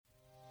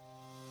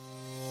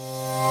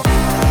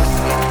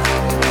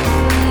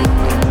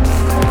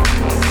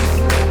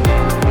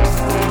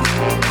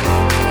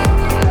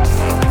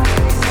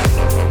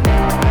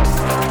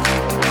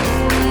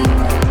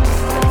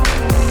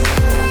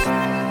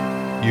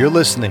You're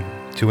listening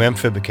to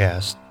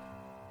Amphibicast.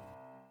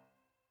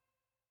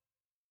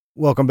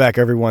 Welcome back,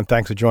 everyone.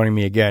 Thanks for joining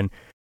me again.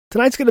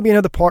 Tonight's going to be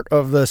another part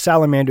of the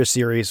Salamander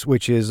series,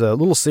 which is a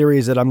little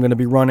series that I'm going to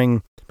be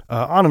running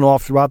on and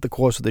off throughout the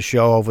course of the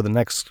show over the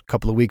next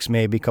couple of weeks,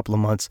 maybe a couple of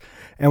months.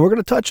 And we're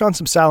going to touch on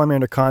some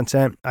Salamander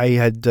content. I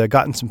had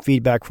gotten some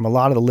feedback from a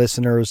lot of the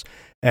listeners,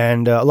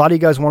 and a lot of you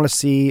guys want to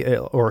see,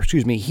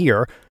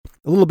 hear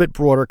a little bit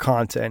broader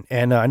content.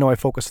 And I know I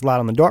focus a lot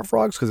on the dart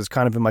frogs because it's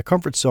kind of in my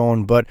comfort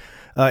zone, but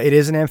it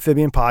is an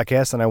amphibian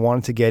podcast, and I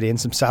wanted to get in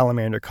some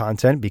salamander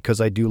content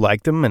because I do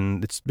like them,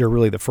 and they're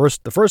really the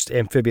first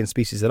amphibian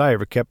species that I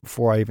ever kept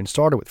before I even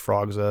started with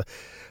frogs,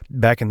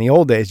 back in the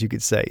old days, you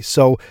could say.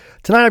 So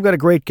tonight I've got a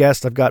great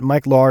guest. I've got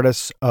Mike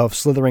Lardis of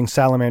Slithering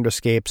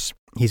Salamanderscapes.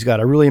 He's got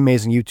a really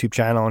amazing YouTube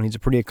channel, and he's a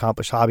pretty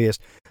accomplished hobbyist.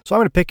 So I'm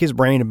going to pick his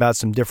brain about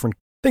some different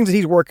things that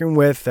he's working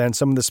with and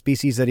some of the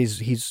species that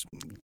he's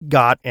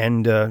got,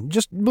 and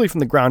just really from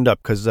the ground up,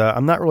 because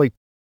I'm not really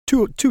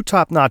too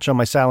top-notch on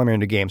my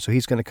salamander game, so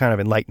he's going to kind of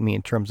enlighten me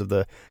in terms of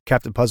the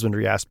captive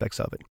husbandry aspects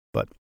of it.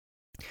 But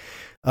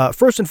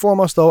first and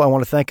foremost, though, I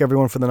want to thank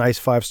everyone for the nice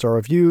 5-star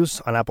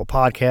reviews on Apple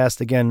Podcast.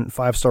 Again,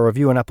 5-star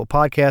review on Apple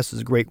Podcast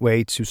is a great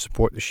way to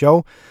support the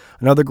show.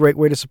 Another great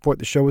way to support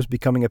the show is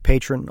becoming a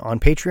patron on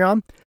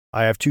Patreon.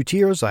 I have 2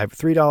 tiers. I have a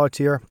 $3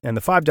 tier and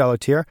the $5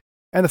 tier.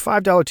 And the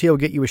 $5 tier will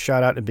get you a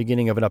shout-out at the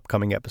beginning of an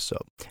upcoming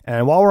episode.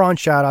 And while we're on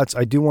shout-outs,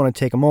 I do want to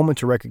take a moment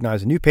to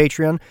recognize a new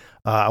Patreon.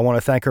 I want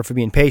to thank her for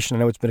being patient. I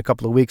know it's been a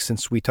couple of weeks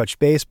since we touched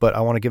base, but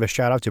I want to give a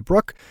shout-out to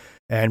Brooke.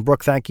 And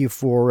Brooke, thank you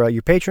for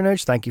your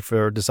patronage. Thank you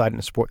for deciding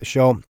to support the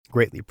show.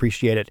 Greatly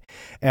appreciate it.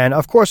 And,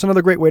 of course,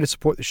 another great way to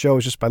support the show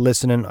is just by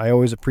listening. I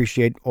always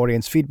appreciate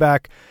audience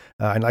feedback.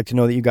 I'd like to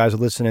know that you guys are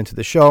listening to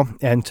the show.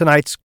 And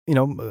tonight's,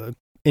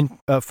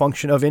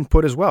 function of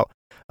input as well.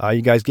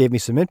 You guys gave me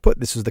some input.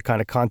 This is the kind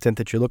of content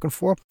that you're looking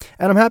for,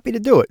 and I'm happy to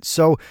do it.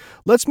 So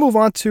let's move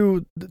on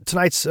to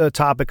tonight's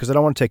topic, because I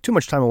don't want to take too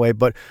much time away,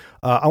 but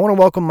I want to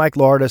welcome Mike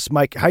Lardis.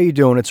 Mike, how you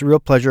doing? It's a real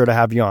pleasure to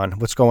have you on.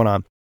 What's going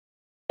on?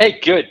 Hey,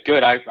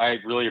 good. I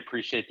really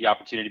appreciate the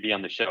opportunity to be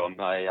on the show. I'm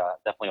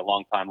definitely a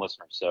long-time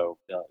listener, so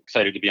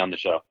excited to be on the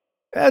show.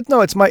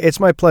 No, it's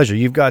my pleasure.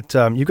 You've got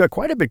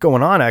quite a bit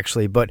going on,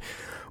 actually, But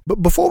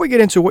before we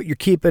get into what you're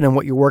keeping and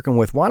what you're working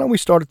with, why don't we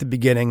start at the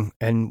beginning,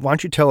 and why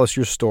don't you tell us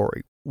your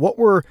story? What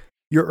were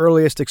your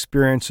earliest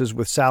experiences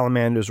with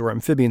salamanders or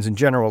amphibians in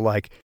general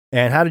like,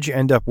 and how did you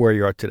end up where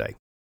you are today?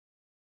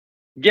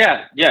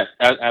 Yeah,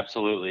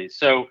 absolutely.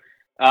 So,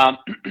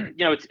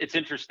 it's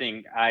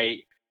interesting.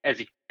 As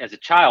a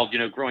child,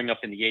 growing up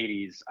in the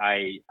 80s,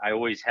 I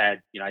always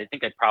had, I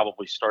think I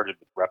probably started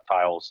with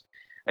reptiles.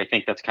 I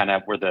think that's kind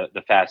of where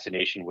the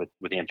fascination with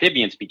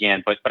amphibians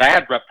began. But I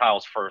had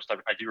reptiles first.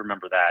 I do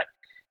remember that.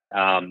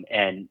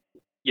 And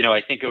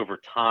I think over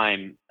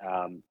time,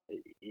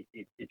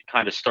 it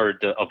kind of started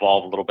to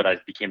evolve a little bit. I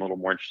became a little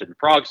more interested in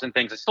frogs and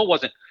things. I still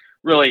wasn't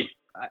really.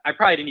 I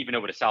probably didn't even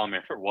know what a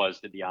salamander was,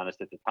 to be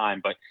honest, at the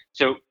time. But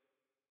so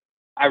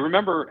I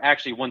remember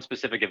actually one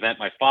specific event.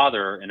 My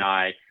father and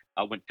I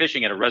went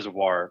fishing at a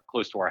reservoir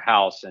close to our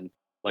house, and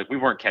we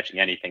weren't catching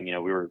anything. We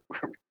were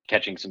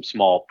catching some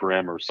small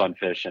brim or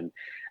sunfish, and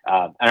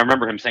I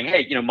remember him saying,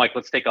 "Hey, Mike,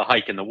 let's take a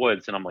hike in the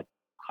woods." And I'm like,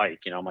 "Hike?"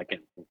 I'm like,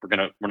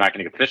 "We're not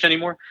gonna go fish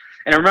anymore."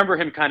 And I remember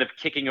him kind of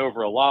kicking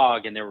over a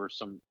log, and there were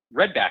some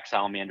redback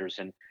salamanders,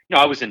 and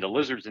I was into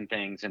lizards and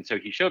things, and so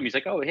he showed me. He's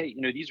like, "Oh, hey,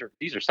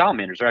 these are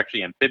salamanders. They're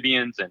actually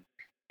amphibians," and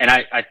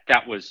I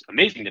that was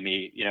amazing to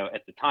me.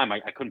 At the time, I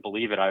couldn't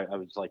believe it. I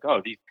was like,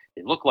 "Oh, they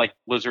look like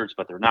lizards,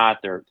 but they're not.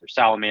 They're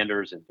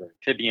salamanders, and they're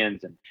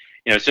amphibians."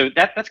 And so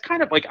that's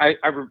kind of like I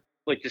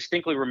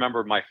distinctly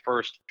remember my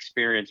first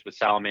experience with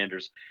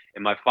salamanders,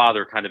 and my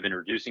father kind of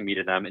introducing me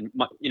to them. And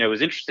it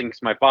was interesting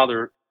because my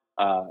father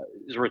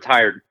is a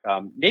retired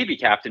Navy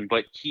captain,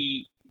 but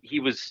he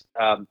was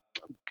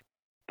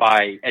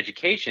by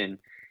education,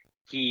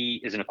 he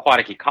is an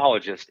aquatic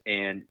ecologist,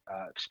 and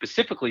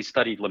specifically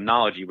studied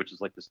limnology, which is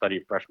like the study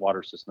of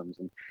freshwater systems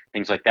and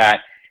things like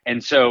that.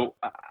 And so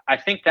I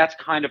think that's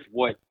kind of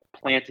what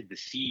planted the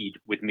seed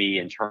with me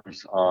in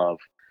terms of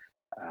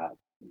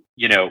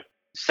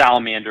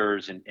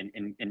salamanders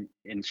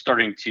and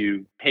starting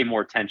to pay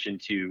more attention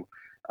to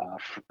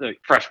the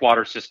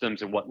freshwater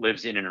systems and what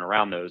lives in and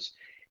around those.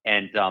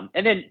 And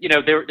then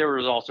there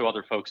was also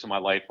other folks in my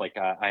life. Like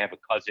I have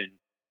a cousin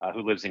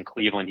who lives in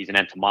Cleveland. He's an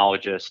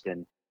entomologist,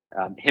 and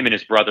him and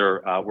his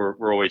brother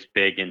were always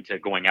big into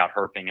going out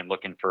herping and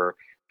looking for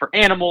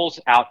animals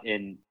out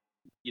in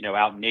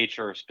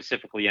nature,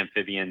 specifically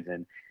amphibians.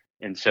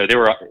 And so they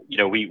were,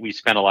 we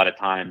spent a lot of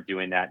time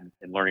doing that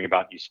and learning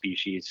about new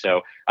species.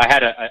 So I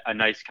had a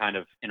nice kind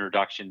of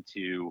introduction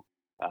to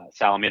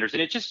salamanders,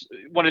 and it's just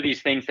one of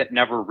these things that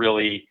never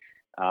really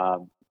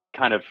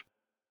kind of,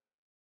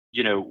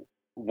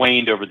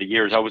 waned over the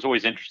years. I was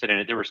always interested in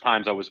it. There was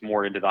times I was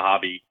more into the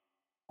hobby,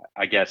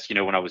 I guess,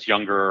 when I was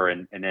younger,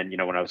 and then,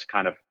 when I was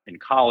kind of in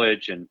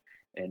college and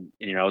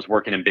I was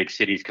working in big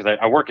cities because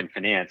I work in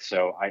finance.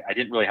 So I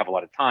didn't really have a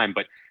lot of time,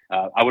 but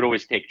I would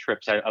always take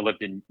trips. I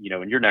lived in,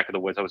 in your neck of the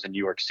woods. I was in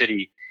New York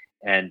City,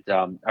 And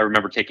I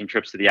remember taking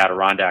trips to the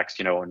Adirondacks,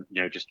 and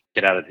just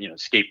get out of,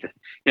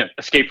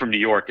 escape from New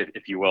York,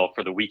 if you will,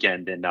 for the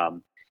weekend,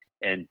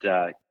 and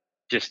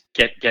just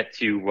get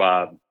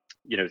to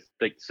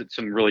like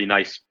some really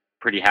nice,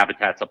 pretty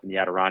habitats up in the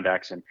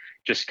Adirondacks, and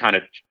just kind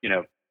of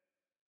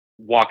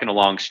walking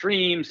along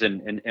streams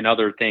and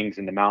other things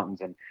in the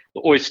mountains, and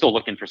always still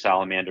looking for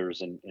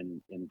salamanders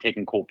and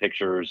taking cool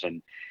pictures,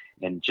 and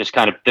just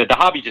kind of the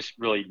hobby just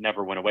really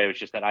never went away. It was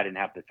just that I didn't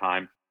have the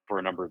time for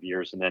a number of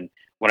years. And then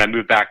when I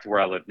moved back to where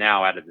I live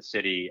now, out of the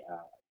city,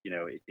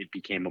 it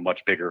became a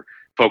much bigger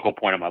focal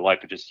point of my life.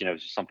 It just,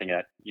 it's just something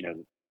that,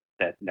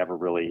 that never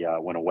really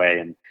went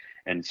away.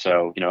 And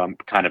so, I'm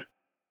kind of,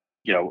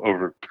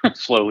 over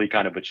slowly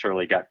kind of, but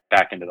surely got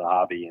back into the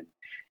hobby,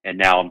 and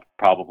now I'm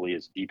probably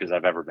as deep as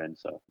I've ever been.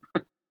 So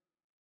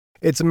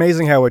it's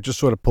amazing how it just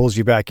sort of pulls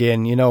you back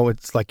in.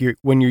 It's like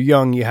when you're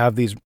young, you have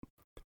these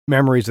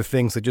memories of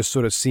things that just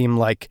sort of seem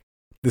like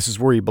this is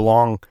where you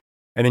belong.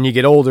 And then you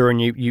get older and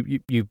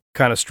you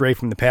kind of stray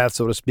from the path,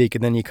 so to speak.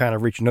 And then you kind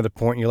of reach another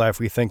point in your life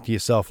where you think to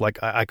yourself, like,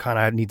 I kind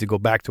of need to go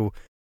back to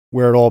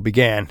where it all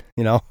began,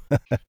 Yeah,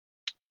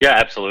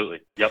 absolutely.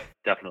 Yep,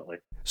 definitely.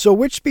 So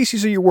which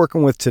species are you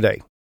working with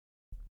today?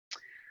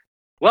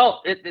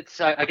 Well,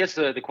 it's I guess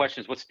the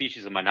question is, what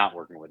species am I not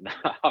working with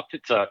now?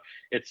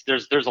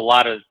 There's a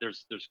lot of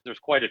there's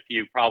quite a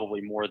few, probably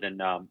more than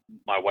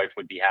my wife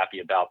would be happy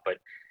about. But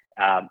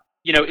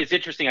it's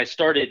interesting. I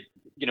started,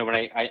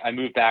 when I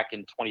moved back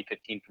in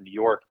 2015 from New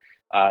York.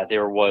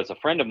 There was a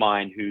friend of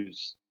mine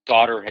whose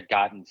daughter had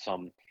gotten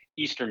some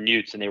eastern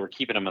newts, and they were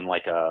keeping them in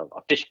like a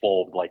fish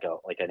bowl, like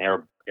an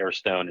air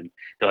stone. And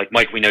they're like,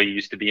 Mike, we know you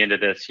used to be into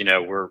this.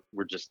 We're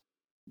just,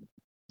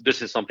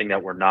 this is something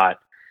that we're not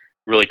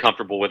really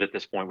comfortable with at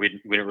this point. We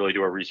didn't really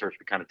do our research.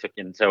 We kind of took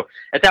in. So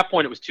at that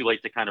point, it was too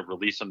late to kind of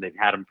release them. They've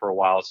had them for a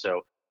while.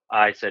 So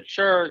I said,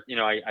 sure.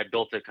 I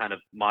built a kind of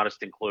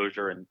modest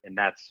enclosure, and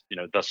that's,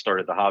 thus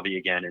started the hobby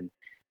again, and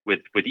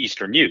with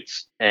eastern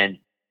newts. And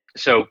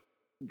so,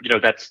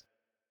 that's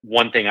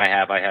one thing I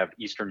have. I have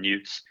eastern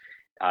newts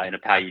in a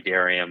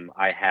paludarium.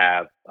 I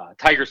have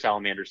tiger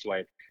salamanders. So I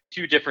have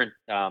two different,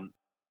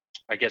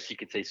 I guess you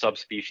could say,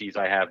 subspecies.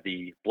 I have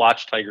the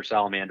blotched tiger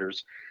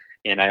salamanders,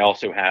 and I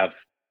also have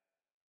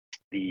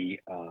the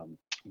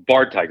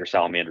barred tiger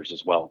salamanders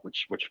as well,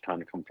 which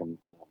kind of come from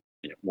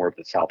more of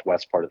the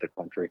southwest part of the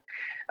country.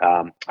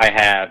 I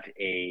have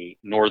a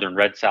northern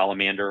red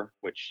salamander,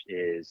 which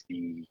is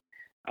the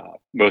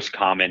most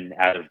common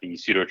out of the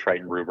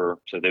Pseudotriton ruber.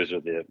 So those are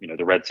the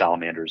the red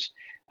salamanders.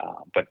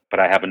 But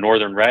I have a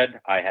northern red.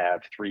 I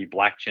have three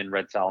black chin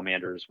red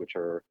salamanders, which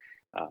are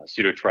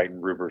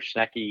Pseudotriton ruber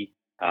schnecki.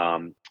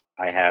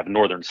 I have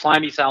northern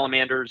slimy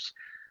salamanders.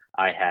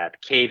 I have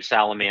cave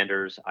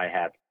salamanders. I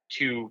have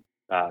two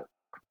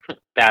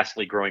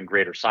vastly growing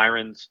greater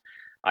sirens.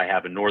 I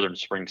have a northern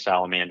spring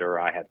salamander.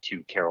 I have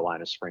two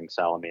Carolina spring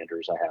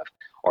salamanders. I have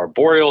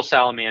arboreal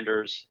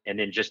salamanders. And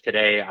then just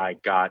today, I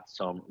got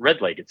some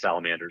red-legged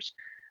salamanders,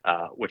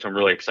 which I'm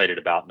really excited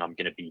about. And I'm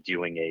going to be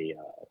doing a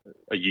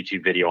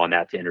YouTube video on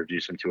that to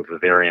introduce them to a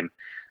vivarium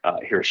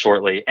here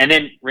shortly. And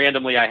then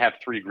randomly, I have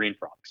three green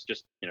frogs,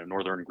 just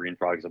northern green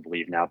frogs, I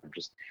believe now. They're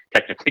just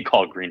technically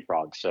called green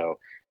frogs. So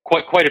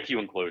quite a few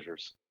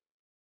enclosures.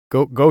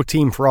 Go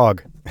Team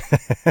Frog.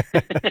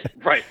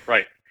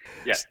 Right.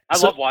 Yeah, I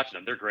love watching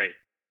them. They're great.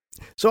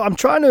 So I'm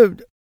trying to,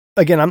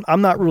 again,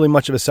 I'm not really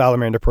much of a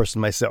salamander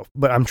person myself,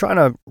 but I'm trying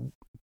to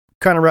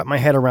kind of wrap my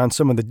head around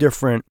some of the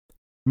different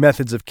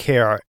methods of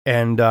care.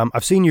 And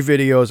I've seen your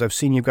videos. I've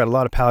seen you've got a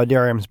lot of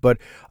paludariums, but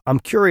I'm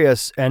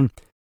curious. And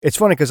it's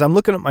funny because I'm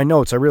looking at my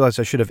notes. I realized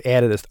I should have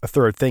added a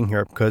third thing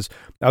here, because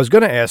I was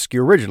going to ask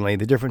you originally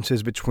the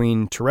differences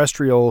between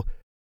terrestrial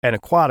and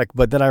aquatic,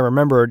 but then I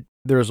remembered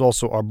there's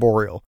also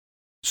arboreal.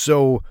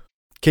 So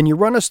can you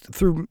run us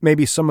through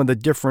maybe some of the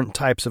different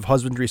types of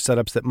husbandry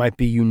setups that might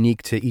be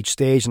unique to each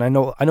stage? And I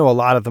know a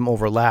lot of them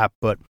overlap,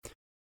 but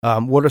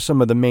what are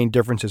some of the main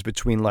differences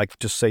between, like,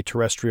 just say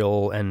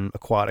terrestrial and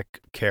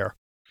aquatic care?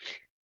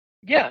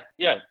 Yeah,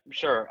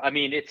 sure. I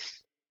mean,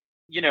 it's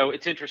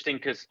interesting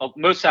because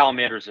most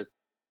salamanders,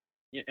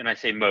 and I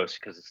say most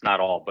because it's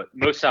not all, but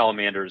most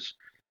salamanders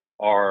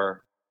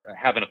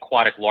have an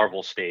aquatic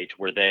larval stage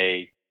where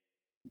they've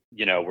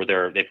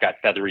got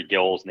feathery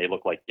gills and they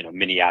look like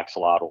mini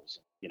axolotls.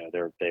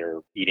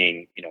 They're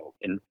eating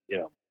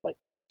like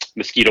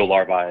mosquito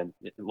larvae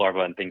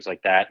and things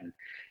like that. And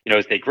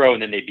as they grow,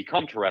 and then they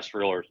become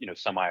terrestrial or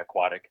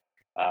semi-aquatic,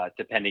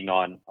 depending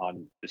on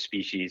the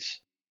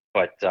species.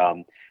 But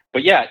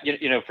yeah,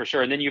 for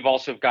sure. And then you've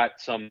also got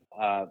some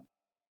kind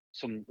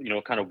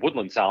of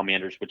woodland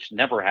salamanders which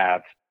never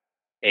have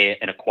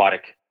an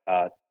aquatic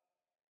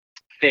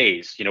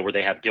phase, where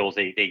they have gills.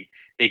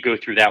 They go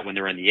through that when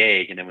they're in the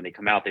egg, and then when they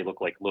come out, they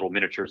look like little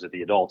miniatures of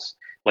the adults,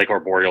 like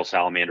arboreal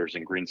salamanders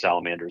and green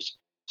salamanders.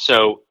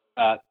 So,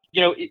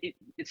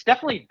 it's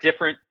definitely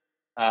different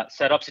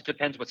setups. It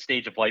depends what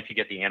stage of life you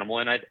get the animal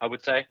in, I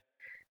would say.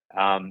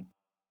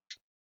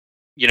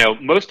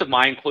 Most of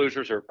my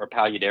enclosures are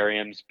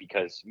paludariums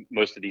because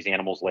most of these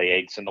animals lay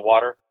eggs in the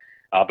water.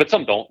 but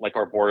some don't, like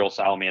arboreal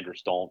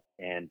salamanders don't,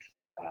 and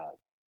uh,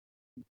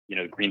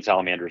 green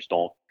salamanders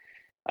don't.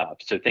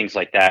 So things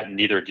like that, and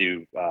neither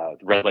do the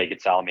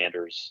red-legged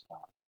salamanders.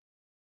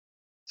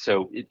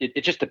 So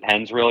it just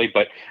depends really,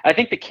 but I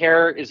think the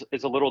care is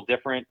a little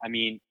different. I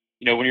mean,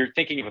 when you're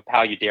thinking of a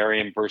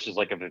paludarium versus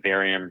like a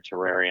vivarium,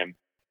 terrarium,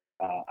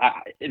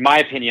 in my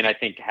opinion, I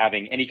think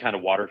having any kind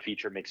of water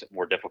feature makes it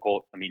more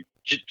difficult. I mean,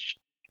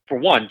 for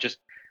one, just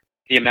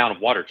the amount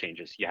of water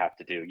changes you have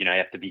to do. You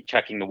have to be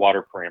checking the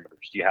water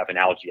parameters. Do you have an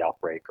algae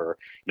outbreak or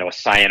a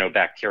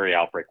cyanobacteria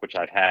outbreak, which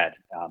I've had.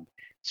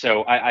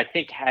 So I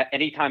think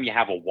anytime you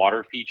have a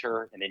water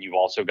feature and then you've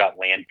also got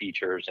land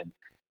features and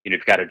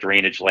you've got a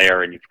drainage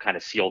layer and you've kind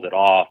of sealed it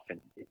off,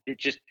 and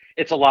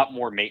it's a lot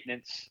more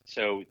maintenance.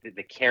 So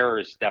the care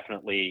is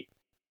definitely,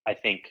 I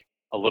think,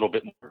 a little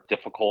bit more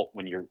difficult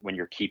when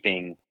you're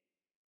keeping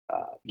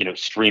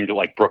streamed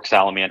like brook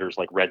salamanders,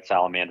 like red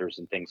salamanders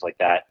and things like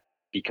that,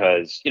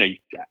 because you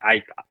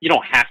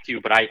don't have to,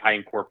 but I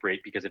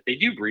incorporate, because if they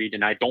do breed,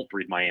 and I don't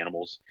breed my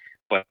animals,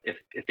 but if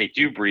they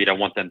do breed, I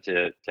want them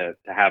to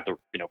have the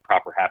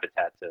proper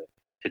habitat to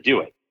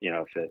do it,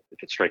 if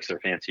it strikes their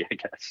fancy, I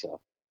guess.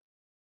 So.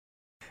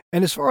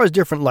 And as far as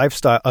different not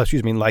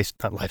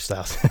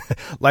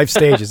lifestyles, life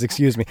stages,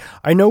 excuse me.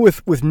 I know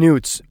with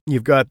newts,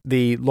 you've got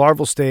the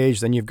larval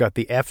stage, then you've got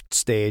the F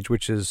stage,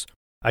 which is,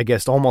 I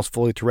guess, almost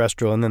fully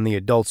terrestrial, and then the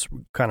adults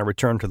kind of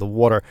return to the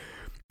water.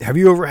 Have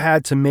you ever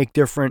had to make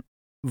different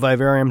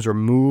vivariums or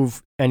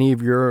move any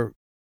of your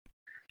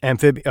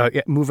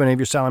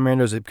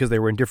salamanders because they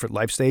were in different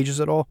life stages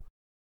at all?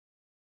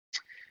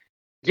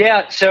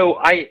 Yeah.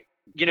 So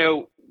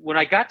when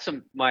I got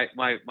my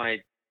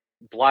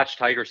blotched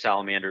tiger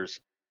salamanders,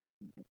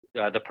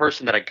 the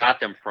person that I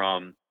got them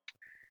from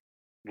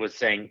was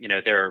saying,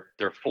 they're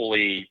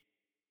fully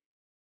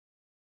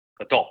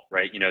adult,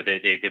 right?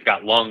 They've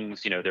got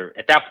lungs. They're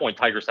at that point,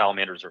 tiger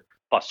salamanders are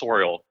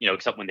fossorial,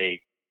 except when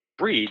they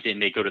breed and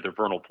they go to their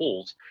vernal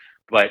pools.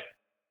 But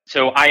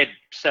so I had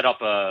set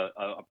up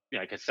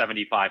like a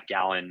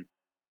 75-gallon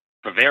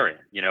vivarium,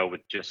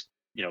 with just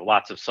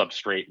lots of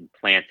substrate and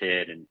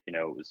planted, and it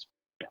was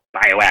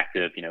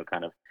bioactive,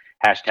 kind of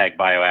hashtag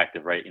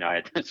bioactive, right? I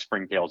had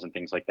springtails and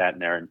things like that in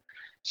there. And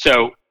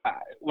so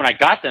when I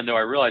got them, though,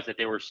 I realized that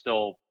they were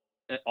still,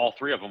 all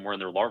three of them were in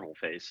their larval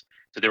phase.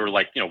 So they were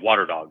like,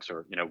 water dogs,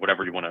 or,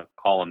 whatever you want to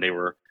call them.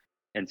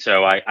 And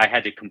so I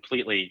had to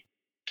completely,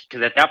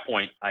 because at that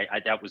point,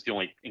 that was the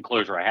only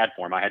enclosure I had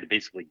for them. I had to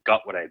basically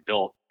gut what I had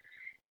built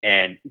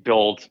and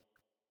build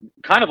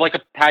kind of like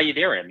a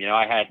paludarium.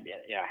 I had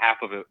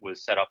half of it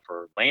was set up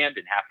for land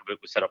and half of it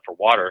was set up for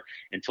water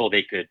until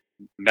they could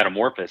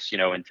metamorphose,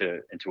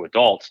 into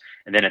adults.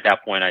 And then at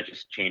that point, I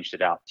just changed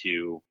it out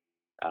to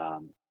a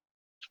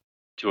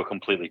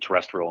completely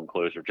terrestrial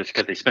enclosure, just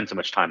because they spend so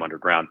much time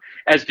underground,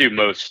 as do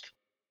most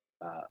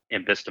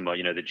Ambystoma,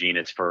 the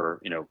genus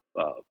for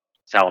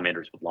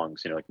salamanders with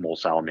lungs, like mole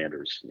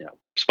salamanders,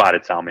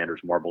 spotted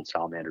salamanders, marbled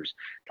salamanders,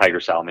 tiger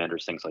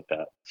salamanders, things like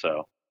that.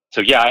 So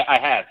yeah, I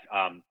have.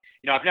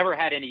 I've never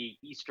had any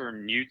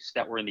eastern newts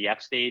that were in the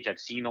F stage. I've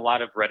seen a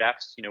lot of red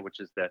Fs, which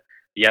is the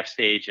F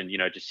stage, and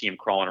just see them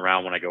crawling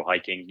around when I go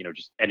hiking,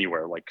 just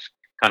anywhere, like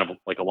kind of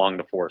like along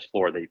the forest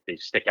floor. They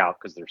stick out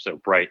because they're so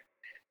bright,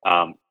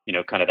 kind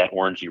of that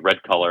orangey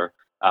red color.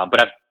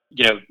 But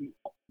the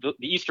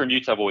eastern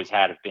newts I've always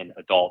had have been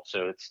adult,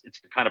 so it's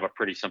kind of a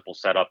pretty simple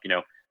setup.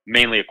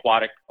 Mainly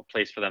aquatic, a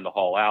place for them to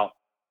haul out.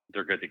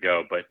 They're good to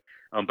go.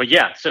 But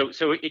yeah, so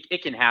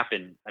it can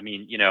happen. I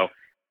mean,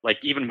 like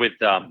even with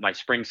my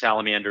spring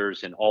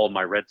salamanders and all of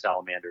my red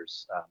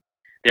salamanders,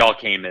 they all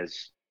came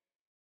as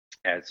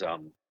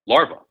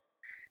larvae,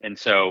 and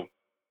so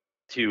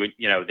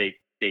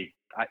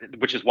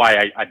which is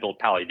why I build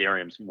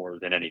paludariums more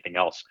than anything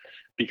else,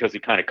 because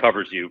it kind of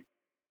covers you,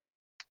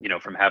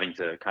 from having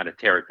to kind of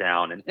tear it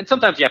down, and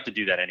sometimes you have to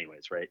do that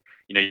anyways, right?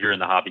 You're in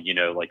the hobby,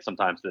 like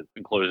sometimes the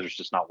enclosure's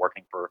just not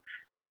working for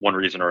one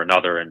reason or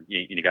another, and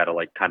you got to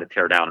like kind of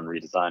tear down and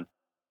redesign.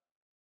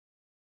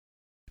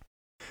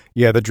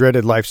 Yeah, the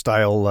dreaded life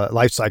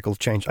cycle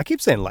change. I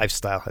keep saying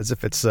lifestyle as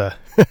if it's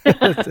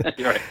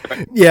right.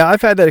 Yeah,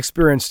 I've had that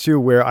experience too,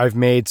 where I've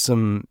made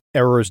some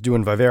errors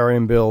doing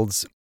vivarium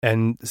builds,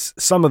 and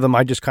some of them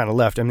I just kind of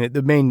left. I mean,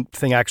 the main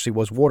thing actually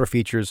was water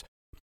features,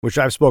 which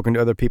I've spoken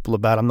to other people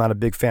about. I'm not a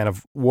big fan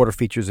of water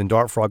features in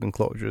dart frog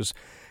enclosures.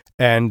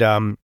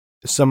 And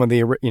some of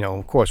the,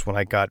 of course, when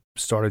I got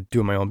started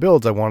doing my own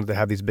builds, I wanted to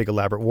have these big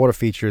elaborate water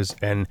features,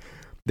 and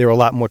they were a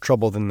lot more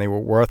trouble than they were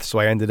worth. So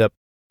I ended up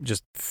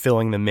just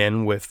filling them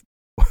in with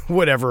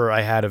whatever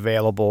I had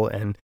available,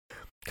 and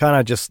kind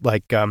of just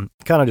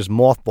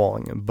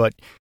mothballing them. But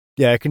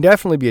yeah, it can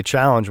definitely be a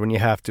challenge when you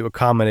have to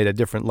accommodate a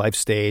different life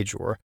stage,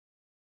 or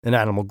an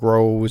animal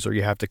grows, or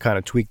you have to kind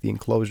of tweak the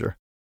enclosure.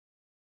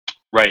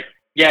 Right.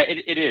 Yeah,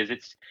 it is.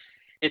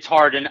 It's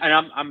hard. And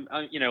I'm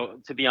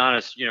to be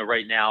honest,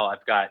 right now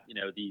I've got,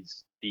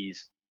 these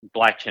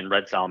black chin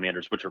red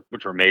salamanders, which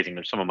are amazing.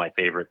 They're some of my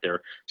favorite.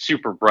 They're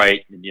super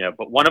bright, and,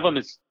 but one of them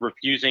is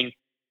refusing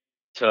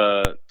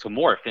to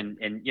morph. And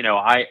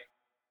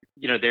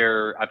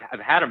I've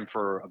had them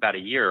for about a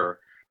year,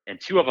 and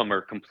two of them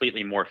are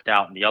completely morphed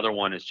out, and the other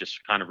one is just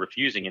kind of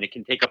refusing, and it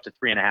can take up to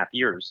 3.5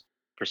 years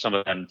for some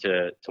of them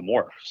to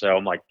morph. So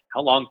I'm like,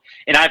 how long?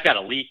 And I've got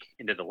a leak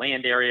into the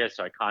land area,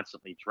 so I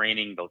constantly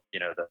draining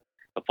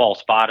the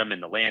false bottom in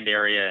the land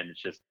area, and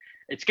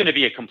it's going to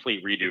be a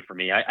complete redo for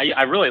me.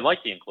 I really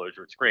like the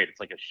enclosure. It's great. It's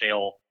like a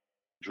shale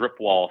drip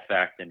wall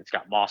effect, and it's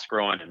got moss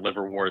growing and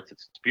liverworts.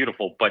 It's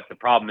beautiful, but the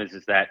problem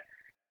is that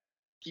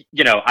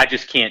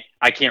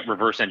I can't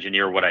reverse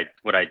engineer what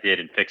I did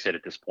and fix it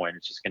at this point.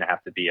 It's just going to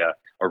have to be a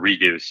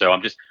redo. So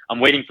I'm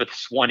waiting for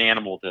this one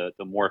animal to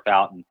morph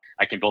out, and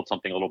I can build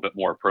something a little bit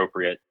more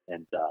appropriate,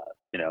 and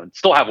and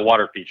still have a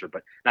water feature,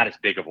 but not as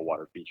big of a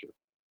water feature.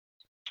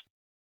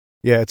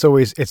 Yeah, it's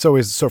always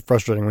so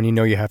frustrating when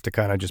you have to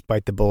kind of just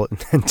bite the bullet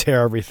and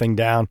tear everything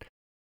down.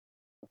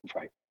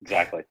 Right,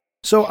 exactly.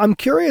 So I'm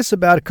curious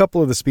about a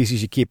couple of the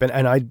species you keep,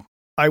 and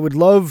I would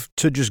love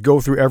to just go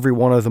through every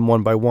one of them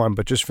one by one,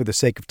 but just for the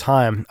sake of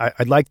time,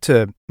 I'd like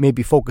to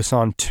maybe focus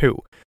on two.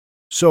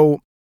 So,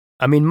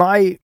 I mean,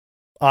 my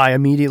eye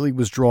immediately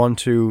was drawn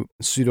to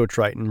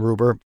Pseudotriton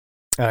ruber.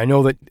 And I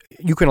know that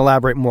you can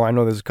elaborate more. I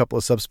know there's a couple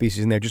of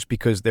subspecies in there just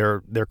because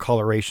their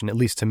coloration, at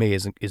least to me,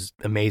 is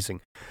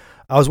amazing.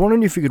 I was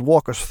wondering if you could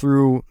walk us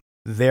through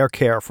their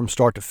care from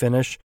start to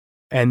finish,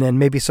 and then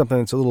maybe something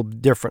that's a little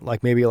different,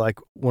 like maybe like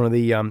one of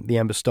the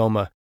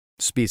Ambystoma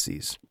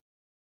species.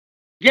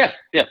 Yeah,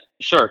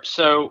 sure.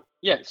 So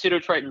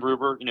Pseudotriton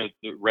ruber,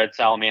 the red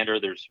salamander.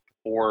 There's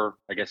four,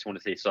 I guess you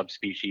want to say,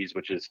 subspecies,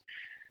 which is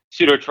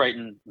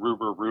Pseudotriton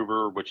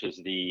ruber, which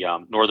is the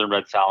northern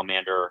red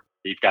salamander.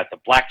 You've got the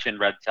black-chinned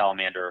red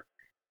salamander,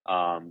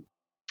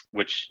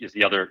 which is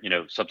the other,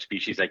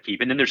 subspecies I keep.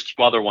 And then there's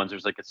two other ones.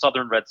 There's like a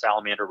southern red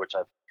salamander, which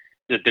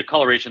the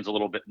coloration's a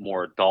little bit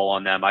more dull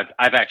on them. I've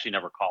actually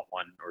never caught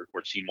one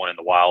or seen one in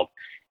the wild.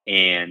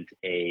 And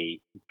a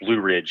Blue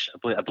Ridge,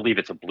 I believe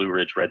it's a Blue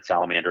Ridge red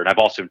salamander. And I've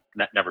also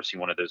never seen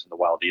one of those in the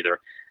wild either,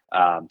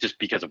 just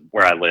because of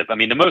where I live. I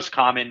mean, the most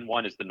common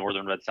one is the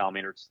northern red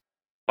salamander. It's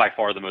by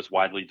far the most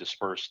widely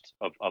dispersed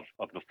of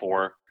the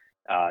four.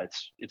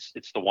 It's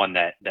the one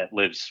that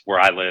lives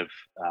where I live.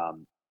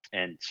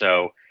 And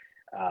so,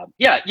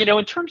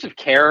 in terms of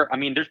care, I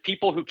mean, there's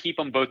people who keep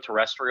them both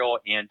terrestrial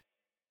and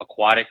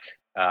aquatic,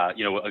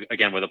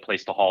 again, with a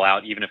place to haul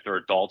out, even if they're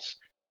adults.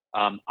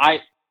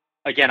 I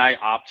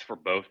opt for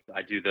both.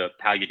 I do the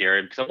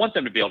paludarium because I want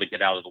them to be able to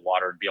get out of the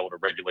water and be able to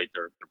regulate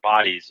their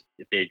bodies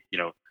if they,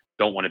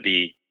 don't want to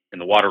be in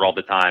the water all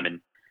the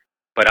time.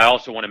 But I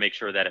also want to make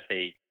sure that if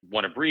they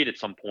want to breed at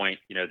some point,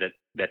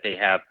 that they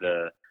have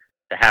the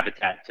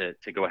habitat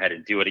to go ahead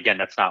and do it. Again,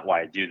 that's not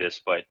why I do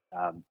this, but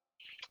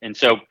and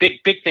so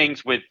big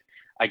things with,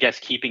 I guess,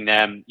 keeping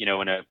them, in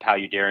a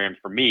paludarium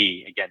for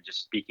me, again,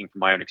 just speaking from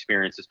my own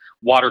experiences,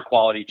 water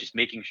quality, just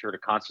making sure to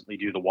constantly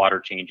do the water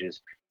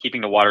changes,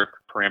 keeping the water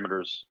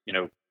parameters,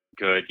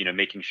 good,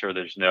 making sure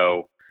there's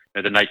no,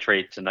 the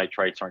nitrates and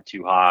nitrites aren't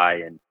too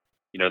high, and,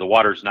 the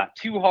water's not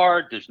too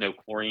hard. There's no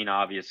chlorine,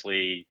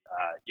 obviously,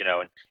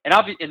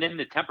 and then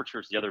the temperature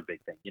is the other big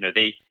thing.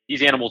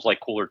 These animals like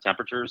cooler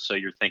temperatures. So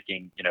you're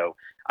thinking,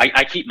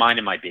 I keep mine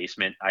in my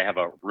basement. I have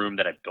a room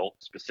that I built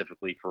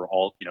specifically for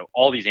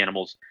all these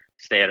animals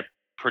stay at a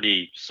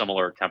pretty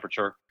similar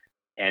temperature.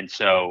 And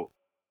so,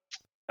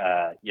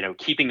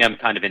 keeping them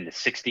kind of in the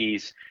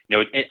 60s,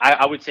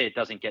 I would say it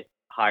doesn't get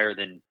higher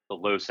than the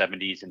low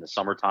 70s in the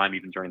summertime,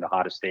 even during the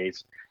hottest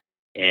days.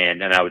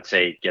 And then I would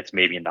say it gets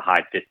maybe in the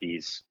high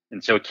 50s.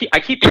 And so I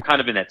keep them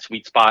kind of in that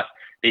sweet spot.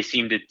 They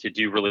seem to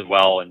do really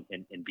well and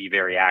be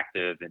very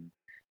active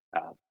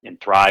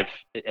and thrive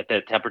at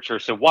that temperature.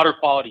 So water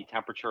quality,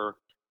 temperature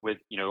with,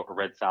 a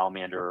red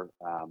salamander,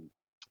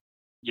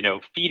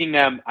 feeding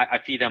them, I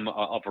feed them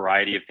a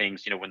variety of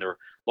things. When they're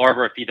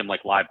larvae, I feed them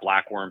like live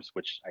blackworms,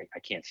 which I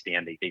can't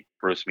stand. They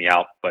gross me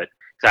out, but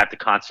because I have to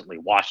constantly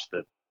wash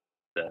the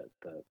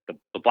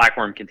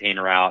blackworm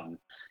container out, and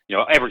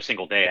every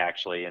single day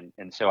actually.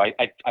 And so I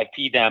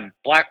feed them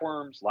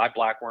blackworms, live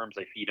blackworms.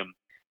 I feed them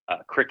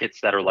crickets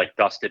that are like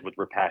dusted with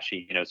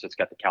Repashy, so it's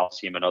got the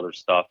calcium and other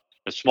stuff.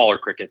 The smaller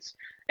crickets,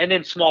 and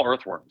then small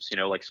earthworms,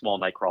 like small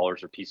night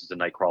crawlers or pieces of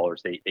night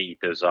crawlers. They eat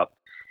those up.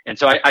 And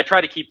so I try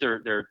to keep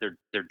their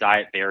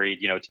diet varied.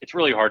 It's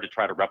really hard to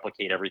try to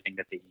replicate everything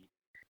that they eat.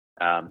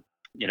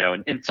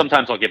 And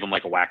sometimes I'll give them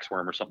like a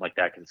waxworm or something like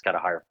that because it's got a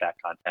higher fat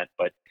content.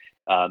 But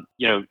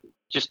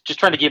just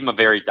trying to give them a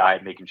varied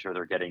diet, making sure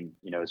they're getting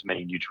as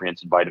many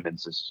nutrients and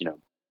vitamins as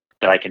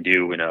that I can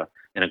do in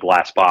a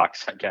glass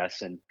box, I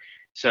guess. And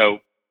so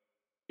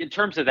in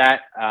terms of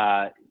that,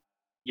 the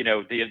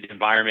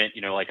environment,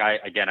 like I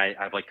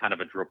have like kind of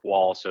a drip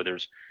wall, so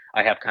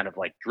I have kind of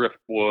like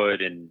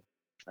driftwood and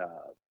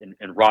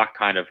rock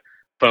kind of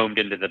foamed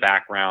into the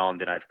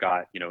background, and I've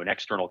got an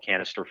external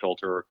canister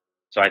filter.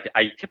 So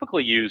I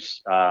typically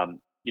use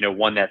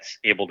one that's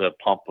able to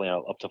pump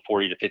up to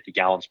 40 to 50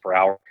 gallons per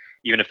hour,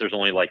 even if there's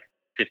only like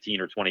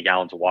 15 or 20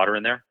 gallons of water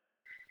in there.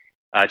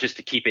 Just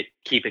to keep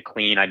it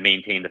clean, I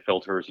maintain the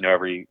filters.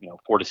 Every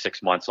 4 to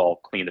 6 months,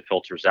 I'll clean the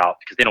filters out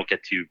because they don't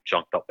get too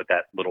junked up with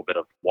that little bit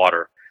of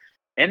water.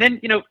 And then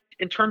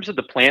in terms of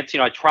the plants,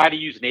 I try to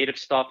use native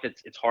stuff.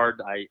 It's hard.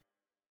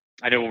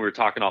 I know when we were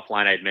talking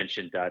offline, I had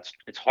mentioned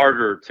it's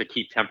harder to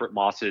keep temperate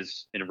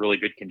mosses in a really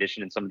good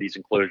condition in some of these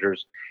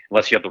enclosures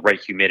unless you have the right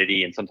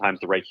humidity, and sometimes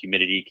the right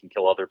humidity can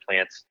kill other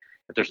plants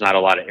if there's not a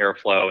lot of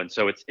airflow, and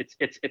so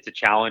it's a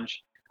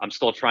challenge. I'm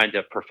still trying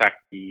to perfect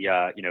the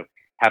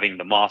having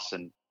the moss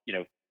and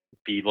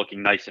be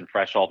looking nice and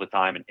fresh all the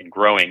time and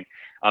growing.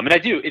 And I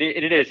do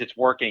it's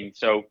working.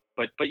 So,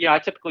 but I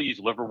typically use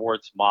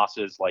liverworts,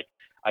 mosses. Like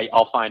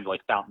I'll find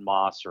like fountain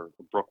moss or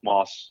brook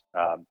moss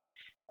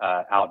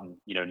out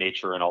in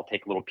nature, and I'll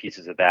take little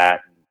pieces of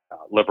that.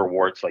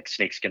 Liverworts, like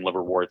snakeskin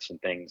liverworts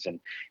and things, and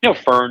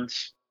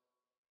ferns.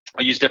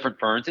 I use different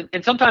ferns,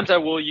 and sometimes I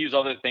will use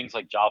other things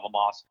like Java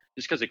moss,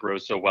 just because it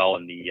grows so well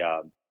in the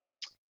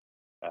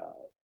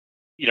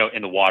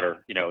in the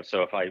water.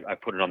 So if I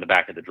put it on the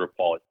back of the drip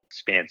ball, it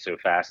expands so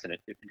fast, and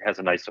it has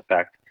a nice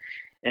effect.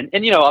 And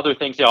other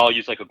things, I'll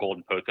use like a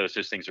golden pothos.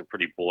 Those things are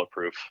pretty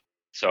bulletproof,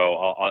 so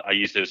I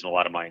use those in a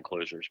lot of my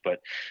enclosures. But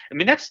I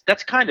mean, that's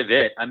kind of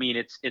it. I mean,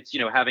 it's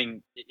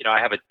having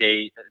I have a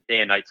day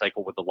and night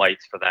cycle with the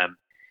lights for them.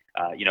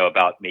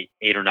 About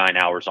 8 or 9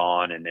 hours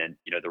on, and then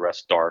the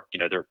rest dark.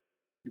 They're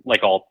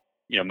like all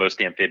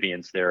most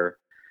amphibians. They're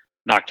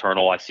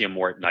nocturnal. I see them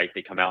more at night.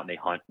 They come out and they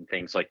hunt and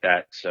things like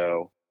that.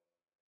 So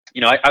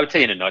I would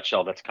say in a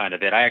nutshell, that's kind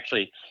of it. I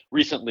actually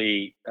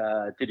recently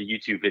did a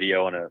YouTube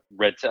video on a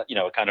red,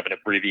 kind of an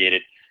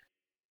abbreviated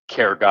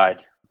care guide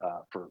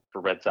for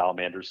red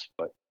salamanders.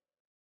 But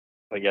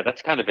yeah,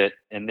 that's kind of it.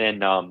 And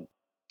then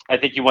I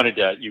think you wanted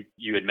to,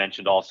 you had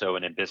mentioned also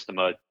an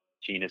Ambystoma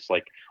genus,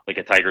 like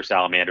a tiger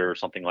salamander or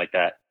something like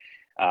that.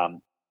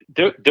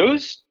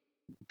 Those,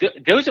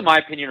 in my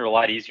opinion, are a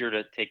lot easier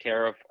to take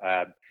care of.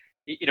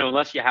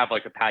 Unless you have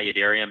like a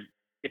paludarium.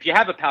 If you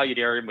have a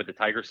paludarium with a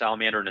tiger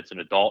salamander and it's an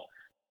adult,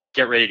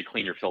 get ready to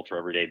clean your filter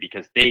every day,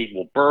 because they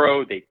will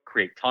burrow, they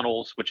create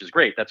tunnels, which is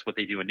great. That's what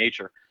they do in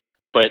nature.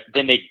 But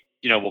then they,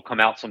 will come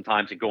out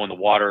sometimes and go in the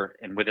water,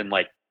 and within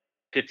like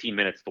 15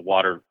 minutes, the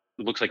water,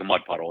 it looks like a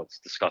mud puddle. It's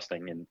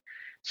disgusting. And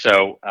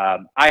so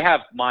I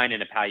have mine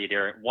in a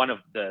paludarium. One of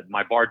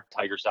my barred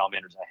tiger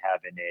salamanders I have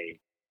in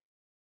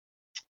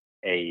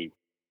a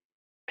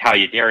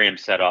paludarium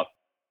setup,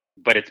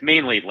 but it's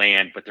mainly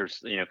land, but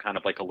there's, kind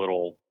of like a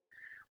little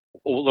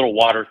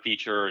water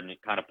feature, and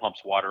it kind of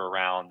pumps water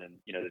around, and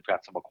they've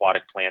got some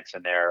aquatic plants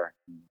in there,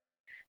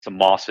 some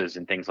mosses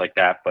and things like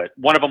that. But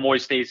one of them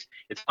always stays.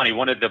 It's funny,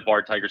 one of the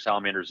barred tiger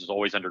salamanders is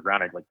always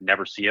underground. I like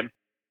never see him,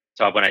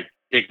 so when I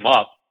dig him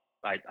up,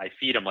 I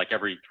feed him like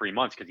every 3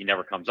 months, because he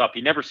never comes up. He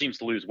never seems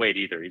to lose weight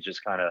either. He's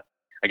just kind of,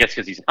 I guess,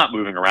 because he's not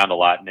moving around a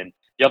lot. And then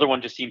the other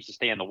one just seems to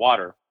stay in the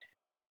water.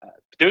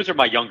 Those are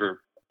my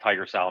younger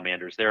tiger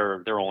salamanders.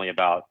 They're only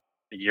about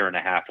a year and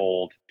a half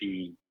old.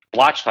 The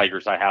blotch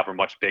tigers I have are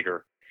much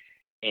bigger,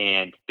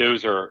 and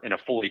those are in a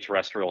fully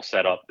terrestrial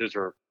setup. Those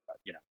are,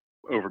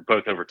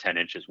 both over 10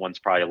 inches. One's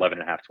probably 11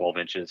 and a half, 12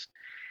 inches.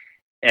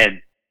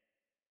 And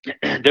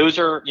those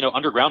are,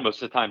 underground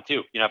most of the time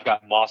too. I've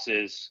got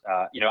mosses.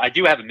 I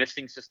do have a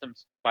misting system,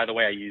 by the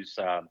way. I use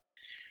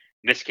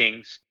Mist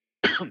Kings,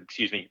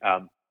 excuse me.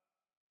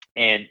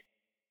 And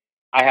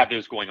I have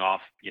those going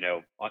off,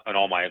 on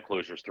all my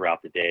enclosures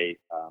throughout the day.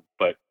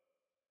 But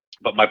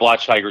my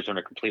blotch tigers are in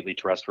a completely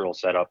terrestrial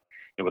setup,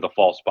 with a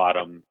false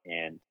bottom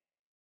and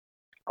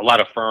a lot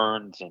of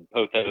ferns and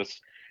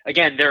pothos.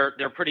 Again,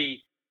 they're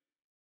pretty.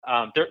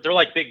 They're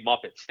like big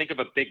Muppets. Think of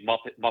a big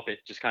Muppet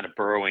just kind of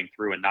burrowing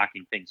through and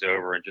knocking things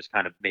over and just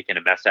kind of making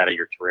a mess out of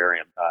your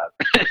terrarium.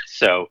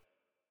 So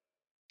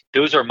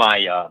those are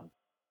my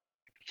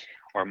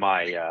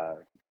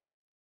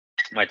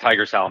my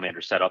tiger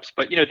salamander setups.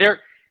 But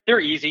they're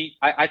easy.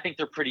 I think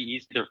they're pretty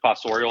easy. They're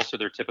fossorial, so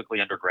they're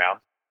typically underground.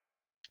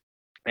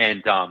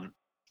 And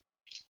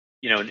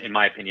in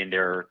my opinion,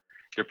 they're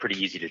pretty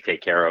easy to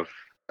take care of.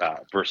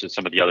 Versus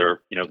some of the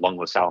other,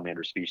 lungless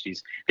salamander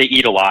species. They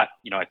eat a lot.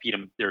 I feed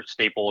them, their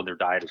staple in their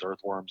diet is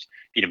earthworms.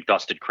 Feed them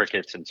dusted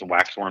crickets and some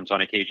waxworms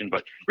on occasion,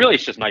 but really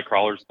it's just night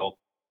crawlers. They'll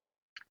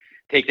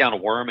take down a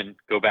worm and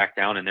go back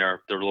down in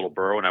their little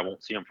burrow, and I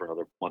won't see them for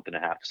another month and a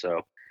half.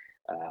 So,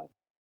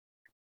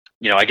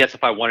 I guess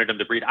if I wanted them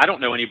to breed, I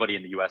don't know anybody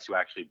in the U.S. who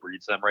actually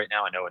breeds them right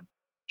now. I know in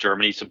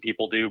Germany some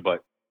people do,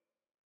 but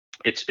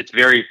it's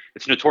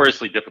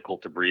notoriously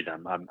difficult to breed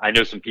them. I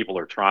know some people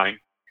are trying.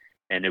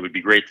 And it would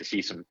be great to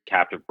see some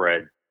captive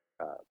bred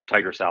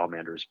tiger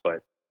salamanders,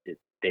 but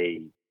it's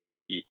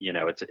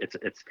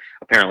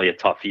apparently a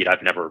tough feed.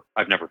 I've never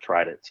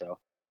tried it. So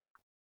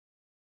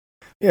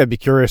yeah, I'd be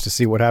curious to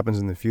see what happens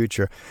in the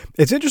future.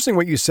 It's interesting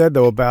what you said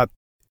though about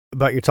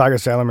your tiger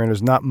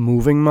salamanders not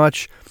moving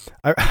much.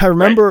 I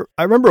remember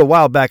a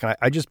while back, and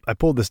I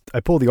pulled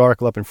the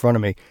article up in front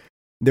of me.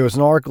 There was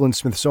an article in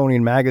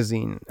Smithsonian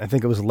Magazine. I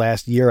think it was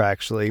last year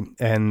actually,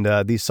 and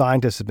these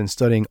scientists have been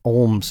studying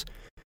olms,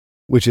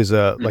 which is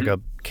like a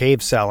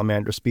cave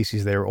salamander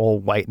species. They're all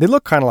white. They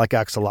look kind of like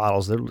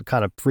axolotls. They're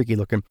kind of freaky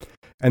looking.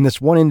 And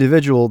this one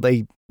individual,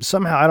 they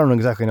somehow, I don't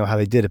exactly know how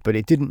they did it, but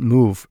it didn't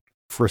move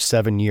for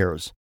 7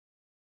 years.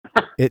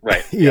 It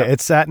Right. yeah, Yeah.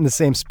 it sat in the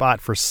same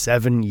spot for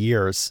 7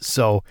 years.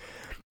 So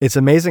it's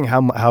amazing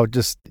how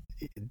just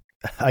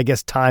I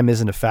guess time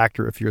isn't a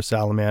factor if you're a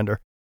salamander.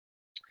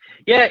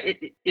 Yeah,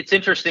 it's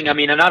interesting. I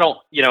mean, and I don't,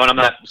 and I'm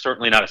not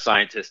certainly not a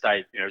scientist.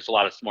 There's a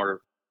lot of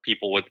smarter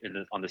people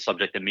on the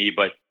subject than me,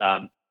 but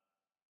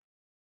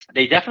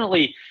they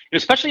definitely,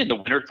 especially in the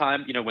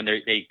wintertime, when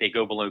they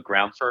go below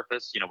ground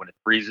surface, when it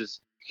freezes,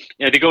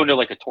 they go into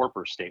like a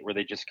torpor state where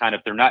they just kind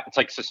of, they're not, it's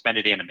like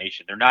suspended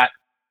animation. They're not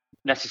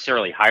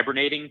necessarily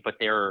hibernating, but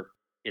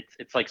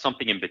it's like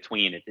something in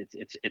between.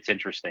 It's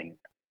interesting.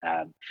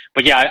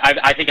 But yeah,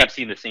 I think I've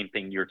seen the same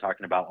thing you're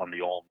talking about on the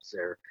Olms.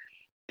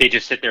 They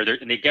just sit there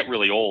and they get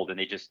really old, and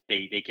they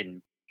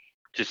can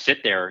just sit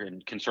there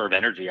and conserve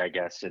energy, I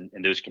guess, in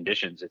those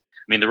conditions.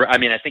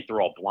 I think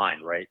they're all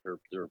blind, right?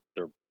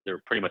 They're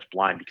pretty much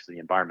blind because of the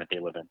environment they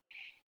live in.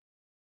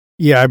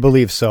 Yeah, I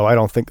believe so. I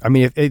don't think. I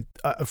mean,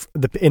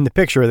 in the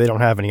picture they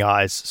don't have any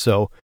eyes,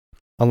 so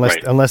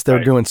Right. unless they're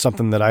Right. doing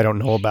something that I don't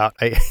know about,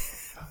 I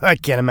I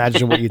can't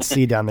imagine what you'd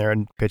see down there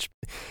in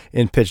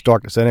pitch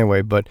darkness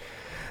anyway. But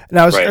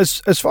now, Right.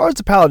 as far as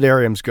the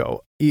paludariums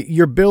go,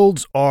 your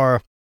builds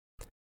are.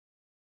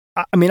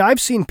 I mean, I've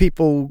seen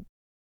people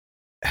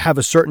have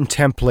a certain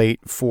template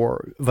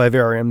for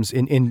vivariums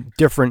in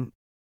different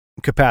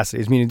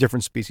capacities, meaning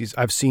different species.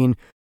 I've seen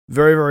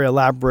very, very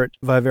elaborate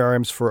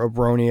vivariums for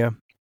Abronia,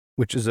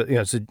 which is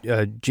it's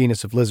a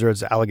genus of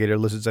lizards, alligator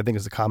lizards, I think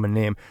is the common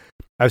name.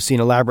 I've seen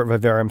elaborate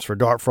vivariums for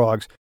dart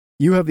frogs.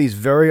 You have these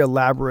very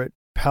elaborate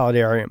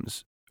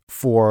paludariums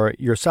for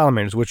your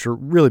salamanders, which are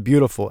really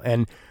beautiful.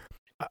 And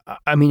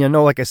I mean, I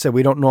know, like I said,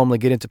 we don't normally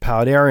get into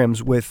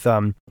paludariums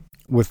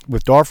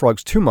with dart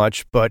frogs too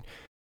much, but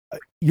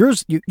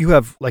yours, you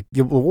have like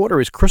the water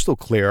is crystal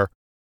clear,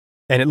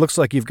 and it looks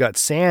like you've got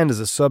sand as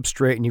a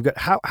substrate, and you've got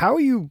how are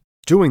you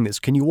doing this?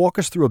 Can you walk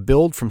us through a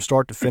build from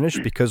start to finish?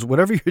 Because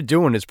whatever you're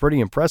doing is pretty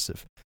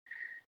impressive.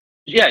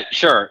 Yeah,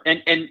 sure.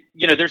 And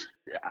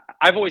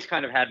I've always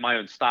kind of had my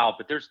own style,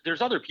 but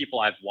there's other people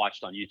I've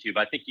watched on YouTube.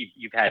 I think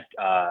you've had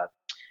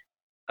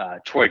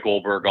Troy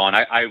Goldberg on.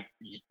 A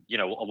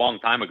long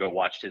time ago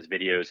watched his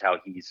videos, how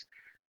he's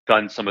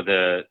done some of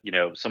the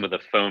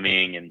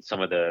foaming and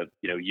some of the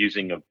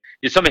using of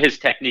some of his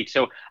techniques.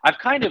 So I've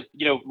kind of,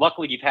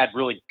 luckily you've had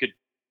really good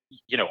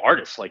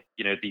artists, like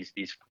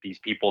these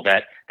people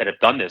that have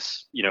done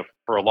this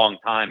for a long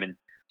time.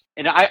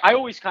 And I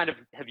always kind of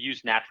have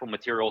used natural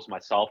materials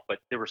myself, but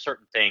there were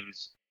certain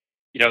things,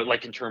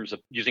 like in terms of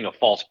using a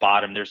false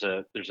bottom. There's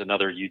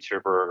another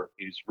YouTuber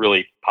who's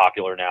really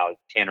popular now,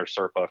 Tanner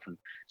Serpa from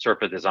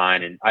Serpa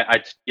Design, and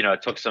I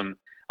took some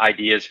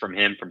ideas from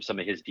him, from some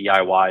of his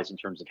DIYs in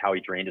terms of how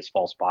he drained his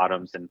false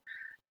bottoms. And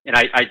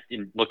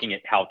in looking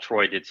at how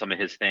Troy did some of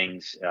his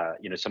things,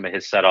 some of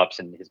his setups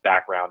and his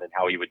background and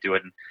how he would do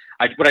it.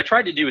 And what I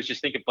tried to do is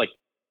just think of, like,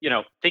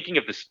 thinking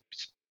of this,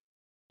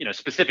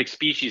 specific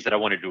species that I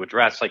wanted to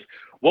address. Like,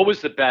 what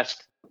was the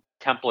best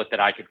template that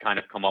I could kind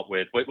of come up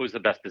with? What was the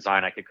best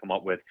design I could come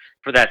up with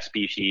for that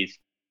species?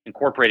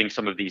 Incorporating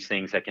some of these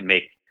things that can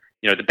make,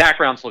 the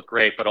backgrounds look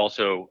great, but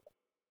also,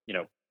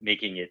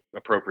 making it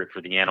appropriate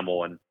for the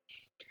animal.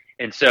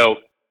 And so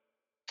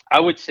I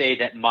would say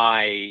that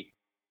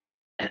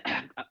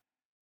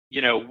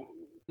you know,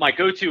 my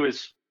go-to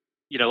is,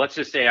 let's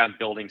just say I'm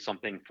building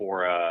something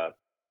for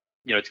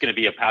it's going to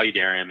be a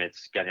paludarium.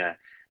 It's going to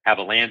have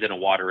a land and a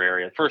water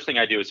area. First thing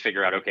I do is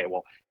figure out, okay,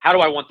 well, how do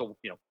I want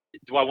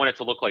do I want it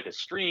to look like a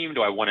stream?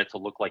 Do I want it to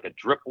look like a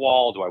drip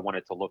wall? Do I want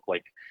it to look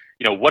like,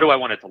 what do I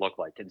want it to look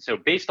like? And so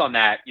based on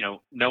that,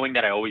 knowing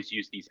that I always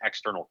use these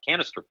external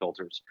canister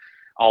filters,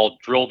 I'll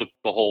drill the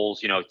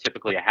holes,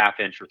 typically a 1/2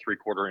 inch or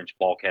 3/4 inch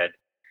bulkhead,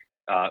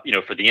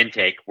 for the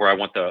intake where I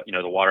want the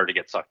water to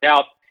get sucked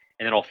out.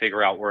 And then I'll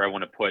figure out where I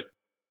want to put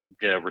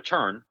the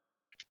return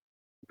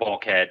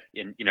bulkhead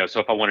in, so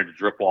if I wanted a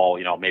drip wall,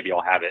 maybe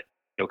I'll have it,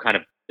 kind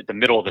of at the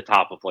middle of the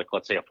top of, like,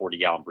 let's say a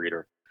 40-gallon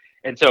breeder.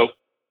 And so,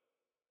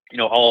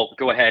 I'll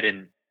go ahead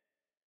and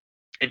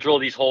drill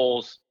these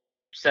holes,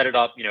 set it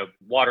up,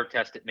 water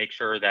test it, make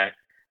sure that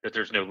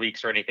there's no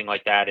leaks or anything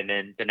like that. And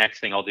then the next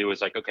thing I'll do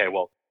is, like, okay,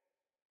 well,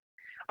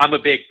 I'm a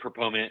big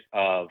proponent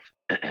of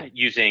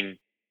using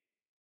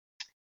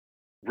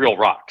real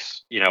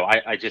rocks.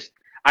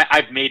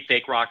 I've made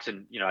fake rocks,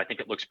 and I think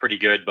it looks pretty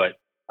good, but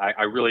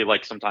I really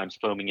like sometimes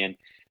foaming in,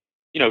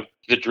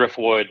 the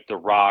driftwood, the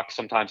rock.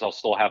 Sometimes I'll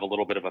still have a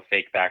little bit of a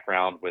fake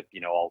background with,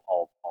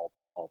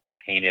 I'll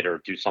paint it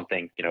or do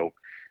something,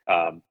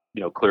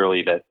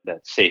 clearly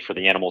that's safe for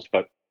the animals.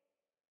 But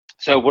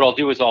so what I'll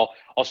do is I'll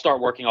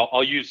start working.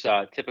 I'll use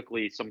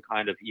typically some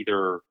kind of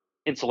either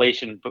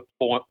insulation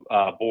board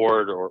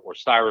or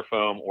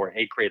styrofoam or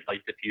egg crate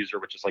light diffuser,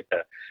 which is like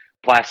the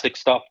plastic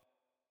stuff.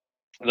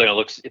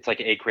 It's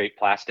like egg crate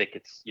plastic.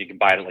 You can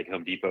buy it at like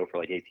Home Depot for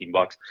like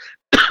 $18.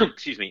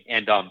 Excuse me.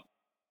 And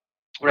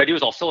what I do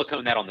is I'll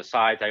silicone that on the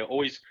sides. I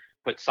always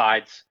put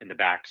sides in the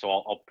back,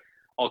 so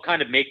I'll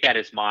kind of make that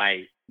as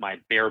my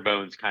bare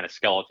bones kind of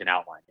skeleton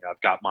outline.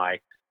 I've got my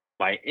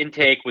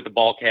intake with the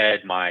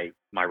bulkhead, my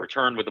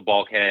return with the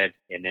bulkhead,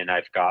 and then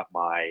I've got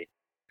my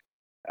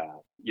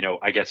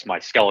I guess my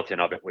skeleton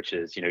of it, which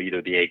is,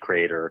 either the A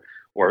crate or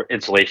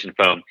insulation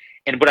foam.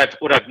 And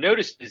what I've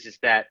noticed is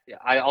that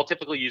I'll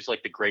typically use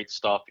like the great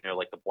stuff,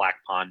 like the Black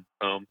Pond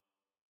foam,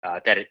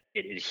 that it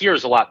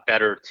adheres a lot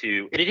better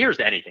it adheres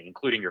to anything,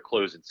 including your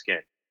clothes and skin.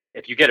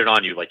 If you get it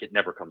on you, like it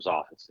never comes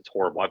off. It's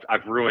horrible.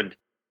 I've ruined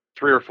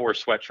 3 or 4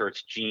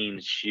 sweatshirts,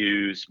 jeans,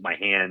 shoes, my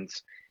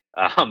hands,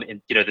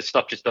 and this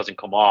stuff just doesn't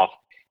come off.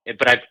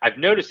 But I've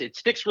noticed it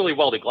sticks really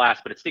well to glass,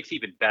 but it sticks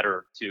even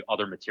better to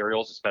other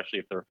materials, especially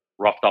if they're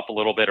roughed up a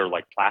little bit or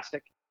like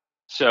plastic.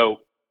 So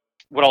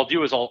what I'll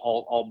do is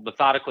I'll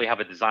methodically have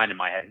a design in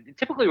my head. And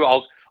typically,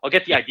 I'll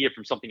get the idea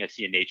from something I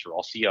see in nature.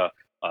 I'll see a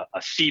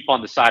seep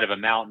on the side of a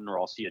mountain, or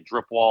I'll see a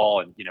drip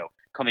wall, and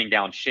coming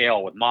down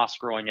shale with moss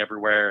growing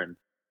everywhere, and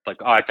like,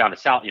 oh, I found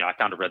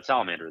a red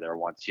salamander there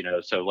once.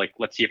 So like,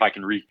 let's see if I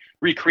can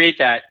recreate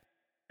that,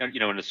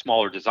 in a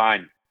smaller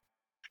design.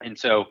 And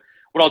so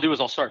what I'll do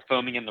is I'll start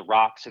foaming in the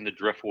rocks and the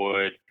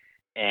driftwood,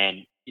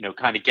 and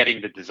kind of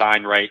getting the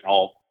design right.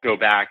 I'll go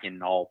back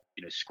and I'll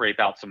scrape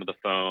out some of the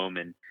foam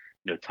and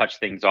touch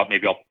things up.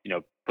 Maybe I'll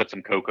put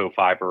some cocoa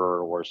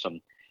fiber or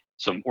some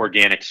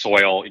organic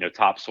soil,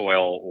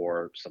 topsoil,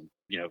 or some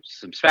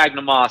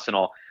sphagnum moss, and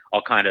I'll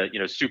kind of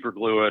super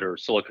glue it or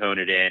silicone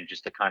it in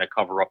just to kind of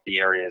cover up the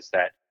areas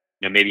that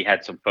maybe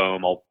had some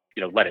foam. I'll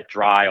let it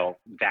dry. I'll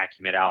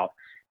vacuum it out,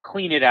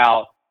 clean it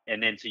out,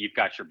 and then so you've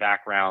got your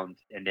background.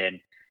 And then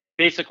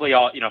basically,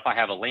 I'll if I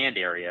have a land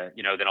area,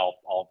 then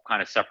I'll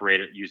kind of separate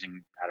it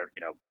using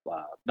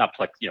not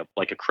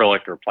like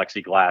acrylic or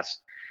plexiglass,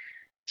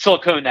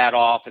 silicone that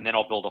off, and then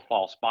I'll build a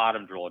false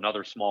bottom, drill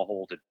another small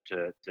hole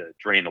to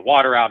drain the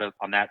water out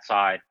on that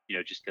side,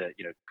 just to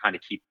kind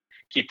of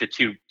keep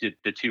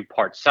the two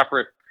parts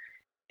separate.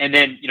 And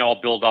then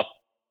I'll build up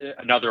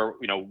another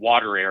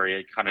water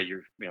area, kind of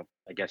your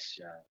I guess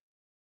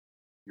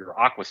your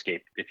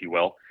aquascape, if you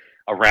will,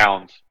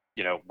 around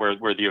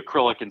where the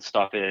acrylic and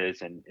stuff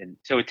is. And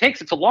so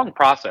it's a long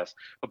process,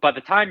 but by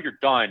the time you're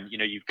done,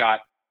 you've got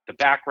the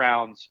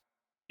backgrounds,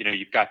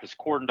 you've got this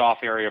cordoned off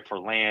area for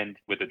land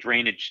with a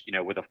drainage,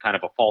 with a kind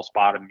of a false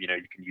bottom. You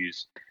can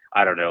use,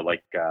 I don't know,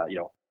 like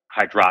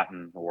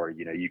hydroton, or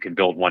you can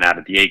build one out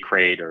of the A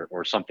crate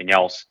or something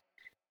else.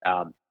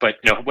 But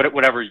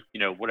whatever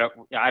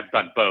I've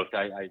done both.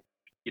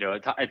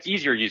 It's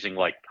easier using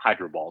like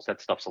hydro balls.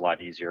 That stuff's a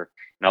lot easier,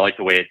 and I like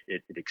the way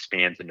it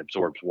expands and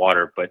absorbs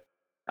water. But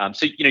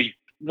so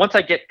once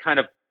I get kind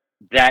of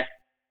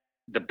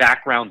the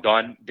background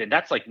done, then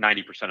that's like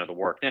 90% of the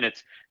work. Then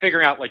it's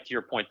figuring out, like to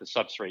your point, the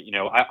substrate.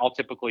 I'll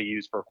typically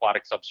use for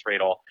aquatic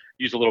substrate, I'll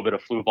use a little bit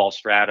of Fluval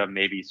stratum,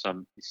 maybe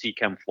some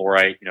Seachem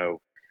fluorite,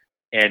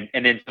 and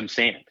then some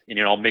sand, and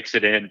I'll mix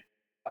it in.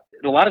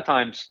 And a lot of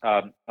times,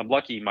 I'm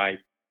lucky. My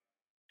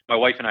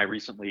wife and I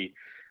recently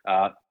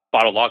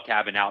bought a log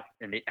cabin out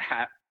in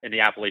the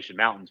Appalachian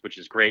Mountains, which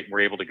is great.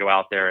 We're able to go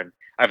out there, and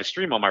I have a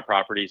stream on my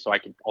property, so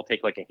I'll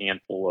take like a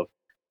handful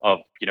of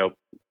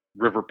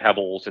river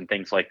pebbles and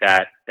things like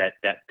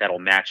that'll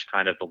match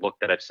kind of the look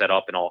that I've set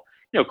up, and I'll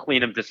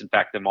clean them,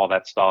 disinfect them, all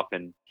that stuff,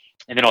 and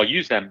then I'll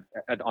use them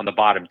on the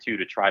bottom too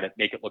to try to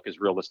make it look as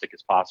realistic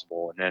as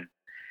possible. And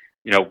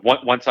then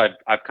once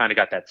I've kind of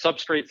got that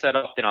substrate set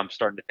up, then I'm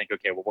starting to think,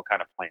 okay, well, what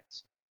kind of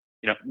plants?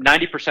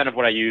 90% of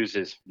what I use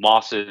is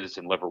mosses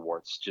and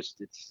liverworts.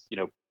 Just it's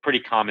pretty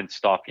common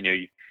stuff.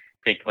 You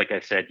think, like I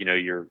said,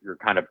 your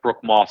kind of brook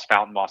moss,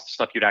 fountain moss,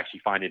 stuff you'd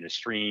actually find in a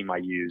stream. I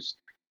use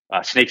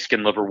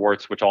snakeskin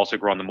liverworts, which also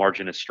grow on the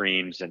margin of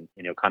streams and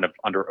kind of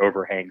under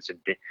overhangs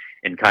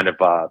and kind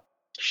of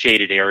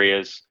shaded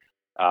areas.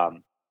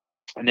 And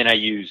then I'll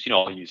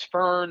use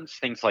ferns,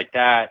 things like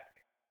that,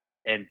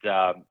 and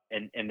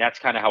that's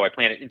kind of how I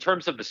plant it. In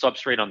terms of the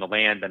substrate on the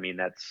land, I mean,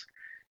 that's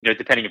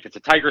depending if it's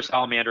a tiger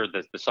salamander,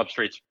 the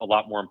substrate's a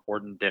lot more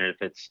important than if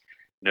it's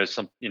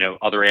some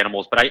other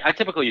animals. But I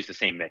typically use the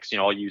same mix.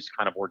 I'll use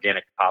kind of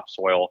organic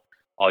topsoil.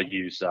 I'll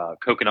use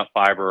coconut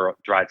fiber,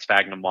 dried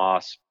sphagnum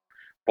moss,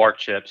 bark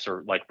chips,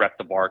 or like rep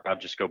the bark. I'll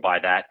just go buy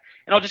that,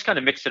 and I'll just kind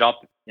of mix it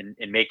up and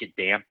make it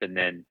damp, and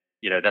then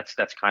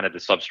that's kind of the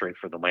substrate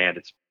for the land.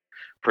 It's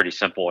pretty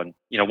simple. And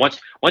once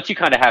you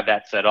kind of have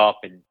that set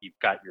up and you've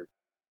got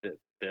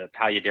the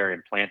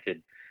paludarium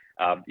planted,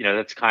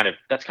 that's kind of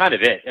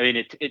it. I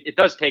mean, it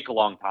does take a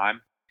long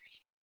time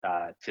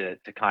to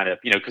kind of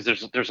because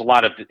there's a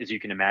lot of, as you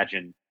can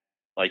imagine,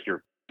 like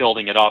you're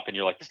building it up and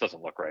you're like, this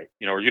doesn't look right,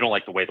 or you don't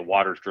like the way the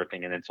water's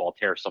dripping, and then so I'll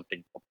tear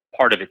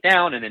part of it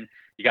down, and then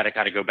you got to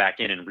kind of go back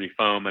in and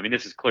refoam. I mean,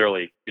 this is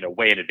clearly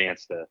way in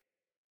advance to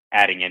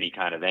adding any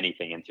kind of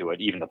anything into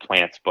it, even the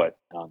plants. But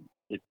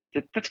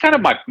that's kind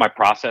of my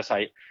process.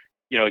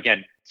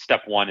 Again,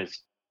 step one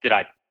is, did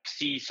I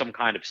see some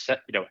kind of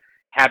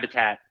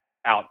habitat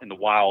out in the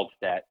wild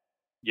that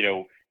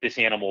this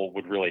animal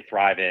would really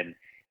thrive in?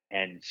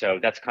 And so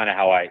that's kind of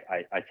how I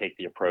take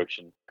the approach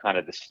and kind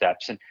of the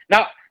steps. And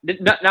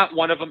not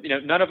one of them,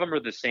 none of them are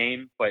the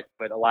same, but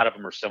a lot of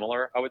them are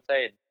similar, I would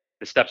say. And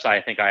the steps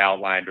I think I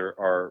outlined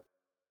are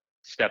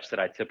steps that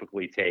I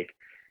typically take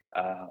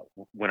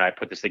when I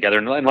put this together.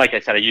 And like I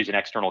said, I use an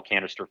external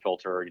canister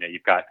filter.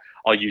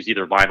 I'll use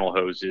either vinyl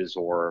hoses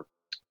or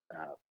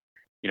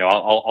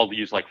I'll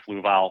use like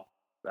Fluval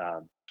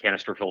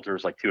canister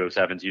filters, like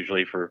 207s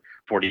usually for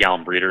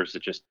 40-gallon breeders.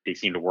 They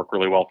seem to work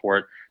really well for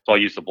it. So I'll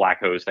use the black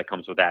hose that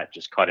comes with that.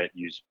 Just cut it.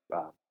 Use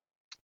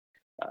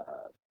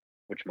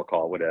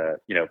whatchamacallit,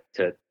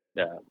 to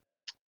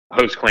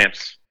hose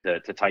clamps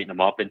to tighten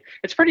them up, and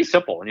it's pretty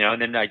simple.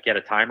 And then I get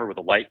a timer with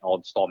a light. I'll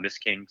install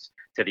Mist Kings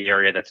to the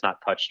area that's not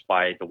touched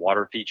by the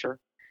water feature,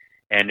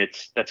 and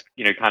that's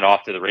kind of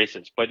off to the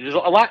races. But there's a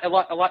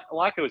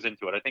lot goes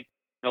into it. I think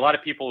a lot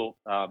of people,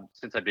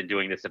 since I've been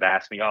doing this, have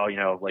asked me,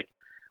 oh, like,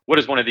 what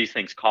does one of these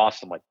things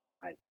cost? I'm like,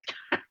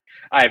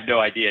 I I have no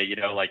idea.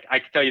 Like, I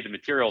can tell you the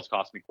materials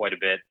cost me quite a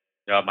bit.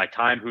 My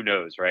time, who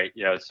knows, right?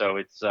 So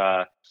it's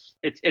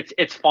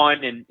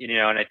fun, and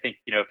I think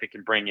if it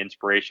can bring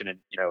inspiration, and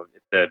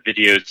if the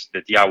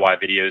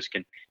DIY videos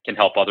can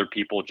help other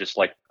people, just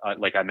like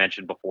I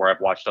mentioned before,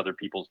 I've watched other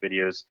people's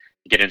videos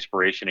to get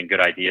inspiration and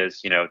good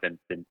ideas. Then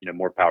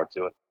more power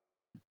to it.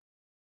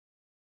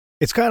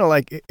 It's kind of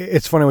like,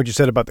 it's funny what you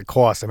said about the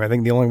cost. I mean, I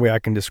think the only way I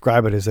can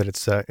describe it is that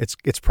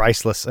it's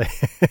priceless.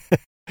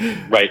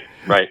 Right.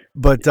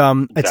 But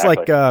Exactly. It's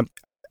like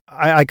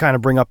I kind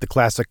of bring up the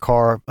classic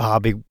car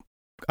hobby.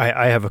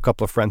 I have a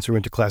couple of friends who are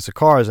into classic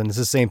cars, and it's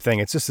the same thing.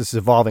 It's just this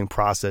evolving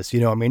process.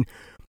 I mean,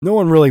 no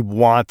one really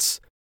wants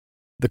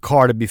the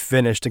car to be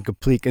finished and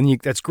complete. And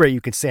that's great.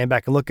 You can stand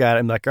back and look at it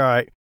and be like, all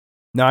right,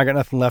 now I got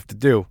nothing left to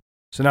do.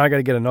 So now I got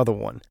to get another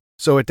one.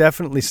 So it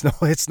definitely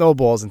it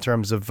snowballs in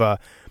terms of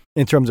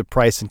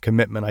price and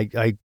commitment.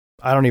 I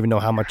don't even know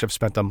how much I've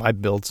spent on my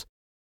builds.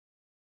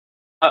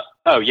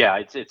 Oh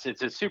yeah, it's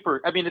a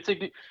super. I mean,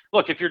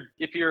 look, if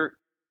you're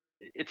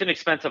it's an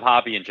expensive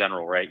hobby in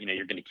general, right?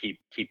 You're going to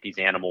keep these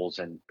animals,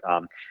 and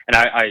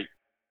I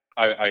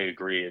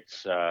agree.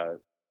 It's I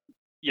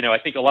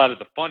think a lot of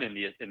the fun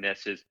in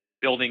this is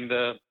building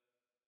the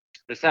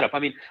setup. I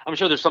mean, I'm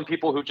sure there's some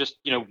people who just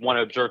want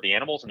to observe the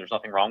animals, and there's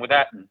nothing wrong with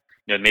that, and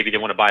maybe they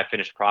want to buy a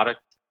finished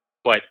product.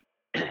 But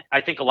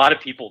I think a lot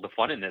of people, the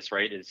fun in this,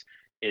 right,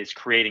 is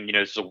creating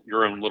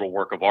your own little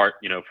work of art,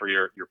 for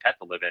your pet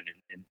to live in,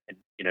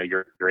 and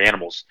your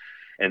animals.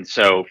 And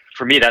so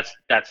for me, that's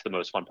the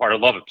most fun part. I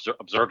love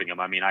observing them.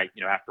 I mean,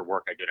 after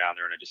work, I go down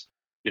there and I just,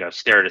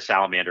 stare at a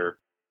salamander,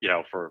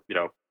 for,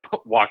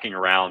 walking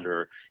around,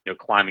 or,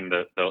 climbing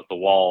the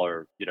wall,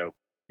 or,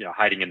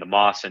 hiding in the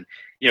moss, and,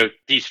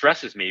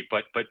 de-stresses me.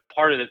 But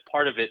part of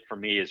it for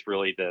me is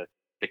really the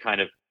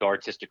kind of the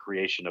artistic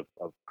creation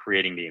of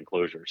creating the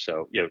enclosure.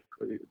 So,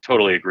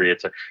 totally agree.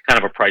 It's a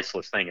kind of a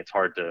priceless thing. It's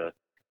hard to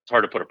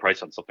put a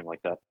price on something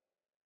like that.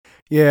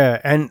 Yeah.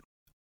 And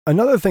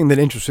another thing that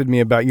interested me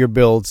about your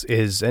builds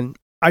is, and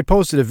I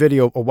posted a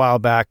video a while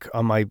back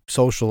on my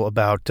social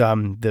about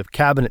the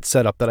cabinet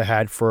setup that I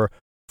had for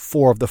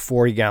 4 of the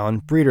 40-gallon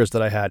breeders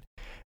that I had.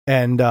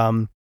 And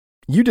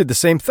you did the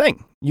same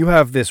thing. You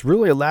have this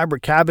really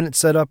elaborate cabinet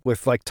setup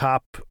with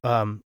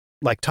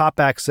top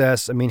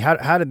access. I mean,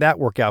 how did that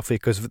work out for you?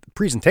 Because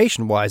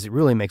presentation-wise, it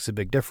really makes a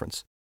big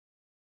difference.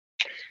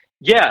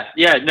 Yeah,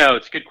 no,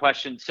 it's a good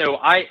question. So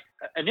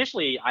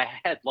initially I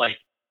had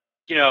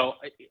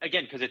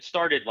again, because it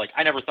started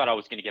I never thought I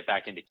was going to get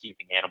back into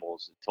keeping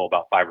animals until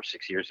about 5 or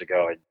 6 years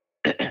ago.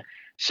 And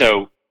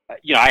so,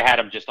 I had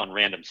them just on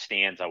random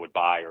stands I would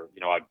buy, or,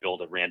 I'd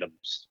build a random,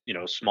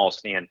 small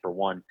stand for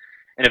one.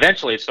 And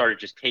eventually it started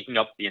just taking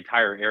up the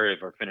entire area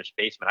of our finished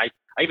basement.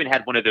 I even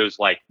had one of those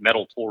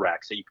metal tool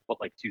racks that you could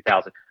put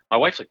 2,000. My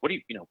wife's like, what are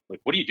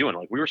you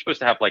doing? We were supposed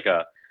to have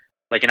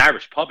an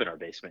Irish pub in our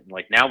basement.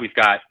 And now we've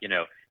got,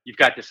 you've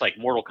got this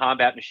Mortal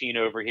Kombat machine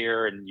over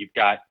here, and you've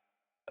got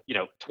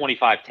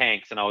 25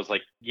 tanks. And I was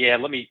like, yeah,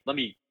 let me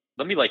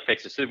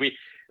fix this. So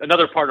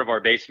another part of our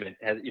basement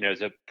has,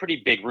 is a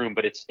pretty big room,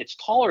 but it's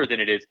taller than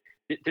it is.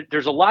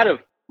 There's a lot of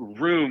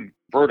room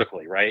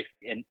vertically, right?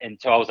 And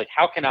so I was like,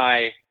 how can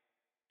I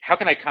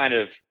kind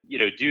of,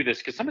 do this?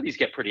 Because some of these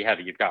get pretty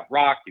heavy. You've got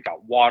rock, you've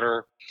got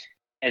water.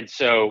 And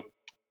so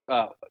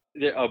a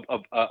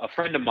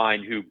friend of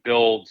mine who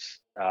builds,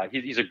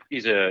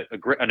 he's an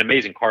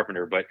amazing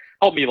carpenter, but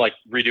helped me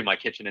redo my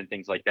kitchen and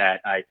things like that.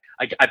 I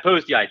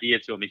posed the idea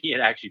to him, and he had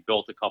actually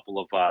built a couple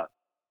of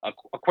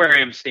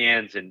aquarium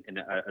stands and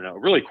a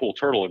really cool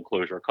turtle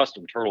enclosure, a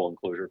custom turtle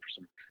enclosure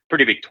for some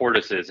pretty big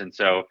tortoises. And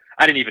so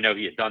I didn't even know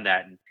he had done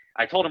that. And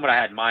I told him what I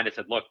had in mind. I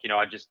said, look,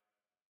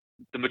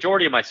 the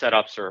majority of my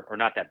setups are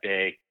not that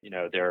big.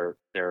 They're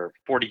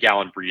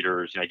 40-gallon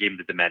breeders. I gave him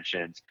the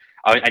dimensions.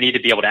 I need to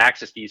be able to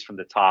access these from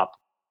the top,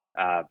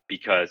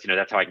 because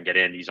that's how I can get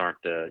in. These aren't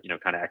the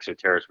kind of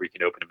exoterras where you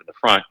can open them in the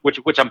front,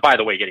 which I'm, by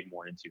the way, getting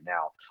more into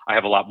now. I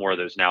have a lot more of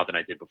those now than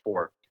I did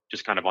before,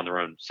 just kind of on their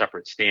own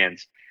separate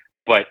stands.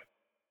 But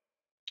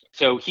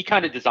so he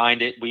kind of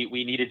designed it. We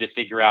needed to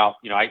figure out.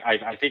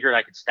 I figured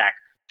I could stack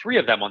 3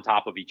 of them on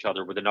top of each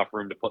other with enough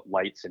room to put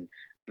lights, and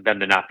for them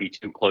to not be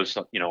too close,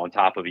 on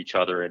top of each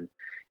other.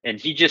 And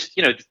he just,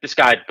 this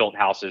guy had built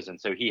houses,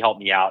 and so he helped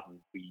me out, and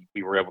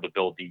we were able to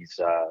build these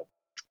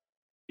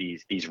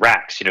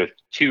racks,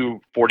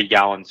 2 40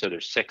 gallons. So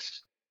there's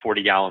 6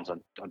 40 gallons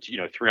on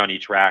 3 on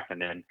each rack.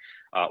 And then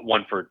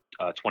one for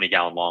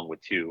 20-gallon long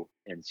with two.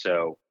 And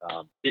so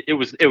it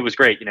was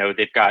great.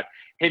 They've got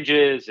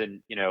hinges,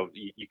 and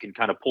you can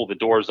kind of pull the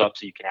doors up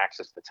so you can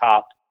access the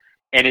top.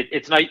 And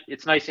it's nice.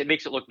 It's nice. It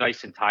makes it look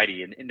nice and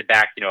tidy. And in the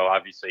back,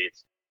 obviously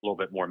it's a little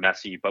bit more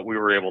messy, but we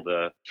were able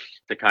to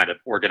kind of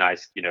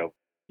organize,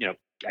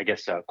 I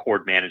guess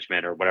cord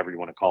management or whatever you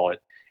want to call it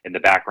in the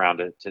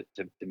background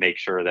to make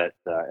sure that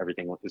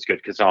everything was good,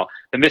 because all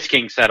the Miss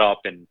King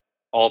setup and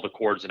all the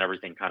cords and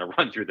everything kind of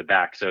run through the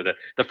back. So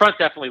the front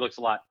definitely looks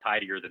a lot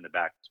tidier than the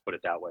back, let's put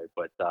it that way.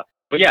 But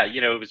yeah,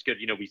 it was good.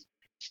 We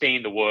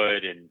stained the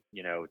wood, and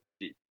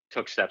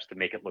took steps to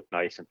make it look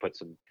nice and put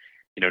some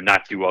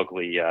not too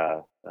ugly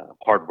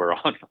hardware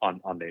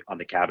on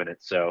the cabinet.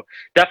 So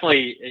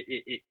definitely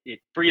it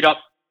freed up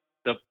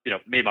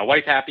made my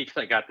wife happy,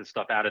 because I got this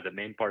stuff out of the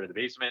main part of the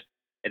basement,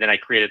 and then I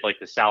created like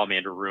the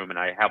salamander room, and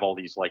I have all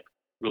these like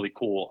really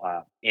cool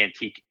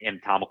antique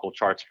anatomical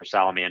charts for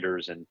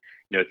salamanders, and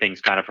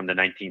things kind of from the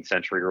 19th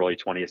century, early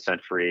 20th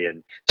century,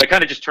 and so I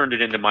kind of just turned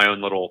it into my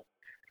own little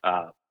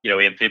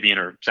amphibian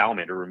or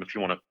salamander room, if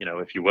you want to,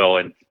 if you will.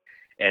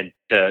 And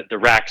the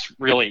racks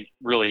really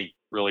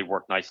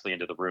work nicely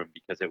into the room,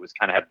 because it was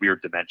kind of had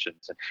weird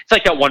dimensions. And it's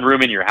like that one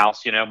room in your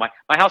house. My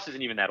house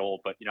isn't even that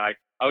old, but I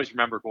always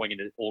remember going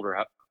into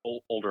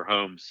older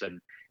homes and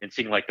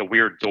seeing like the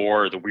weird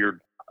door, the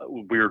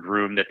weird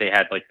room that they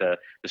had, like the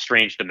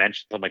strange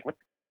dimensions. I'm like, what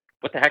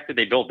the heck did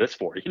they build this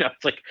for?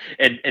 It's like,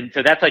 and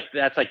so that's like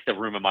the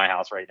room in my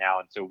house right now.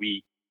 And so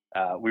we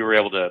were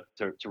able to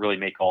really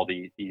make all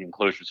the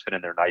enclosures fit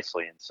in there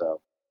nicely. And so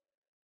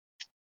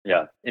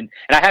yeah, and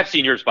I have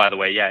seen yours, by the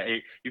way. Yeah,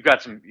 you've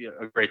got some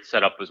a great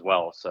setup as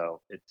well.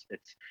 So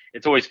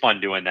it's always fun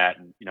doing that,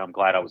 and I'm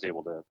glad I was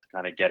able to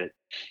kind of get it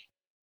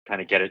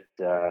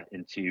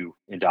into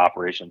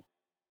operation.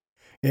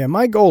 Yeah,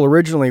 my goal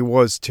originally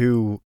was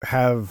to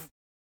have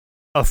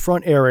a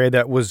front area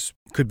that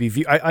could be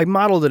viewed. I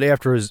modeled it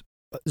after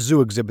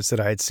zoo exhibits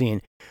that I had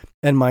seen,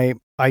 and my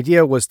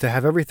idea was to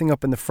have everything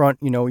up in the front.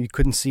 You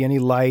couldn't see any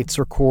lights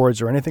or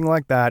cords or anything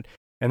like that.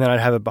 And then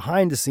I'd have a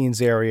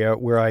behind-the-scenes area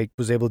where I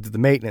was able to do the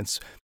maintenance.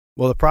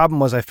 Well, the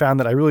problem was I found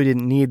that I really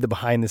didn't need the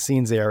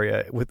behind-the-scenes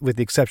area, with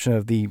the exception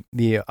of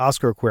the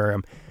Oscar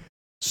Aquarium.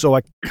 So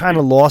I kind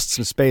of lost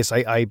some space.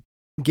 I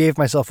gave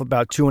myself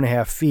about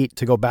 2.5 feet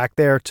to go back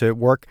there to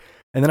work.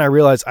 And then I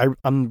realized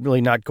I'm really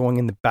not going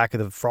in the back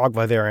of the frog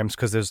vivariums,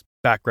 because there's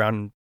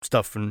background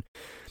stuff and,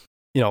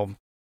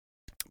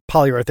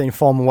 polyurethane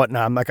foam and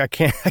whatnot. I'm like, I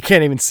can't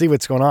even see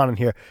what's going on in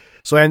here.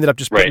 So I ended up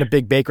just putting a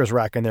big baker's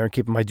rack in there and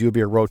keeping my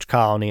dubia roach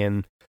colony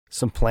and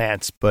some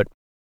plants. But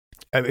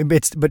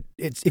it's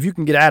if you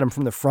can get at them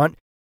from the front,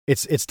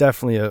 it's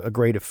definitely a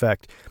great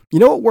effect.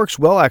 What works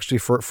well actually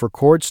for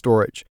cord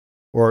storage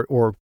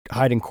or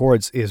hiding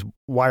cords is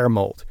wire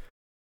mold.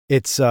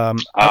 It's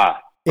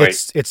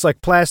it's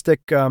like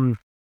plastic.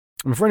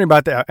 For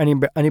anybody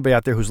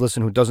out there who's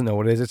listening who doesn't know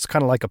what it is, it's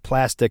kind of like a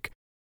plastic,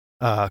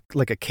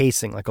 like a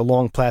casing, like a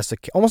long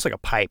plastic, almost like a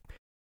pipe.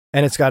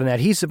 And it's got an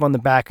adhesive on the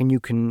back, and you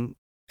can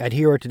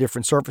adhere it to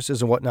different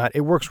surfaces and whatnot.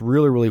 It works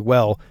really, really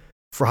well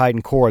for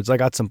hiding cords. I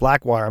got some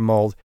black wire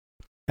mold,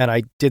 and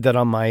I did that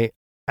on my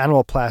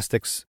animal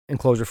plastics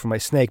enclosure for my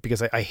snake,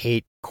 because I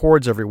hate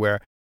cords everywhere.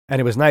 And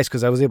it was nice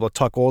because I was able to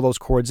tuck all those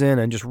cords in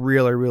and just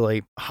really,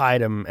 really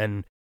hide them.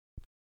 And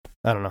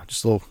I don't know,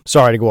 just a little,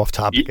 sorry to go off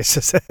topic. No.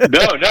 It's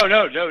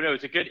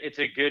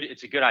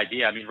a good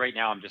idea. I mean, right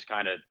now I'm just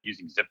kind of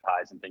using zip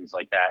ties and things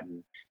like that,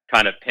 and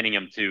kind of pinning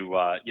them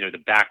to the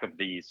back of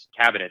these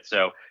cabinets.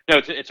 So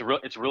no, it's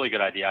a really good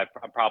idea.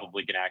 I'm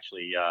probably going to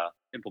actually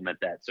implement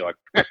that. So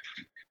I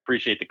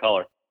appreciate the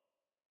color.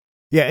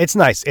 Yeah, it's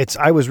nice.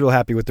 I was real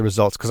happy with the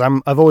results, because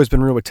I've always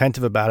been real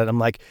attentive about it. I'm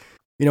like,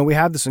 we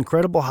have this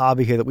incredible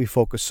hobby here that we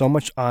focus so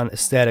much on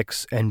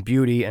aesthetics and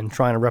beauty and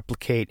trying to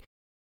replicate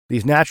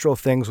these natural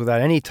things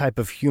without any type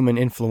of human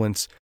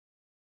influence.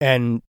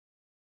 And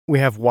we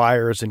have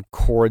wires and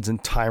cords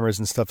and timers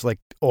and stuff like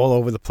all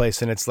over the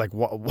place. And it's like,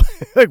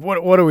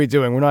 what are we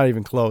doing? We're not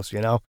even close,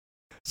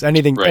 So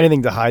anything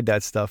to hide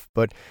that stuff.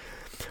 But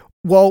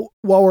while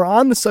we're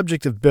on the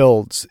subject of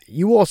builds,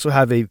 you also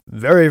have a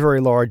very,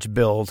 very large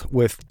build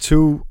with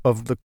two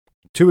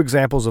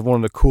examples of one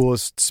of the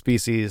coolest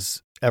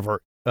species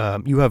ever.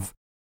 You have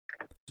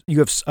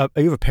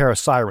a pair of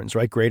sirens,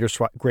 right?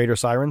 Greater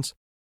sirens.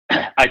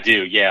 I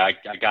do, yeah.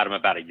 I got them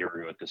about a year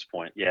ago at this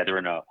point. Yeah, they're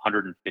in a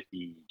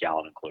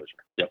 150-gallon enclosure.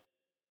 Yep.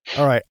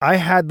 All right. I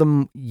had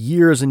them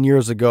years and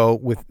years ago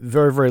with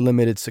very, very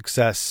limited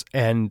success,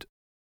 and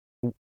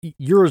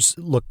yours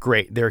look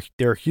great.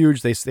 They're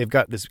huge. They've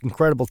got this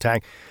incredible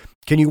tank.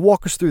 Can you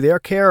walk us through their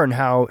care and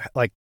how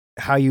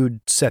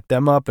you set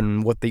them up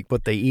and what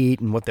they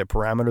eat and what their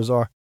parameters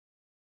are?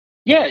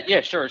 Yeah,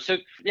 sure. So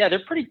yeah,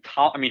 they're pretty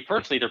tall. I mean,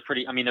 firstly, they're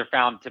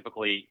found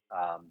typically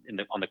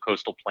on the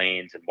coastal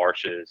plains and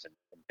marshes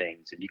and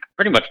things, and you can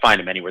pretty much find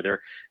them anywhere.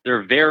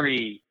 They're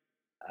very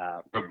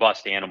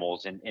robust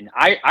animals, and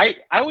I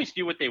always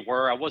knew what they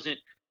were. I wasn't,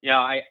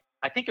 I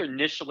think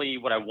initially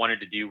what I wanted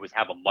to do was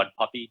have a mud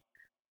puppy,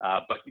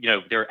 But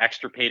they're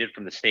extirpated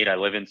from the state I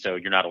live in, so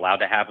you're not allowed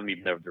to have them,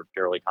 even though they're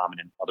fairly common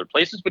in other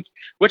places,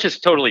 which is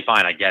totally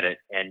fine. I get it.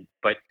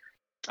 But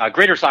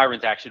greater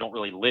sirens actually don't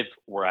really live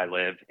where I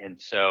live,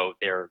 and so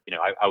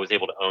I was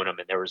able to own them.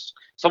 And there was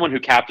someone who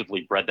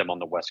captively bred them on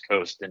the West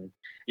Coast, and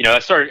I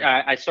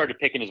started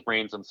picking his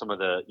brains on some of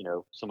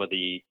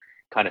the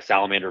kind of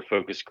salamander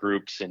focused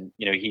groups, and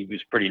he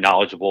was pretty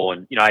knowledgeable,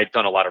 and I had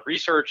done a lot of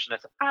research, and I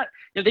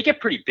said, they get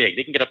pretty big.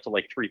 They can get up to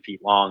like 3 feet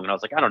long, and I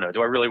was like, I don't know,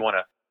 do I really want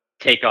to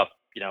take up,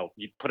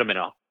 you put them in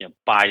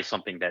buy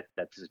something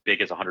that's as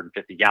big as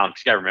 150 gallons?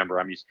 Because you got to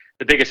remember,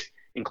 the biggest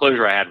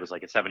enclosure I had was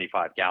like a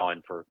 75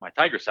 gallon for my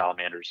tiger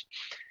salamanders.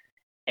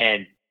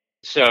 And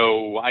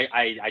so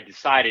I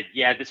decided,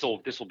 yeah, this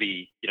will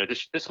be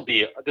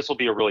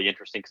a really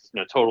interesting,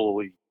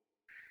 totally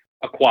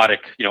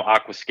aquatic,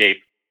 aquascape.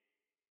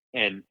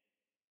 And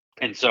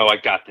so I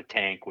got the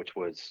tank, which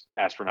was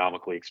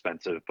astronomically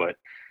expensive, but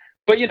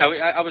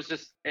I was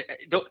just,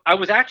 I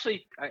was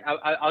actually,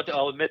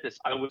 I'll admit this.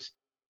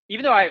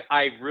 Even though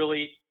I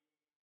really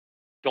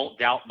don't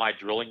doubt my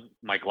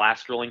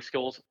glass drilling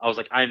skills, I was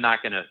like, I'm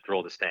not going to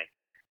drill this tank,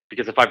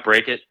 because if I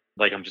break it,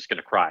 like, I'm just going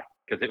to cry,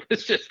 because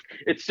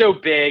it's so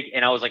big.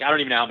 And I was like, I don't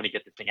even know how I'm going to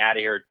get this thing out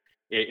of here.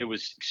 It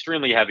was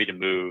extremely heavy to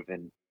move.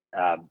 And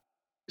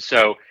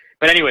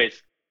but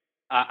anyways,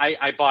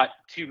 I bought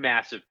 2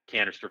 massive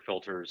canister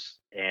filters,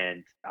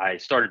 and I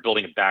started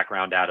building a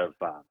background out of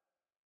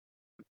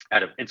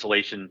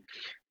insulation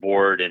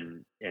board,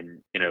 and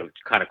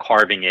kind of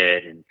carving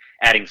it and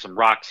adding some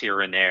rocks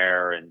here and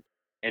there,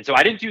 and so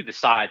I didn't do the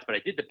sides, but I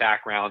did the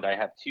background. I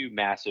have 2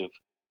 massive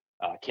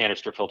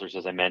canister filters,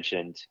 as I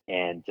mentioned,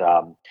 and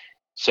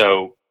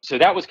so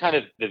that was kind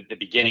of the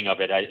beginning of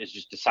it. I was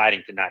just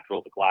deciding to not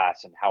drill the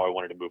glass and how I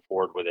wanted to move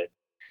forward with it.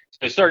 So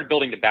I started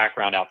building the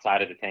background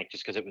outside of the tank,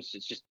 just because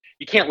it's just,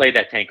 you can't lay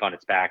that tank on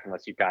its back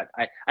unless you've got,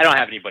 I don't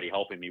have anybody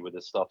helping me with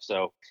this stuff.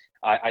 So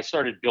I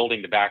started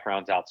building the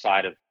backgrounds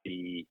outside of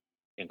the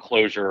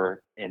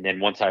enclosure. And then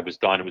once I was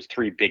done, it was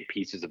 3 big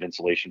pieces of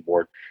insulation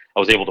board.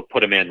 I was able to put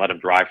them in, let them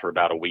dry for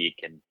about a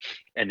week,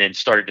 and then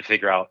started to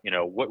figure out,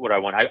 what would I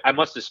want. I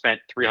must have spent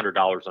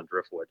 $300 on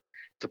driftwood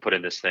to put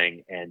in this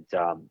thing. And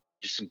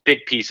just some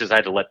big pieces. I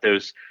had to let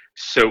those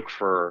soak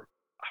for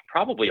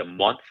probably a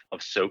month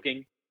of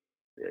soaking,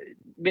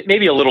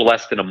 maybe a little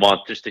less than a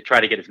month, just to try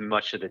to get as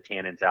much of the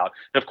tannins out.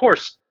 And of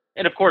course,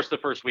 the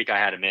first week I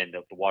had them in,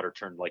 the water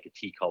turned like a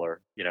tea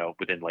color,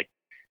 within like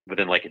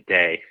a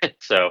day.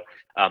 So,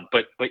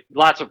 but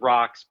lots of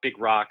rocks, big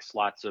rocks,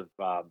 lots of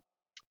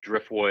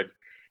driftwood,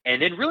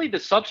 and then really the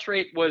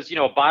substrate was,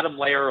 a bottom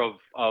layer of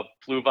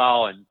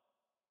fluval and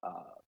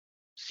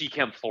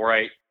Seachem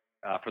fluorite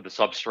for the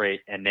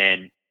substrate, and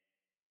then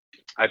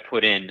I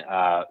put in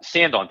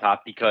sand on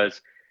top, because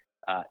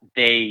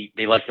they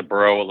like to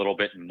burrow a little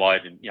bit in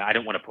mud, and I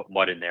didn't want to put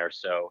mud in there.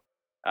 So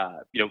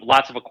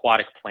lots of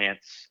aquatic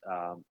plants,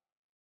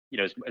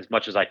 as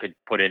much as I could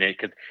put in it,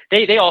 because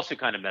they also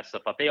kind of mess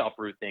stuff up. They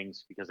uproot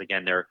things, because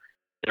again, they're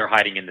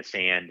hiding in the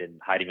sand and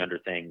hiding under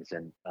things,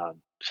 and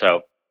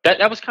so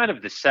that was kind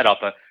of the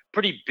setup. A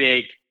pretty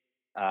big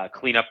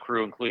cleanup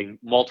crew, including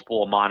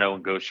multiple Amano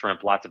and ghost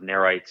shrimp, lots of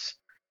nerites.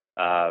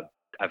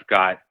 I've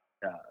got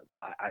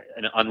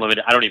an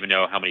unlimited, I don't even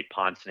know how many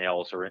pond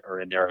snails are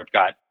in there. I've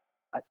got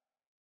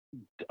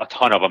a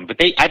ton of them, but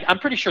I'm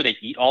pretty sure they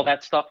eat all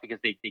that stuff, because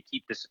they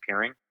keep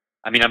disappearing.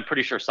 I'm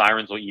pretty sure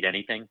sirens will eat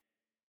anything.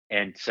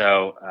 And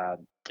so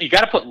you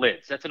got to put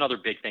lids. That's another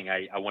big thing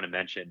I want to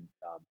mention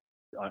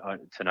on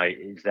tonight,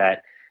 is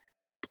that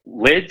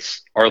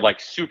lids are like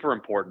super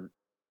important,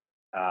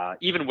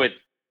 even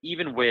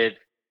with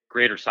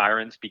greater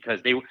sirens,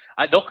 because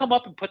they'll come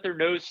up and put their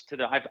nose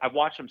to I've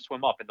watched them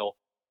swim up, and they'll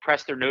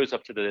press their nose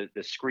up to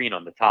the screen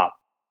on the top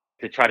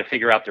to try to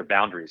figure out their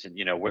boundaries and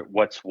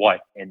what's what.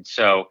 And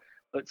so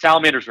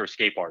salamanders are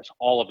escape artists.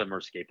 All of them are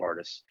escape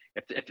artists.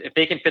 If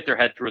they can fit their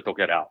head through it, they'll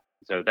get out.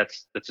 So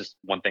that's just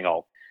one thing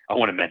I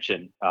want to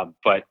mention.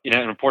 But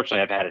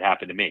unfortunately, I've had it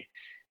happen to me.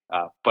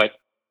 But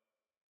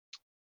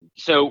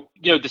so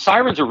the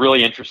sirens are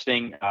really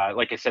interesting.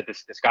 Like I said,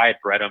 this guy had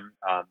bred them.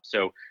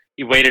 So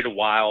he waited a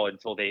while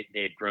until they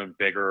had grown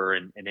bigger,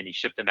 and then he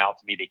shipped them out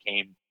to me. They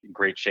came in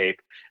great shape.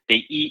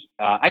 They eat.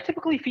 I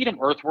typically feed them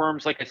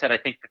earthworms. Like I said, I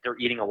think that they're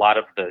eating a lot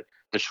of the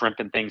shrimp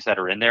and things that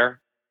are in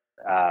there.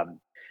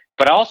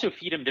 But I also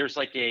feed them. There's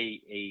like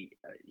I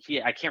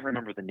can't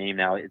remember the name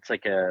now. It's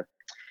like a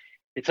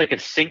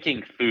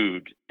sinking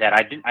food that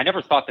I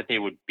never thought that they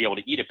would be able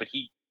to eat it, but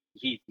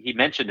he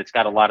mentioned it's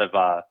got a lot of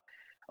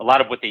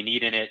what they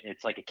need in it.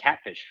 It's like a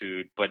catfish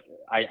food, but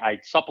I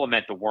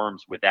supplement the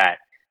worms with that,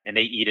 and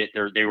they eat it.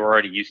 They were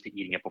already used to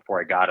eating it before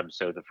I got them.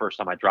 So the first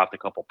time I dropped a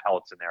couple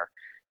pellets in there,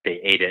 they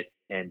ate it.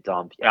 And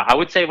I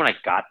would say when I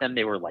got them,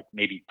 they were like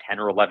maybe 10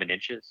 or 11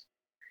 inches.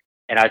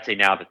 And I'd say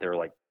now that they're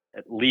like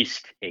at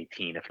least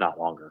 18, if not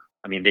longer.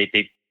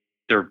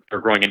 They're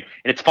growing in.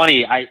 And it's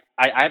funny, I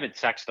haven't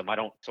sexed them. I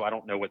don't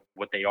know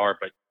what they are,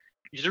 but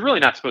you're really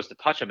not supposed to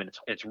touch them. And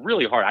it's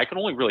really hard. I can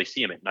only really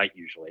see them at night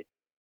usually,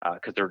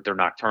 because they're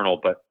nocturnal.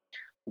 But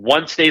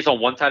one stays on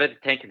one side of the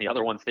tank and the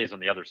other one stays on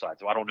the other side.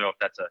 So I don't know if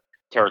that's a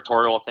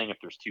territorial thing, if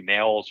there's two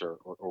males or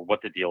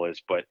what the deal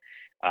is, but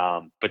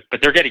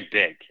they're getting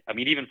big. I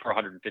mean, even for a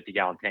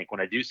 150-gallon tank,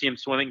 when I do see them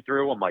swimming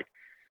through, I'm like,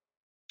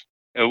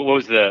 what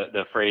was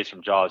the phrase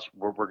from Jaws?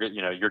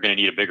 You're going to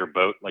need a bigger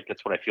boat. Like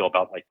that's what I feel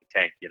about like the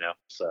tank.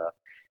 So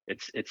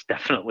it's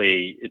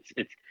definitely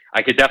it's.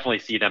 I could definitely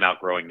see them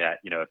outgrowing that.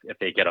 If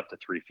they get up to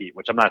 3 feet,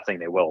 which I'm not saying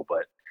they will,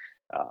 but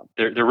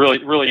they're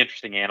really really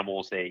interesting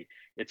animals.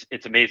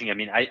 It's amazing. I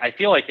mean, I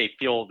feel like they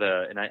feel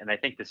and I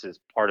think this is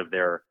part of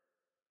their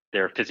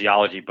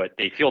physiology, but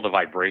they feel the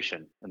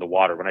vibration in the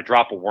water. When I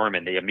drop a worm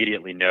in, they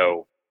immediately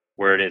know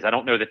where it is. I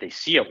don't know that they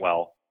see it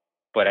well,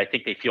 but I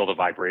think they feel the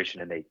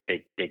vibration and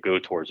they go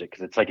towards it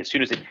because it's like as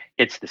soon as it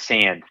hits the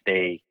sand,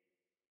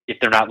 if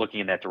they're not looking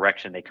in that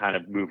direction, they kind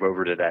of move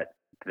over to that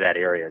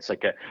area. It's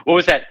like what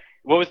was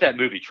that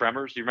movie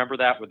Tremors? Do you remember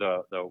that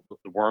where the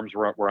worms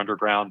were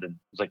underground and it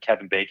was like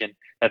Kevin Bacon?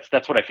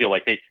 That's what I feel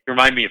like. They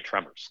remind me of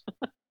Tremors.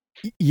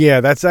 Yeah,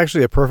 that's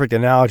actually a perfect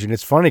analogy, and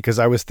it's funny because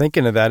I was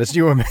thinking of that as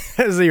you were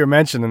as you were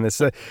mentioning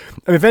this. I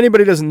mean, if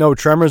anybody doesn't know,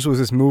 Tremors was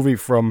this movie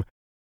from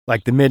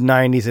like the mid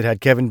 '90s. It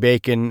had Kevin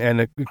Bacon and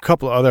a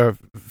couple of other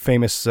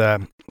famous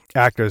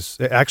actors.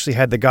 It actually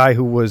had the guy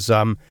who was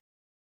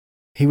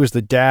he was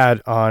the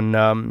dad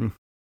on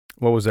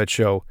what was that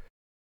show?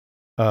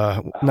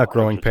 Not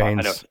Growing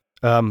Pains.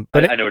 But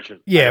I know what you're.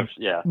 Yeah,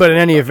 Yeah. but in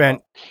any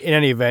event,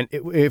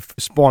 it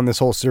spawned this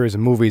whole series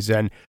of movies,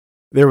 and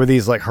there were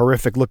these like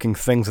horrific looking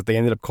things that they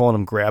ended up calling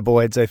them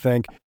graboids, I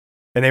think,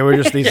 and they were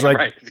just these Yeah, like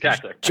right,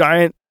 exactly.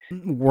 giant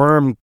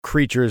worm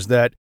creatures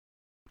that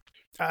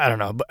I don't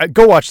know. But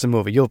go watch the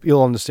movie.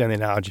 You'll understand the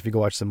analogy if you go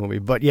watch the movie.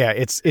 But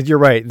yeah, you're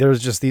right.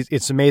 There's just these.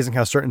 It's amazing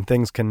how certain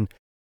things can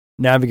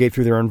navigate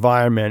through their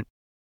environment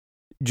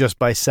just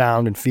by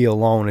sound and feel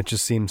alone. It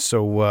just seems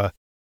so.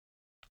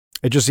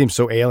 It just seems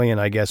so alien,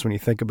 I guess, when you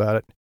think about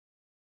it.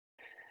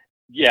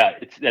 Yeah,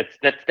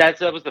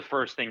 that was the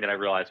first thing that I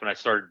realized when I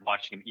started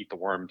watching him eat the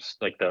worms,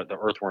 like the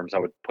earthworms I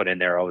would put in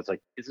there. I was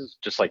like, this is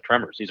just like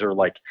Tremors. These are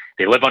like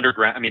they live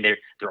underground. I mean, they're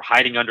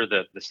hiding under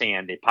the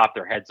sand. They pop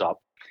their heads up,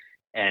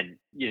 and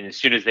as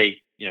soon as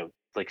they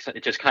like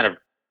it just kind of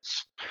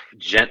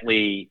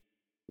gently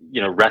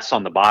rests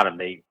on the bottom,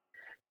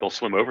 they'll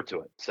swim over to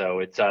it. So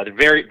it's they're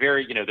very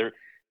very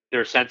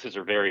their senses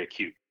are very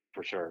acute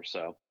for sure.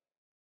 So.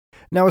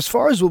 Now, as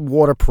far as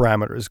water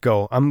parameters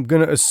go, I'm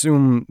going to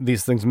assume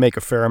these things make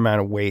a fair amount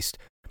of waste.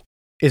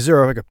 Is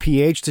there like a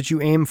pH that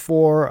you aim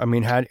for? I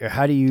mean,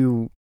 how do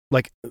you,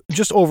 like,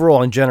 just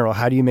overall in general,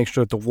 how do you make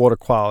sure that the water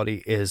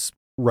quality is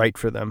right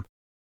for them?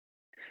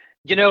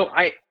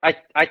 I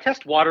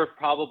test water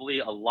probably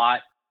a lot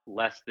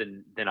less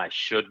than I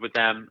should with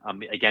them.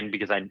 Again,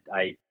 because I'm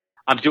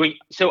doing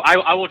so.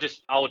 I will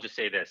just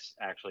say this.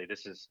 Actually,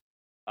 this is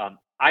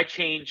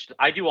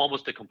I do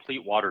almost a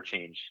complete water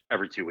change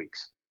every 2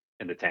 weeks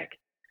in the tank.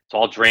 So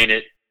I'll drain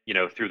it,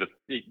 through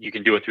you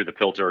can do it through the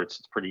filter.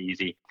 It's pretty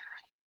easy.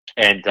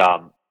 And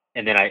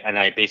then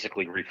I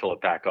basically refill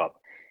it back up.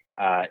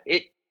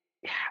 It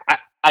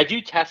I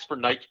do test for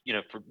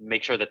for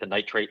make sure that the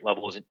nitrate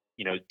level isn't,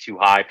 too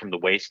high from the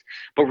waste.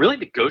 But really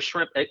the ghost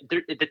shrimp,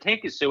 the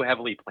tank is so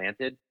heavily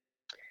planted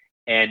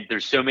and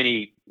there's so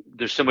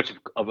much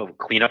of a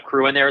cleanup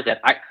crew in there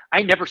that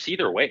I never see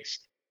their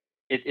waste.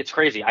 It's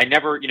crazy. I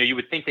never, you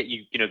would think that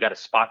got a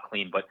spot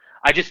clean, but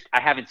I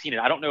haven't seen it.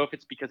 I don't know if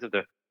it's because of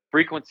the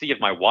frequency of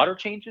my water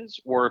changes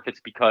or if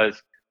it's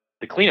because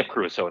the cleanup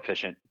crew is so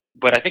efficient.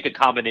 But I think a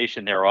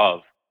combination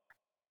thereof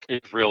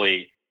is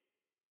really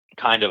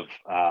kind of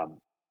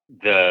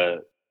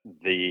the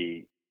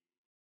the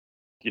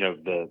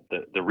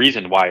the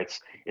reason why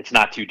it's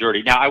not too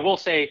dirty. Now I will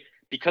say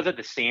because of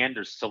the sand,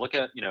 there's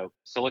silica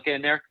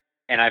in there,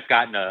 and I've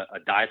gotten a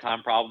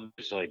diatom problem,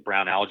 just like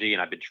brown algae,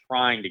 and I've been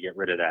trying to get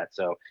rid of that.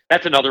 So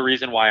that's another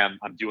reason why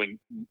I'm doing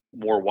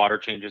more water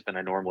changes than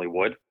I normally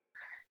would.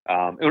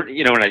 And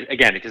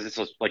again, because it's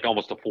just like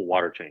almost a full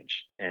water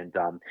change, and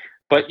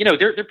but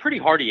they're pretty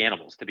hardy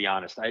animals, to be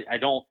honest. I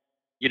don't,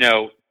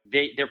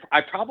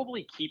 I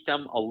probably keep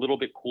them a little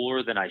bit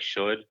cooler than I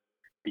should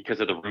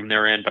because of the room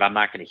they're in, but I'm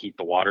not going to heat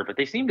the water. But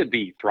they seem to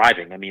be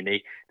thriving. I mean,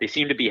 they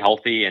seem to be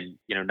healthy and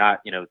not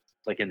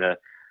like in the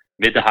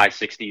mid to high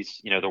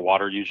 60s. Their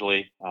water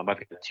usually. I've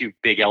got two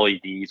big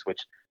LEDs, which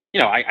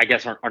I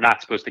guess are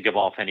not supposed to give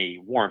off any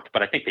warmth,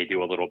 but I think they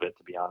do a little bit,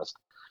 to be honest.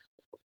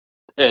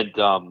 And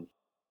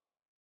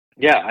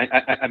yeah,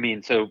 I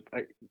mean, so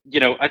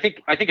I think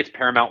it's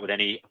paramount with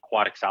any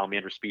aquatic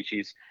salamander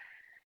species.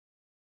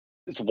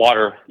 It's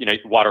water,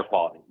 water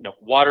quality.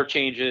 Water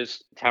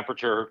changes,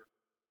 temperature,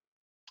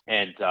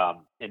 and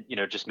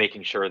just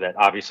making sure that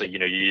obviously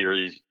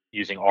you're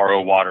using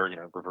RO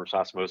water, reverse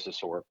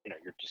osmosis, or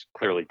you're just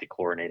clearly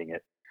dechlorinating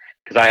it.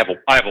 Because I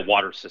have a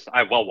water system. I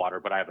have well water,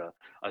 but I have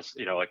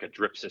like a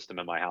drip system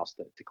in my house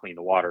to clean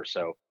the water.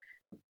 So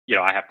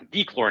I have to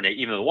dechlorinate,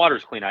 even though the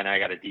water's clean. I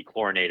got to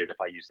dechlorinate it if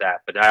I use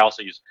that. But I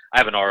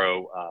have an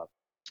RO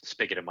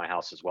spigot in my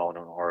house as well, and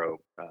an RO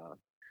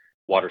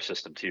water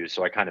system too.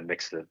 So I kind of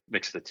mix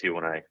the two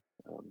when I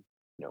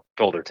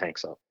fill their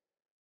tanks up.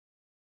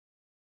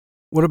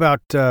 What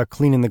about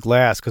cleaning the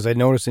glass? Because I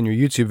noticed in your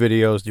YouTube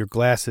videos, your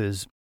glass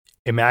is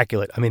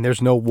immaculate. I mean,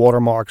 there's no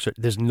watermarks.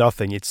 There's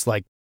nothing. It's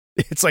like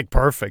it's like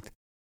perfect.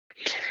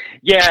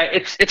 Yeah,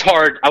 it's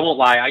hard. I won't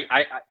lie.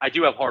 I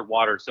do have hard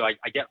water, so I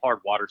get hard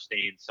water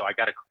stains. So I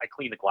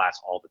clean the glass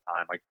all the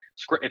time.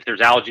 If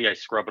there's algae, I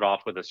scrub it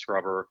off with a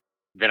scrubber.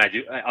 Then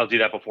I'll do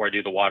that before I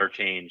do the water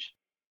change.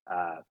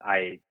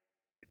 I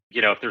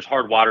if there's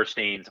hard water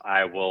stains,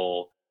 I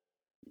will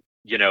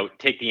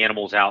take the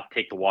animals out,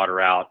 take the water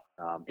out.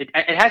 It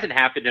hasn't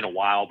happened in a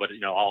while, but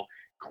I'll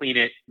clean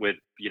it with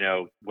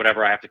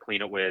whatever I have to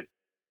clean it with.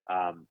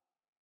 Um,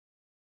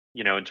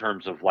 in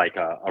terms of like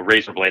a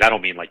razor blade. I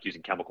don't mean like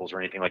using chemicals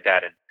or anything like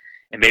that,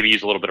 and maybe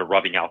use a little bit of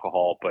rubbing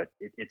alcohol. But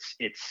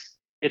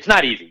it's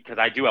not easy because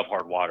I do have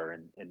hard water,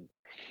 and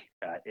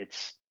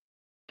it's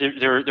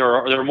there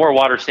are more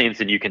water stains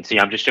than you can see.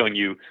 I'm showing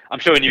you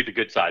the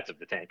good sides of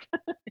the tank.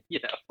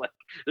 Like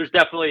there's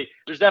definitely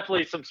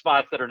some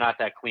spots that are not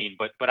that clean,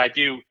 but I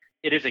do.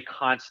 It is a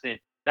constant.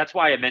 That's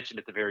why I mentioned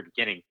at the very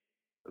beginning.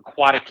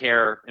 Aquatic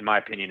care, in my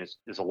opinion, is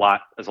a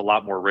lot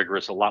more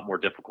rigorous, a lot more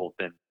difficult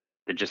than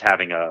just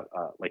having a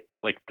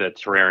like the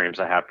terrariums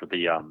I have for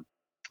the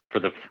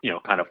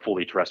kind of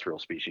fully terrestrial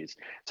species.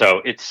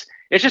 So it's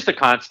just a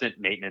constant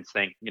maintenance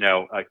thing.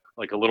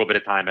 Like a little bit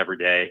of time every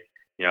day.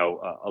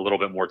 A little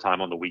bit more time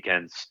on the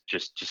weekends.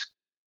 Just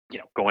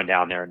going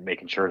down there and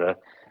making sure to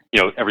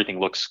everything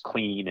looks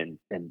clean and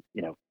and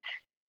you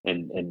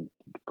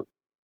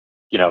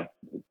know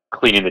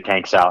cleaning the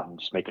tanks out and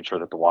just making sure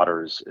that the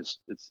water is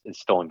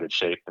still in good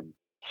shape. And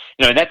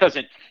that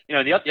doesn't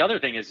the other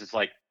thing is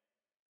like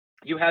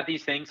you have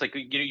these things like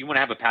you want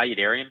to have a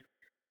paludarium,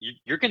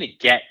 you're going to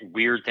get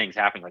weird things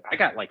happening. Like I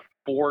got like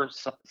 4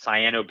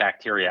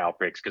 cyanobacteria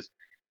outbreaks because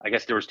I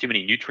guess there was too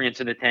many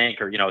nutrients in the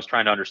tank, or I was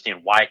trying to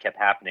understand why it kept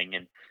happening,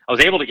 and I was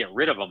able to get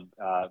rid of them.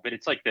 But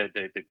it's like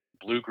the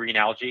blue green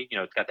algae.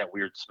 It's got that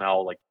weird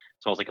smell, like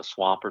smells like a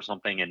swamp or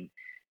something, and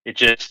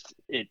it's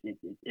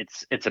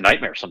a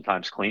nightmare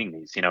sometimes cleaning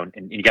these.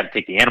 And you got to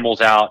take the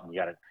animals out, and you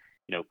got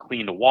to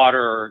clean the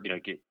water.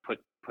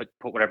 Put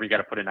whatever you got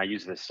to put in. I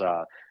use this.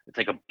 It's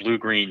like a blue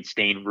green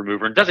stain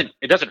remover, and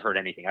it doesn't hurt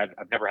anything.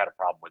 I've never had a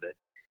problem with it.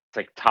 It's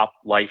like Top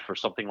Life or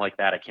something like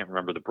that. I can't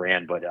remember the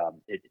brand, but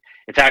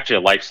it's actually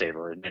a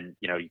lifesaver. And then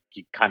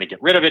you kind of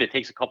get rid of it. It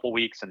takes a couple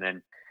weeks, and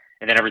then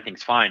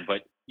everything's fine.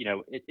 But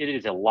it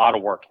is a lot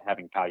of work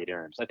having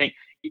paludariums. I think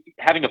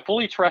having a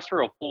fully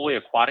terrestrial, fully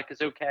aquatic is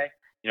okay.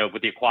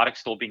 With the aquatic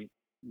still being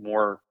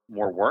more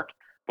work.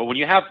 But when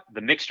you have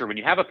the mixture, when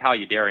you have a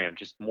paludarium,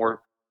 just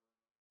more.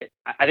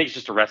 I think it's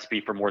just a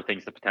recipe for more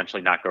things to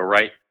potentially not go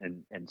right,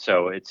 and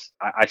so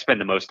I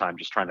spend the most time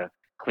just trying to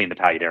clean the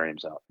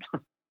paludariums out.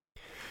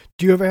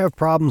 Do you ever have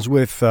problems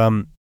with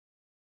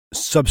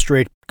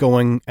substrate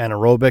going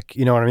anaerobic?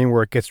 You know what I mean,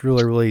 where it gets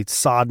really, really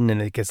sodden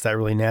and it gets that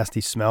really nasty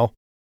smell?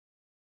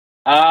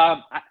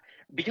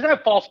 Because I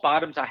have false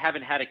bottoms, I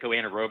haven't had it go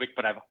anaerobic,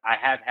 but I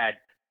have had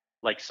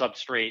like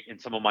substrate in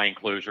some of my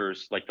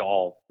enclosures, like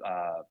the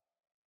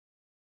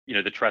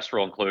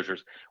terrestrial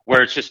enclosures,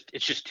 where it's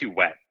just too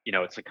wet.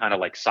 It's a kind of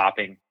like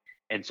sopping,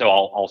 and so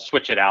I'll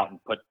switch it out and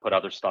put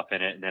other stuff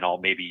in it, and then I'll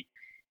maybe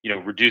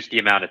reduce the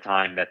amount of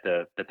time that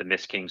the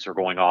mist kings are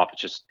going off.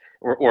 It's just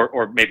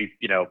or maybe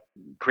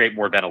create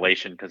more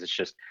ventilation because it's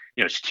just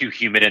it's too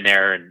humid in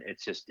there, and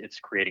it's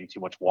creating too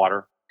much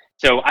water.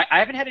 So I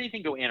haven't had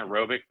anything go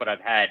anaerobic, but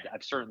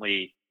I've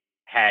certainly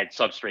had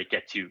substrate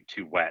get too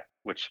wet,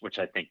 which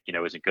I think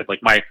isn't good. Like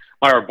my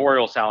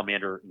arboreal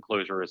salamander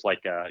enclosure is like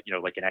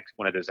like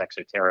one of those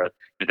Exoterra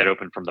that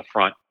open from the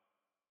front,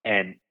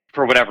 and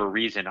for whatever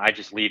reason I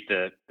just leave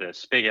the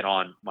spigot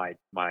on my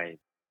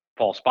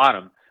false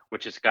bottom,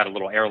 which has got a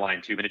little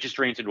airline tube, and it just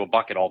drains into a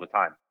bucket all the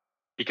time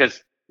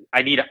because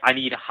I need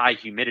high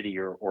humidity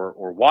or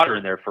water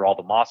in there for all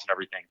the moss and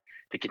everything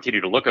to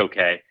continue to look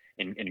okay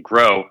and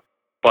grow,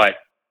 but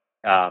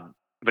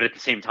at the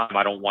same time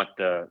I don't want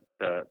the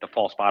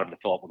false bottom to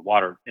fill up with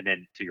water, and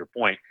then to your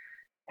point,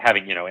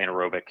 having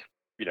anaerobic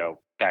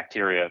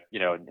bacteria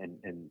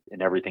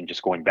and everything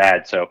just going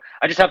bad. So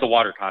I just have the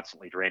water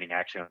constantly draining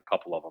actually on a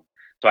couple of them.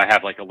 So I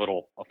have like a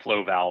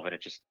flow valve, and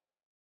it just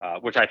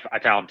which I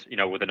found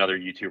with another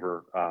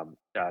YouTuber,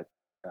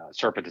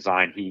 Serpa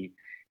Design. He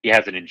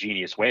has an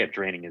ingenious way of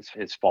draining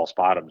his false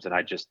bottoms, and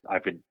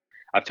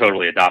I've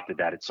totally adopted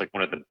that. It's like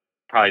one of the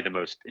probably the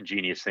most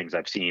ingenious things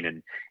I've seen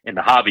in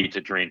the hobby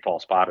to drain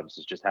false bottoms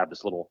is just have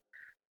this little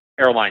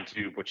airline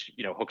tube which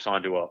hooks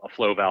onto a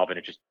flow valve, and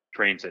it just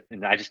drains it.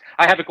 And I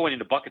have it going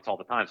into buckets all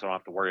the time, so I don't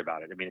have to worry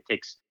about it. I mean, it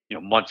takes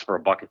months for a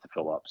bucket to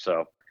fill up.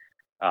 So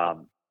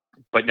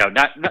but no,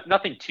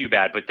 nothing too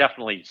bad, but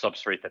definitely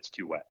substrate that's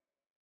too wet.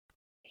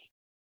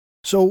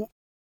 So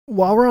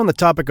while we're on the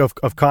topic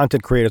of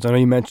content creators, I know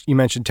you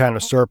mentioned Tanner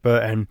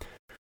Serpa, and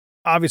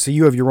obviously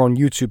you have your own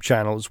YouTube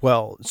channel as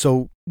well.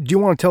 So do you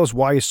want to tell us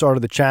why you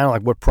started the channel,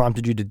 like what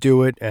prompted you to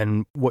do it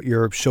and what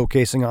you're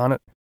showcasing on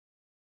it?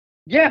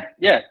 Yeah,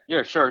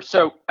 sure.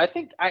 So I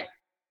think I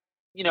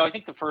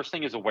think the first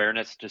thing is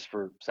awareness just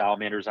for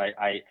salamanders.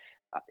 I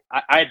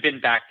had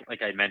been back,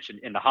 like I mentioned,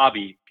 in the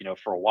hobby,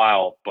 for a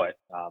while, but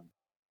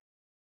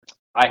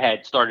I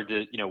had started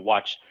to,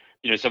 watch,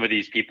 some of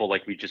these people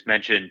like we just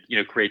mentioned,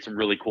 create some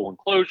really cool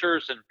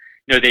enclosures, and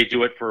they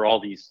do it for all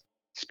these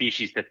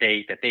species that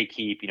they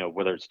keep,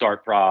 whether it's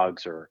dart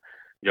frogs or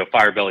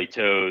fire belly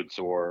toads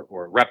or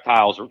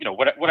reptiles or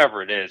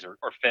whatever it is, or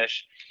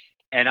fish.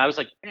 And I was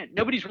like, man,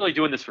 nobody's really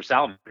doing this for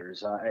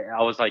salamanders.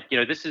 I was like,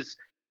 this is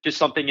just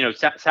something.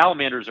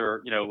 Salamanders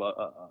are,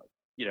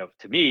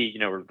 to me,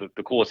 are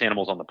the coolest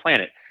animals on the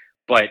planet.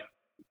 But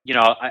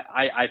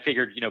I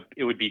figured,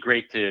 it would be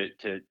great to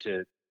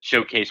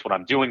showcase what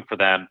I'm doing for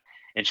them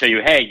and show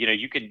you, hey,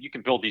 you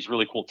can build these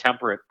really cool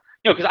temperate,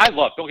 because I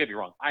love. Don't get me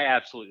wrong, I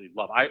absolutely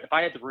love. If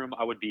I had the room,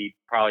 I would be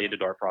probably into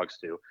dart frogs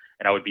too,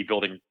 and I would be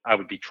building. I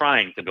would be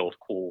trying to build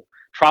cool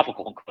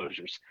tropical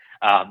enclosures.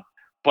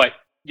 But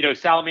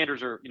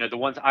salamanders are the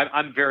ones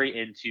I'm very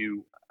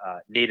into,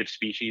 native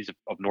species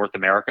of North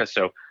America.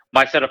 So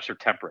my setups are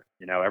temperate.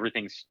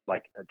 Everything's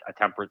like a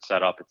temperate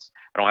setup.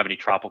 I don't have any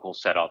tropical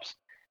setups,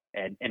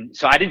 and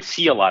so I didn't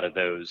see a lot of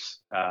those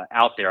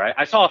out there.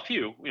 I saw a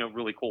few,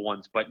 really cool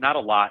ones, but not a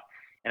lot.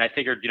 And I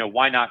figured,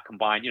 why not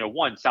combine,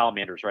 one,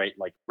 salamanders, right?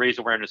 Like raise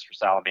awareness for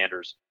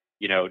salamanders,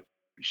 you know,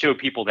 show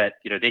people that,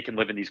 they can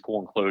live in these cool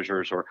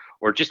enclosures,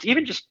 or just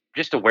even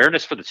just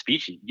awareness for the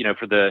species,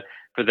 for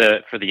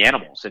the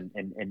animals. And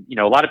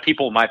a lot of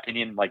people, in my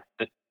opinion, like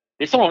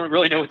they still don't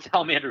really know what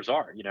salamanders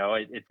are.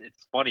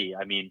 It's funny.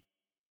 I mean,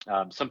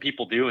 some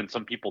people do and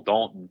some people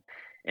don't.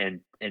 And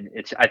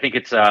I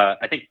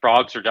think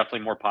frogs are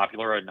definitely more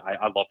popular, and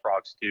I love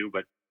frogs too,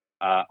 but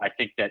I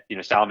think that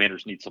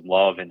salamanders need some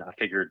love, and I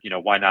figured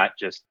why not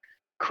just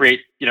create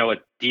a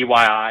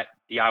DIY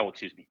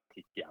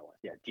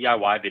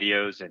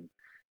videos,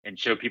 and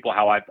show people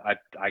how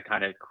I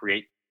kind of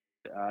create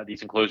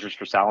these enclosures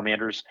for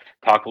salamanders.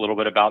 Talk a little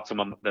bit about some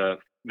of the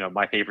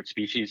my favorite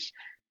species,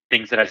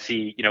 things that I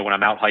see when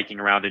I'm out hiking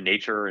around in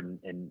nature, and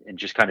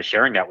just kind of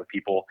sharing that with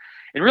people.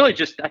 And really,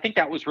 just I think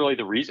that was really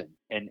the reason,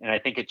 and I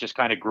think it just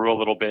kind of grew a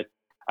little bit.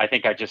 I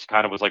think I just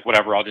kind of was like,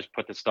 whatever, I'll just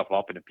put this stuff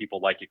up, and if people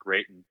like it,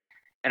 great.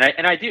 And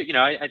I do,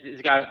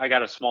 I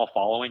got a small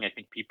following. I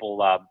think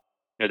people,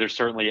 there's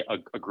certainly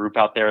a group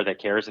out there that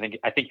cares.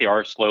 I think they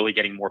are slowly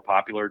getting more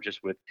popular,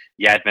 just with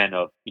the advent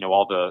of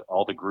all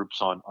the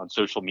groups on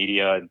social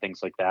media and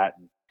things like that.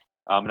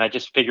 And I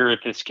just figure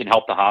if this can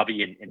help the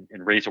hobby,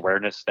 and raise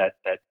awareness that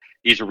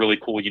these are really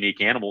cool,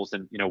 unique animals,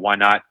 then why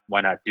not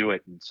do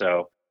it? And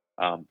so,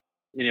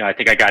 I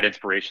think I got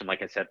inspiration,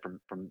 like I said,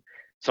 from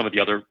some of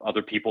the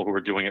other people who were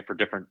doing it for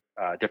different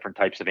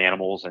types of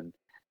animals, and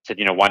said,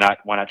 why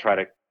not try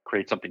to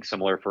create something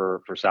similar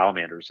for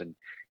salamanders, and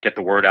get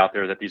the word out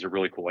there that these are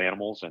really cool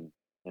animals. And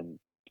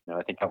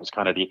I think that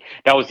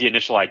was the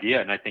initial idea,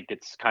 and I think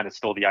it's kind of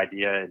still the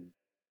idea. And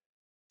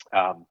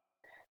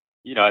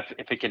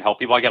if it can help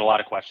people, I get a lot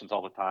of questions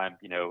all the time,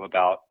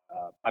 about.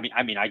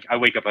 I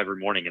wake up every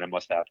morning and I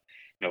must have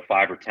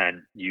 5 or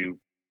 10 new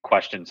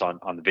questions on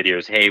the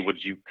videos. Hey, what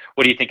do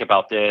you think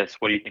about this?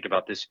 What do you think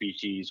about this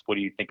species? What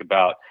do you think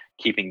about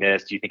keeping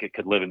this? Do you think it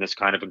could live in this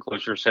kind of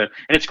enclosure? So, and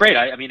it's great.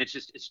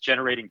 It's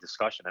generating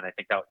discussion, and I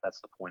think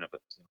that's the point of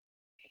it.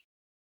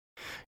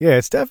 Yeah,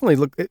 it's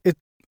definitely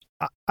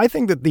I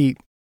think that the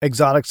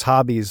exotics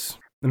hobbies.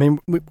 I mean,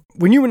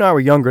 when you and I were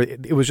younger,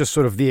 it was just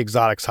sort of the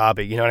exotics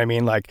hobby. You know what I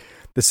mean? Like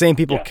the same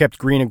people kept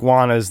green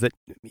iguanas that,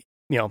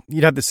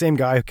 you'd have the same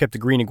guy who kept a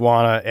green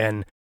iguana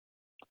and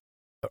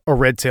a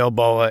red-tailed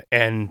boa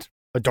and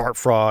a dart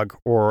frog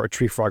or a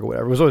tree frog or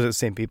whatever. It was always the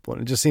same people.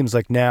 And it just seems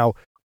like now,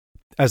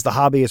 as the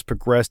hobby has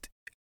progressed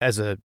as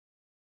a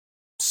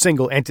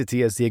single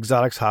entity, as the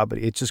exotics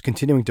hobby, it's just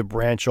continuing to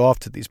branch off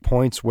to these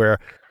points where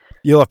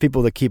you'll have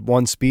people that keep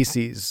one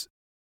species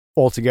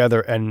altogether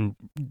and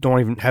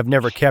have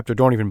never kept or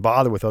don't even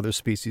bother with other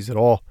species at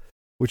all,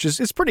 which is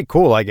it's pretty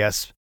cool, I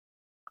guess.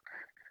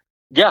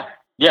 Yeah,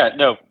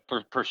 no,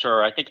 for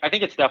sure. I think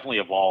it's definitely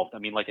evolved. I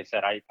mean, like I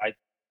said,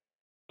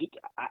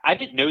 I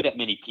didn't know that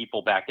many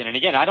people back then. And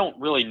again, I don't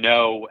really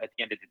know at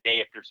the end of the day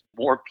if there's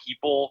more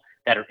people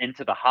that are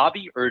into the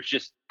hobby, or it's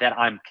just that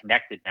I'm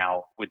connected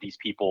now with these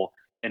people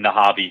in the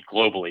hobby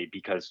globally,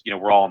 because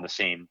we're all in the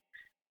same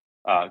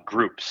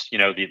groups,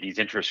 these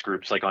interest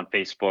groups, like on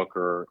Facebook,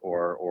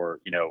 or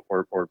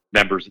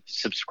members,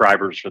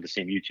 subscribers for the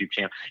same YouTube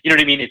channel. You know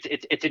what I mean?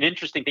 It's an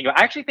interesting thing.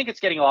 I actually think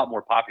it's getting a lot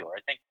more popular.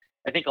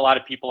 I think a lot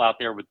of people out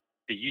there with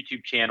the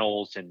YouTube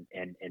channels and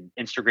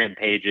Instagram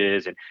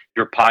pages and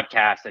your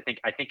podcast, I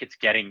think it's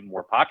getting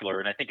more popular,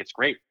 and I think it's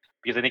great,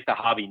 because I think the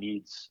hobby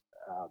needs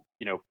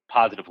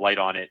positive light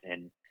on it,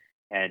 and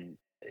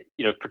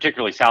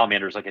particularly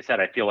salamanders, like I said,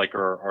 I feel like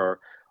are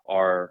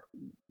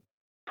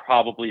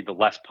probably the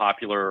less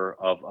popular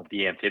of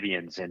the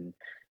amphibians. And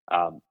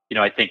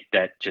I think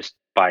that just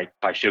by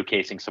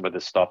showcasing some of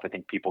this stuff, I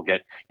think people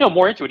get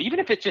more into it, even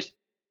if it's just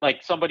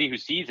like somebody who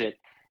sees it,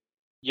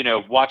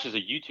 watches a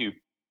YouTube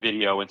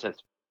video and says,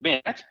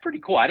 man, that's pretty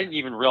cool. I didn't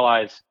even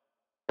realize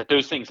that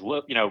those things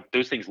live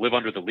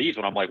under the leaves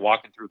when I'm like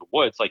walking through the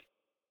woods. Like,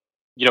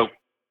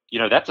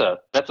 that's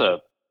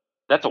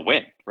a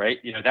win, right?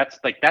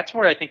 That's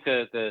where I think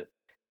the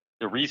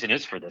the reason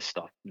is for this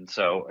stuff. And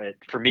so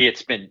for me,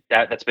 it's been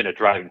that's been a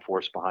driving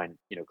force behind,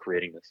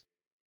 creating this.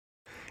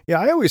 Yeah,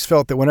 I always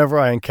felt that whenever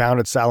I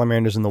encountered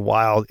salamanders in the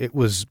wild, it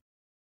was,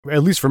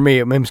 at least for me,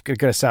 it's going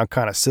to sound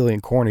kind of silly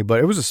and corny, but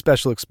it was a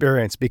special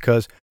experience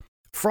because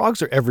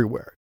frogs are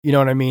everywhere. You know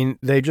what I mean?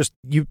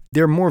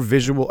 They're more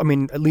visual. I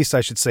mean, at least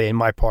I should say in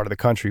my part of the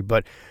country,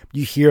 but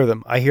you hear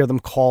them. I hear them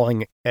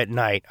calling at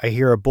night. I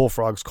hear a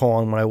bullfrogs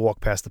calling when I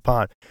walk past the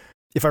pond.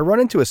 If I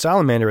run into a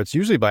salamander, it's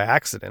usually by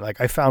accident.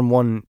 Like I found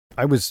one,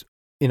 I was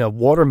in a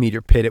water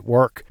meter pit at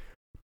work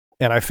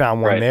and I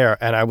found one there,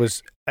 and I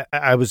was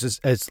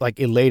as like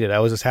elated. I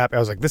was as happy. I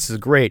was like, this is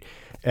great.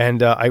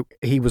 And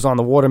he was on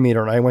the water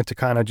meter and I went to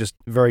kind of just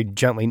very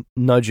gently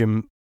nudge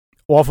him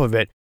off of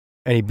it.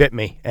 And he bit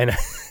me, and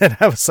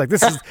I was like,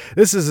 "This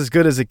is as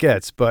good as it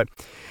gets." But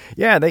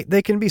yeah,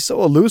 they can be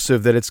so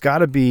elusive that it's got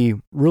to be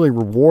really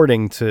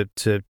rewarding to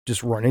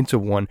just run into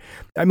one.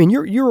 I mean,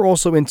 you're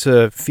also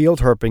into field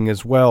herping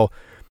as well,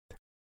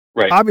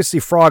 right? Obviously,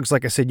 frogs,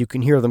 like I said, you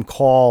can hear them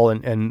call,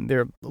 and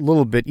they're a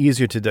little bit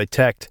easier to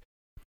detect.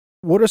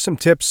 What are some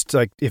tips,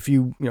 like if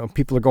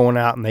people are going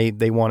out and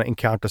they want to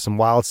encounter some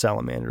wild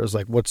salamanders?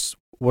 Like, what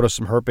are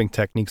some herping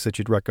techniques that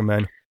you'd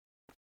recommend?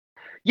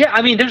 Yeah,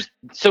 I mean,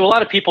 a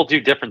lot of people do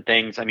different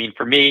things. I mean,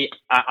 for me,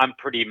 I'm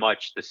pretty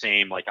much the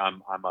same. Like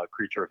I'm a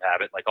creature of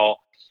habit. Like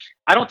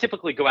I don't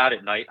typically go out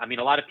at night. I mean,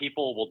 a lot of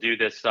people will do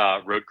this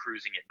road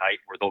cruising at night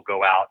where they'll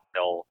go out,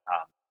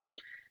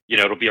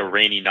 it'll be a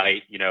rainy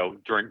night,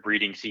 during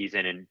breeding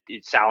season, and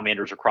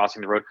salamanders are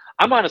crossing the road.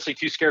 I'm honestly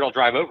too scared I'll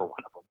drive over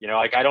one of them.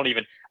 Like I don't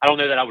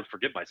know that I would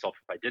forgive myself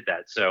if I did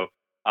that. So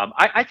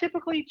I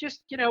typically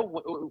just,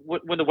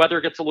 when the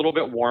weather gets a little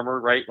bit warmer,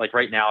 right? Like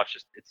right now,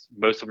 it's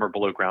most of them are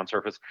below ground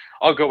surface.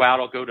 I'll go out,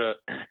 I'll go to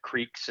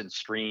creeks and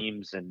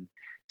streams and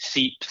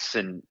seeps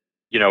and,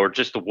 or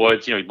just the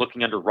woods,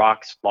 looking under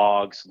rocks,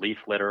 logs, leaf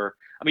litter.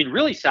 I mean,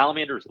 really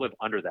salamanders live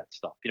under that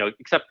stuff,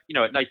 except,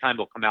 at nighttime,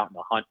 they'll come out and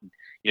they'll hunt and,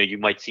 you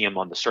might see them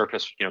on the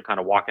surface, kind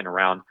of walking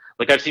around.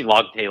 Like I've seen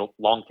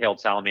long-tailed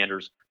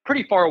salamanders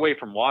pretty far away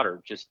from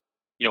water, just,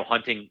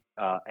 hunting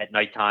at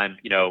nighttime,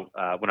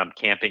 when I'm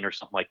camping or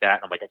something like that.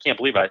 And I'm like, I can't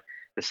believe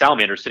the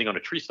salamander is sitting on a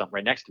tree stump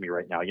right next to me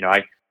right now.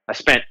 I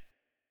spent,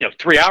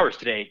 3 hours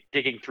today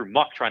digging through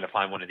muck trying to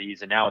find one of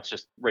these, and now it's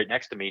just right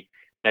next to me,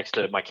 next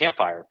to my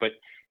campfire. But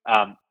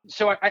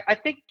so I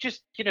think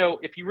just,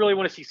 if you really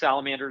want to see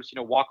salamanders,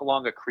 walk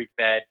along a creek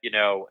bed,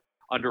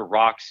 under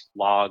rocks,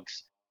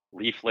 logs,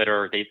 leaf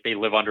litter. They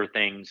live under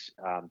things.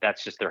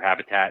 That's just their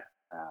habitat.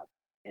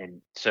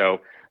 And so,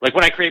 like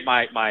when I create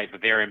my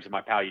vivariums and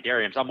my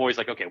paludariums, I'm always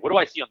like, okay, what do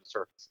I see on the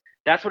surface?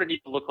 That's what it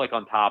needs to look like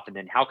on top, and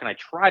then how can I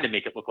try to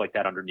make it look like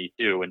that underneath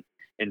too?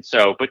 And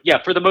so, but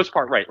yeah, for the most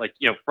part, right? Like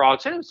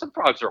frogs. Some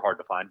frogs are hard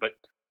to find, but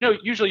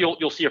usually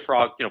you'll see a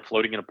frog,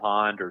 floating in a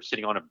pond or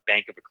sitting on a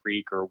bank of a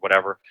creek or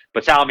whatever.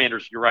 But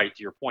salamanders, you're right.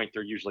 To your point,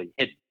 they're usually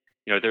hidden.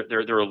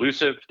 They're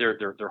elusive.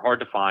 They're hard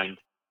to find,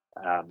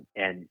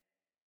 and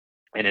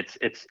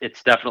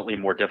it's definitely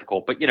more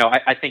difficult. But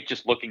I think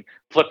just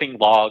flipping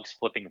logs,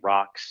 flipping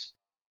rocks.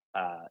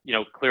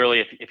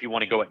 Clearly, if you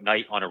want to go at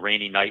night on a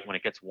rainy night when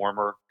it gets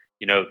warmer,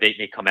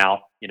 they come out.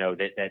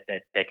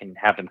 That can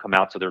have them come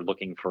out, so they're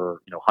looking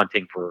for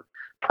hunting for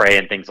prey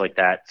and things like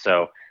that.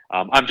 So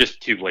I'm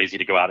just too lazy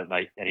to go out at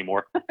night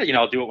anymore.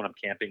 I'll do it when I'm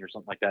camping or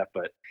something like that.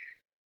 But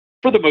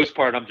for the most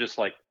part, I'm just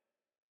like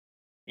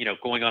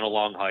going on a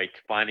long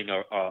hike, finding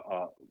a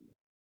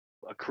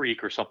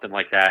creek or something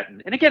like that.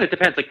 And again, it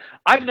depends. Like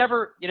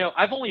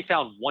I've only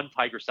found one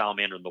tiger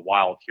salamander in the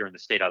wild here in the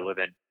state I live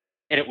in.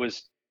 And it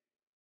was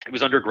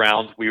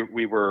underground.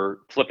 We were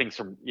flipping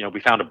some, we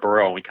found a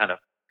burrow and we kind of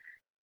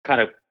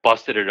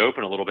busted it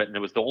open a little bit. And it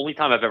was the only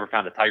time I've ever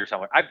found a tiger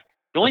salamander.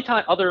 The only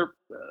time other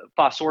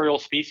fossorial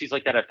species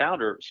like that I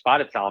found are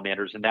spotted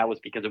salamanders. And that was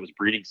because it was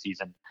breeding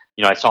season.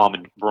 I saw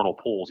them in vernal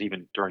pools,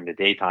 even during the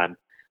daytime.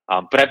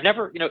 But I've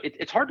never,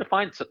 it's hard to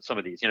find some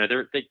of these.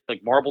 They're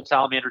like marbled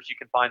salamanders you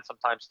can find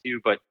sometimes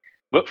too, but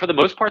for the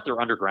most part, they're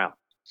underground.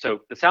 So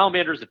the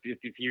salamanders, if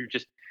you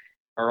just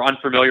are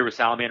unfamiliar with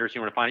salamanders,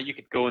 you want to find it, you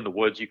could go in the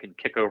woods, you can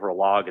kick over a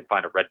log and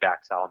find a redback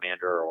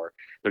salamander, or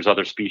there's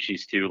other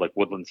species too, like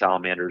woodland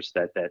salamanders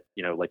that that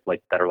are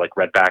like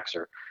redbacks,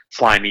 or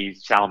slimy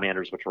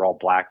salamanders, which are all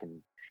black, and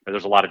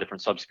there's a lot of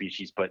different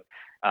subspecies, but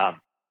that's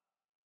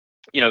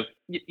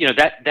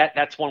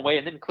one way.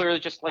 And then clearly,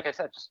 just like I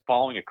said, just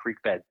following a creek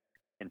bed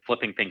and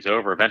flipping things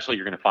over, eventually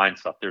you're going to find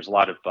stuff. There's a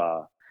lot of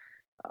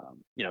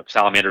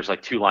salamanders,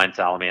 like two-line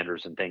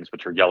salamanders and things,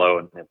 which are yellow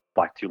and have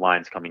black two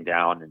lines coming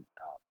down, and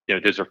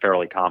those are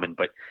fairly common.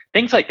 But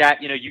things like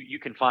that, you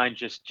can find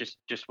just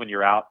when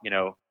you're out,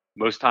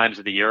 most times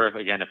of the year.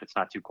 Again, if it's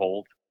not too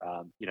cold,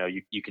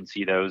 you can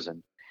see those,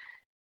 and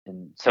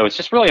so it's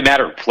just really a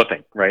matter of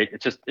flipping, right?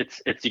 It's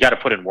you got to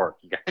put in work.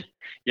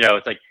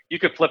 It's like you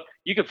could flip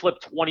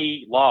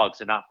 20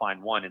 logs and not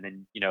find one, and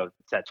then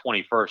it's that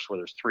 21st where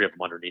there's 3 of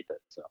them underneath it.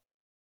 So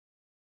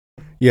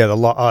yeah, the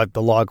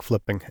log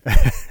flipping,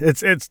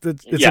 it's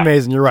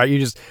amazing. You're right. It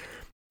doesn't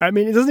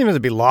even have to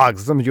be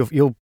logs. Sometimes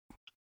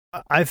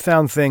I've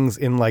found things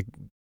in like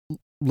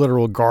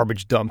literal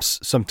garbage dumps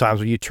sometimes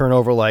where you turn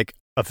over like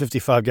a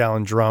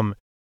 55-gallon drum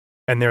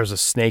and there's a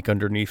snake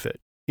underneath it.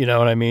 You know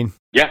what I mean?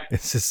 Yeah.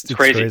 It's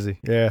crazy. crazy.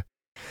 Yeah.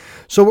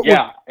 So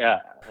Yeah.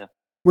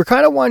 we're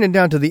kind of winding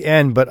down to the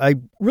end, but I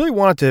really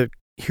wanted to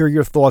hear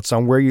your thoughts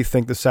on where you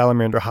think the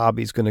salamander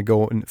hobby is going to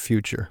go in the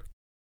future.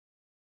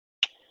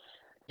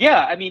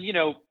 Yeah. I mean,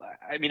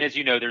 as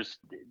you know, there's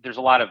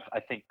a lot of, I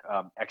think,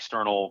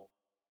 external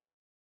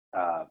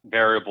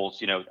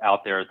variables,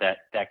 out there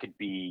that could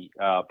be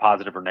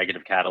positive or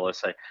negative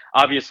catalysts.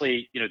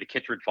 Obviously, the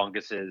chytrid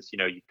funguses,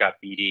 you've got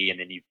BD, and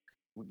then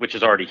which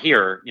is already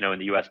here, in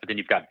the U.S., but then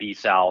you've got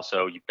B-Sal,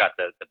 so you've got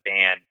the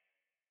ban.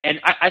 And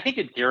I think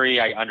in theory,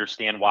 I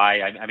understand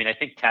why. I mean, I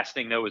think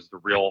testing though is the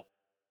real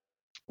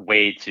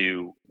way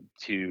to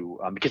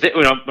because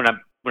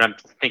when I'm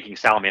thinking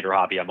salamander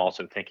hobby, I'm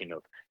also thinking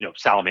of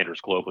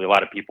salamanders globally. A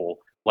lot of people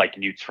like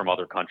newts from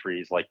other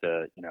countries, like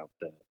there's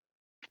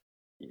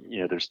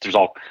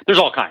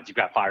all kinds. You've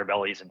got fire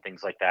bellies and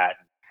things like that,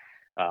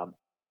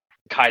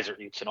 Kaiser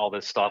newts and all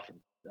this stuff, and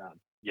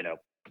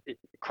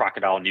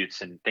crocodile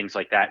newts and things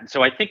like that. And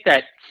so I think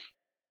that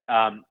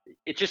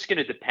it's just going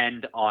to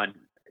depend on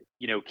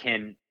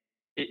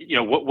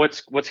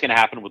what's going to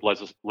happen with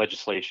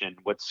legislation.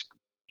 What's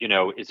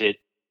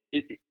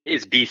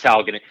is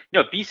B-Sal going to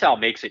if B-Sal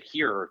makes it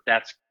here,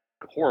 that's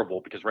horrible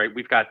because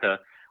we've got the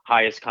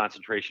highest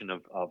concentration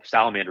of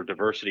salamander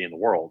diversity in the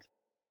world.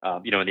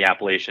 In the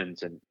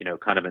Appalachians and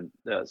kind of in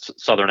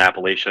southern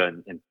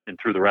Appalachia and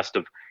through the rest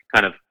of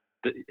kind of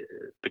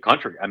the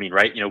country. I mean,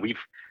 right?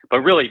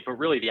 But really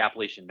the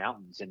Appalachian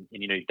Mountains, and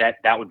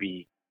that would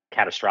be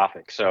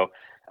catastrophic. So,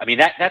 I mean,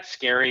 that's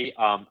scary.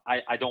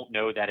 I don't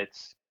know that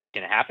it's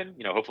going to happen.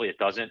 Hopefully it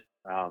doesn't.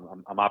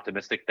 I'm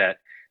optimistic that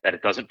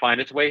it doesn't find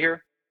its way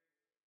here.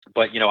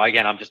 But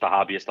again, I'm just a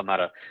hobbyist. I'm not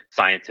a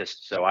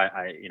scientist, so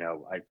I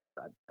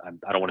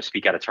don't want to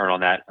speak out of turn on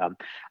that.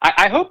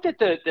 I hope that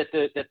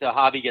the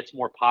hobby gets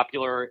more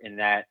popular and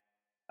that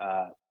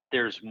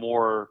there's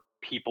more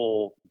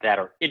people that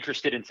are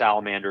interested in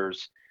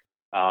salamanders,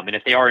 and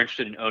if they are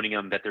interested in owning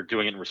them, that they're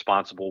doing it in a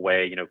responsible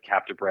way.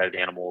 Captive bred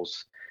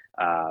animals,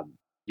 and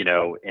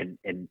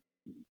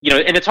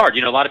it's hard.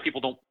 A lot of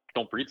people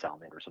don't breed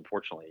salamanders.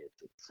 Unfortunately,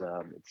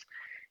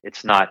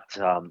 it's not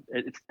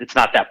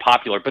that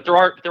popular, but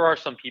there are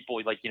some people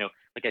like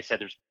I said,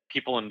 there's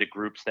people in the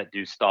groups that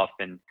do stuff,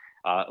 and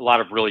a lot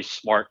of really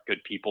smart,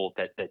 good people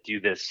that do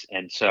this.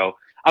 And so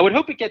I would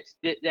hope it gets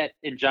that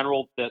in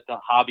general, the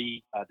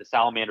hobby, the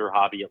salamander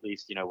hobby, at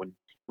least,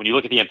 when you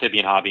look at the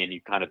amphibian hobby and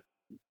you kind of,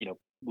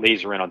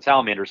 laser in on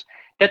salamanders,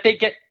 that they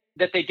get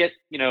their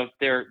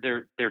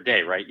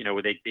day, right?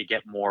 Where they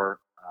get more,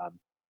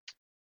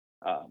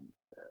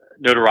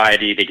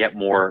 notoriety, they get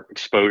more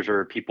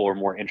exposure. People are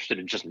more interested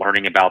in just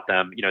learning about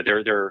them.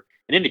 They're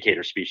an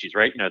indicator species,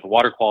 right? The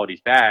water quality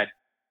is bad,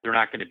 they're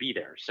not going to be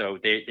there. So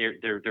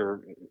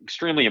they're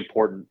extremely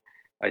important,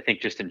 I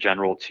think, just in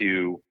general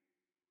to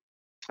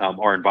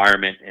our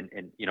environment and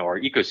our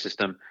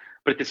ecosystem.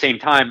 But at the same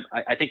time,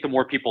 I think the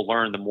more people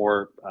learn, the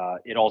more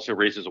it also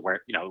raises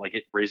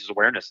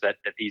awareness that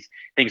these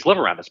things live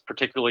around us,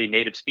 particularly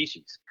native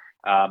species.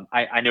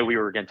 I know we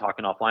were again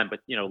talking offline,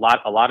 but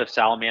a lot of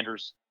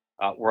salamanders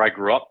where I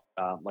grew up,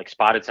 like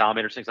spotted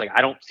salamanders, things like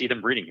I don't see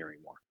them breeding here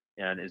anymore.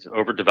 And is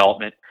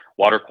overdevelopment,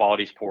 water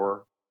quality is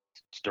poor,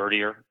 it's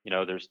dirtier.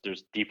 There's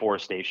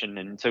deforestation,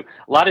 and so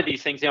a lot of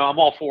these things. I'm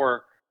all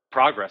for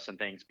progress and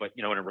things, but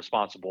in a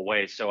responsible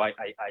way. So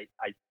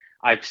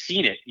I've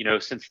seen it,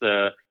 since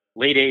the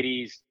late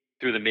 '80s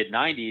through the mid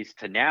 '90s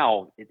to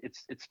now.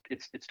 It's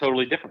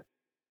totally different.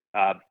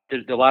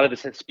 There's a lot of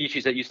the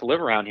species that used to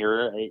live around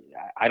here.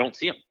 I don't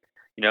see them.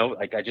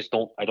 I just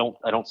don't. I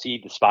don't see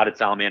the spotted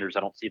salamanders.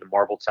 I don't see the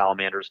marbled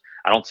salamanders.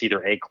 I don't see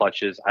their egg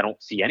clutches. I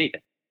don't see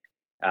anything.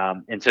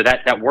 And so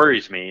that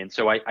worries me. And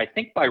so I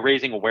think by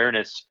raising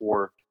awareness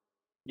for,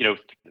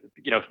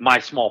 my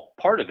small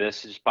part of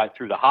this is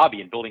through the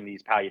hobby and building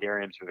these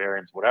paludariums,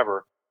 vivariums,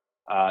 whatever,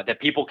 that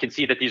people can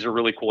see that these are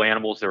really cool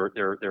animals.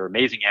 They're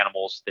amazing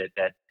animals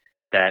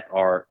that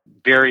are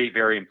very,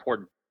 very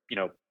important,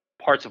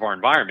 parts of our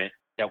environment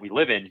that we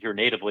live in here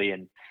natively.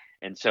 And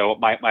so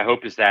my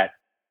hope is that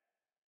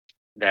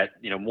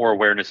more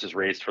awareness is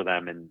raised for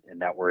them and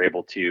that we're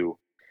able to,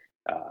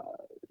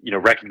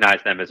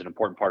 recognize them as an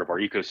important part of our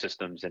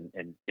ecosystems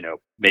and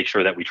make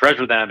sure that we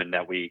treasure them and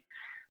that we,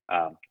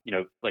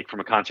 like from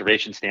a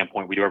conservation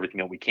standpoint, we do everything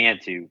that we can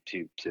to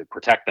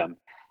protect them.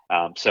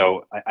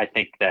 So I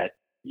think that,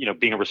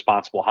 being a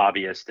responsible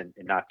hobbyist and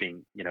not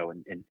being,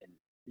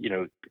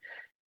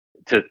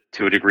 to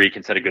a degree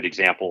can set a good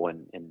example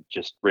and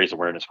just raise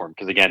awareness for them.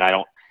 Because again, I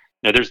don't,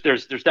 there's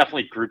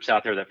definitely groups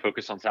out there that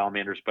focus on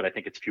salamanders, but I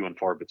think it's few and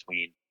far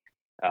between.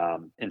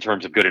 In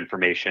terms of good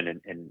information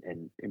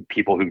and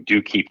people who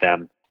do keep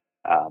them.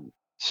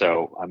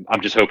 So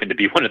I'm just hoping to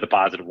be one of the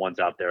positive ones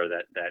out there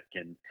that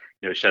can,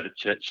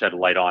 shed a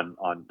light on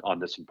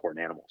this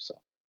important animal. So.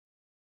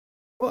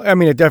 Well, I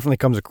mean, it definitely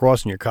comes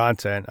across in your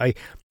content. I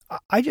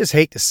just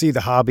hate to see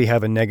the hobby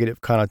have a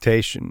negative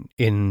connotation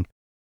in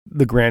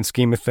the grand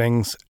scheme of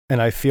things.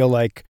 And I feel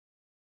like,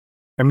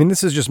 I mean,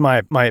 this is just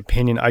my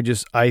opinion.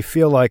 I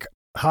feel like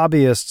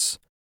hobbyists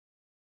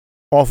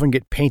often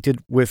get painted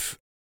with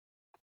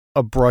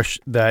a brush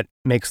that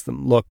makes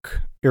them look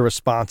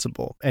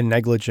irresponsible and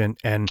negligent,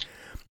 and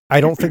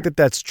I don't think that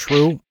that's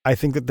true. I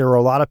think that there are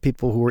a lot of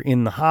people who are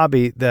in the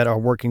hobby that are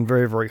working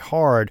very, very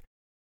hard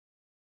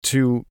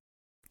to,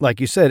 like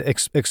you said,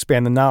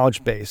 expand the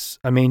knowledge base.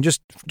 I mean,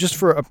 just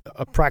for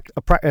a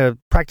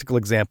practical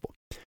example,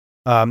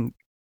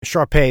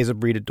 Shar-Pei is a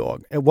breed of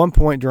dog. At one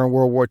point during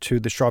World War II,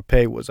 the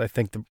Shar-Pei was, I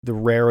think, the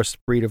rarest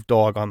breed of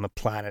dog on the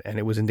planet, and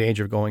it was in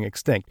danger of going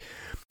extinct.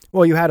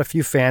 Well, you had a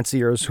few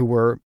fanciers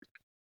who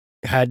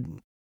had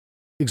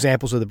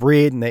examples of the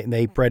breed, and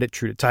they bred it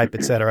true to type,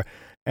 etc.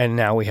 And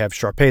now we have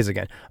Shar-Peis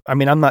again. I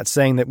mean, I'm not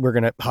saying that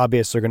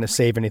hobbyists are going to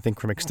save anything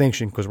from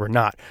extinction, because we're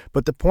not.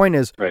 But the point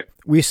is, right.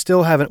 we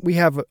still haven't. We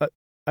have,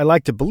 I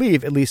like to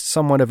believe, at least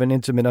somewhat of an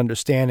intimate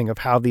understanding of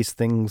how these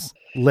things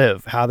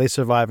live, how they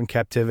survive in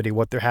captivity,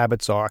 what their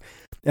habits are.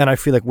 And I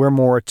feel like we're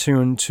more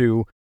attuned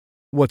to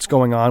what's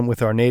going on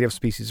with our native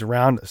species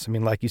around us. I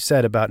mean, like you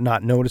said about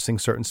not noticing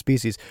certain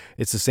species,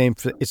 it's the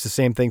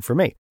same thing for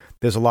me.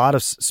 There's a lot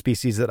of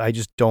species that I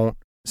just don't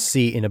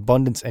see in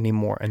abundance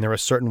anymore, and there are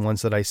certain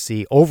ones that I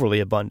see overly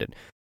abundant.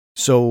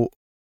 So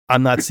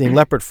I'm not seeing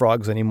leopard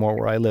frogs anymore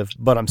where I live,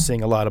 but I'm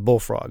seeing a lot of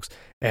bullfrogs.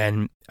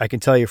 And I can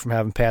tell you from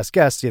having past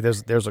guests,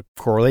 there's a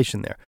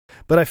correlation there.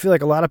 But I feel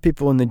like a lot of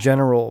people in the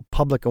general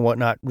public and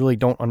whatnot really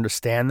don't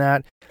understand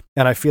that.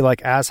 And I feel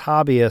like as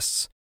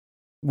hobbyists,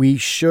 we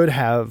should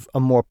have a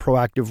more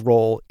proactive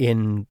role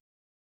in,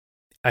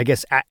 I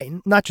guess,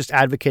 not just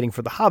advocating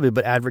for the hobby,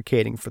 but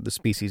advocating for the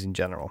species in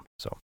general.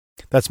 So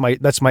that's my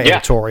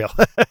editorial.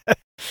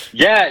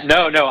 Yeah,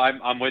 no,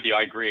 I'm with you.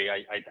 I agree.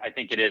 I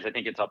think it is. I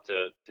think it's up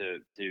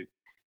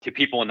to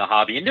people in the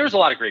hobby, and there's a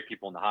lot of great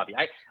people in the hobby.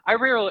 I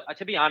rarely,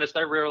 to be honest,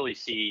 I rarely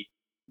see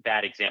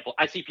bad example.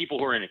 I see people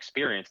who are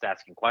inexperienced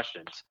asking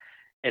questions,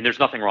 and there's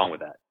nothing wrong with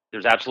that.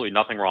 There's absolutely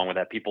nothing wrong with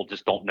that. People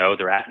just don't know.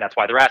 That's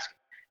why they're asking.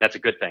 That's a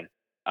good thing.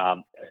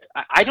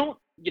 I don't,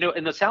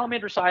 in the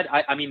salamander side,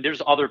 I mean,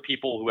 there's other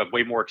people who have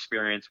way more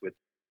experience with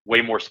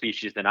way more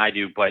species than I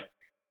do, but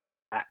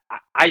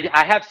I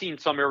have seen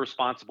some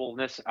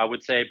irresponsibleness, I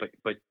would say,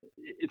 but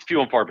it's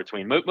few and far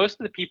between. Most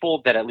of the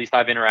people that at least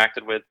I've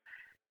interacted with,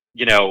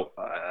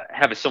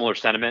 have a similar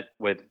sentiment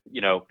with,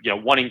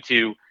 wanting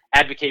to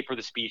advocate for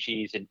the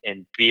species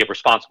and be a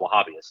responsible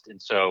hobbyist.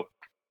 And so,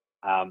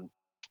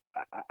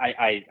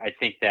 I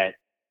think that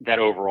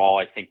overall,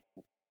 I think,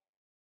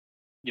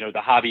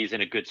 the hobby is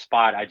in a good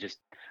spot. I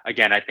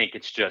think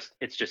it's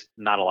just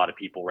not a lot of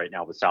people right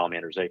now with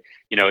salamanders.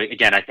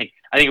 Again, I think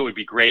it would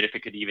be great if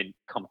it could even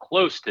come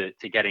close to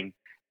getting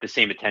the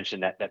same attention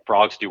that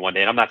frogs do one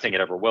day. And I'm not saying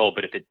it ever will,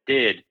 but if it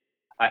did,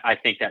 I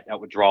think that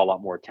would draw a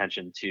lot more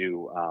attention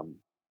to,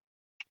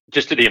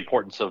 just to the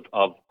importance of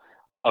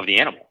the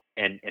animal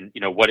and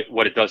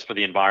what it does for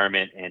the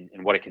environment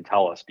and what it can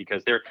tell us,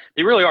 because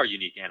they really are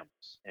unique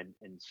animals.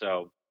 And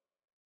so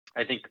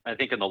I think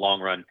in the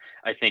long run,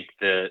 I think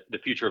the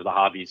future of the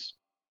hobbies,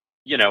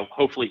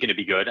 hopefully going to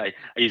be good. A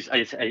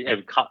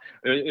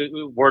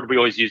word we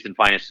always used in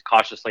finance is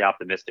cautiously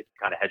optimistic. You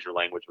kind of hedge your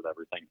language with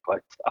everything,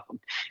 but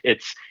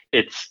it's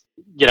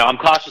I'm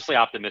cautiously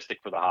optimistic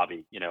for the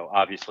hobby.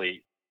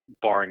 Obviously,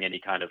 barring any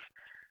kind of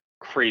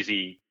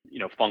crazy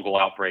fungal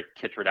outbreak,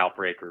 chytrid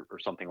outbreak, or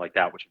something like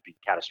that, which would be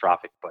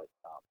catastrophic. But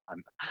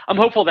I'm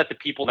hopeful that the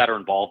people that are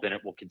involved in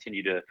it will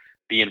continue to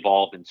be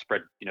involved and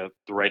spread the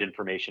right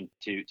information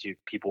to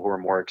people who are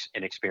more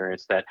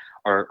inexperienced, that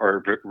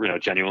are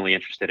genuinely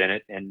interested in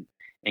it, and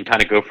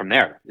kind of go from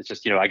there. It's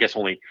just I guess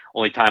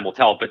only time will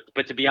tell.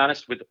 But to be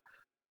honest, with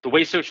the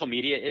way social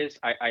media is,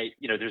 I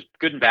there's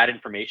good and bad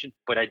information,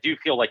 but I do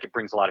feel like it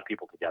brings a lot of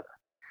people together,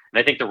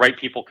 and I think the right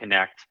people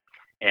connect,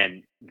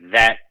 and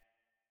that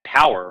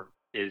power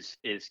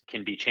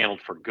can be channeled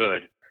for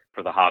good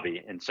for the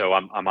hobby. And so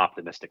I'm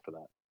optimistic for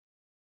that.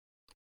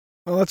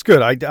 Well, that's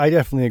good. I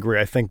definitely agree.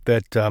 I think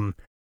that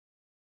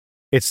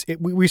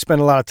we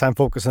spend a lot of time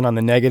focusing on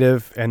the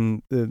negative,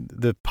 and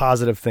the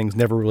positive things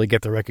never really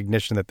get the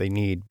recognition that they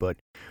need. But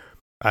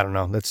I don't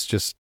know.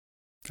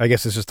 I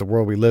guess it's just the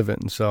world we live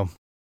in. So.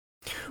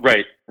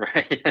 Right.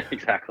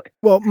 Exactly.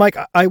 Well, Mike,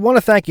 I want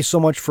to thank you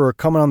so much for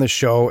coming on the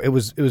show. It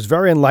was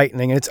very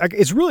enlightening, and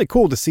it's really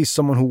cool to see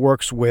someone who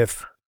works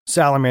with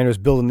salamanders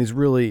building these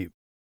really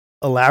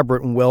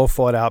elaborate and well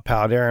thought out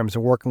paludariums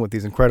and working with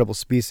these incredible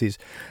species.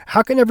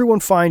 How can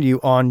everyone find you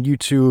on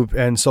YouTube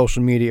and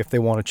social media if they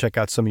want to check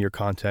out some of your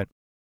content?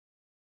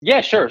 Yeah,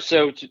 sure.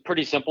 So it's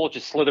pretty simple.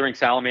 Just Slithering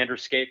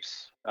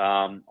Salamanderscapes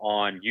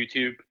on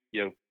YouTube.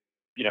 If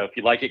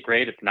you like it,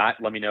 great. If not,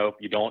 let me know. If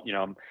you don't,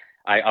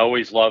 I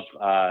always love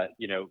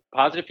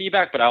positive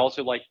feedback, but I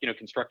also like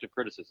constructive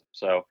criticism.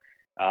 So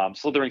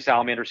Slithering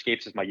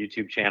Salamanderscapes is my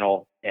YouTube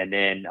channel, and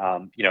then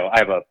I'm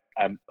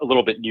a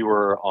little bit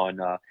newer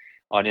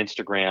on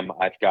Instagram.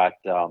 I've got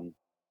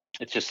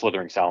it's just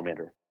Slithering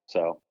Salamander.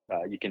 So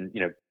you can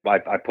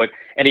I put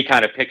any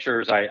kind of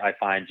pictures I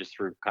find just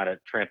through kind of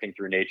tramping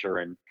through nature,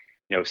 and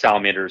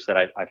salamanders that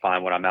I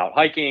find when I'm out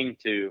hiking,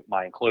 to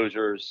my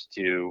enclosures,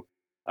 to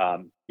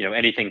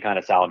anything kind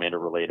of salamander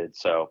related.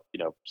 So,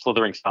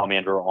 Slithering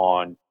Salamander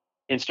on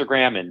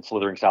Instagram and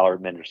Slithering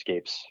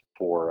Salamanderscapes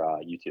for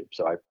YouTube.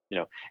 So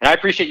and I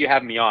appreciate you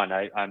having me on.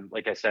 I'm,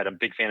 like I said, I'm a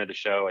big fan of the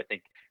show. I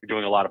think you're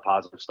doing a lot of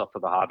positive stuff for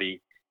the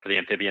hobby, for the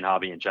amphibian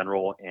hobby in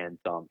general, and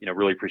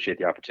really appreciate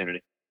the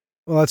opportunity.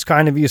 Well, that's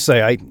kind of you to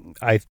say.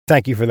 I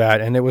thank you for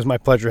that, and it was my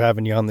pleasure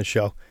having you on the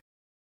show.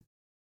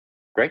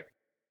 Great.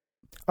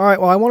 All right.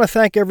 Well, I want to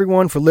thank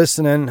everyone for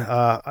listening.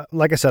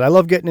 Like I said, I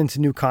love getting into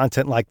new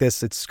content like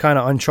this. It's kind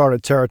of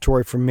uncharted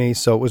territory for me,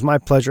 so it was my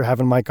pleasure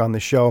having Mike on the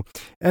show.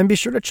 And be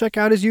sure to check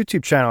out his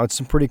YouTube channel. It's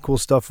some pretty cool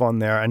stuff on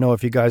there. I know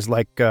if you guys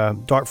like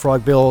Dart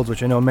Frog builds,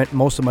 which I know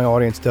most of my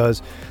audience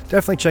does,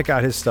 definitely check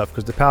out his stuff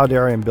because the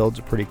Paludarium builds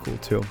are pretty cool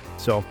too.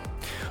 So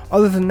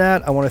other than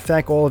that, I want to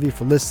thank all of you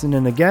for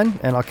listening again,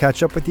 and I'll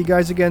catch up with you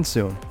guys again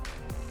soon.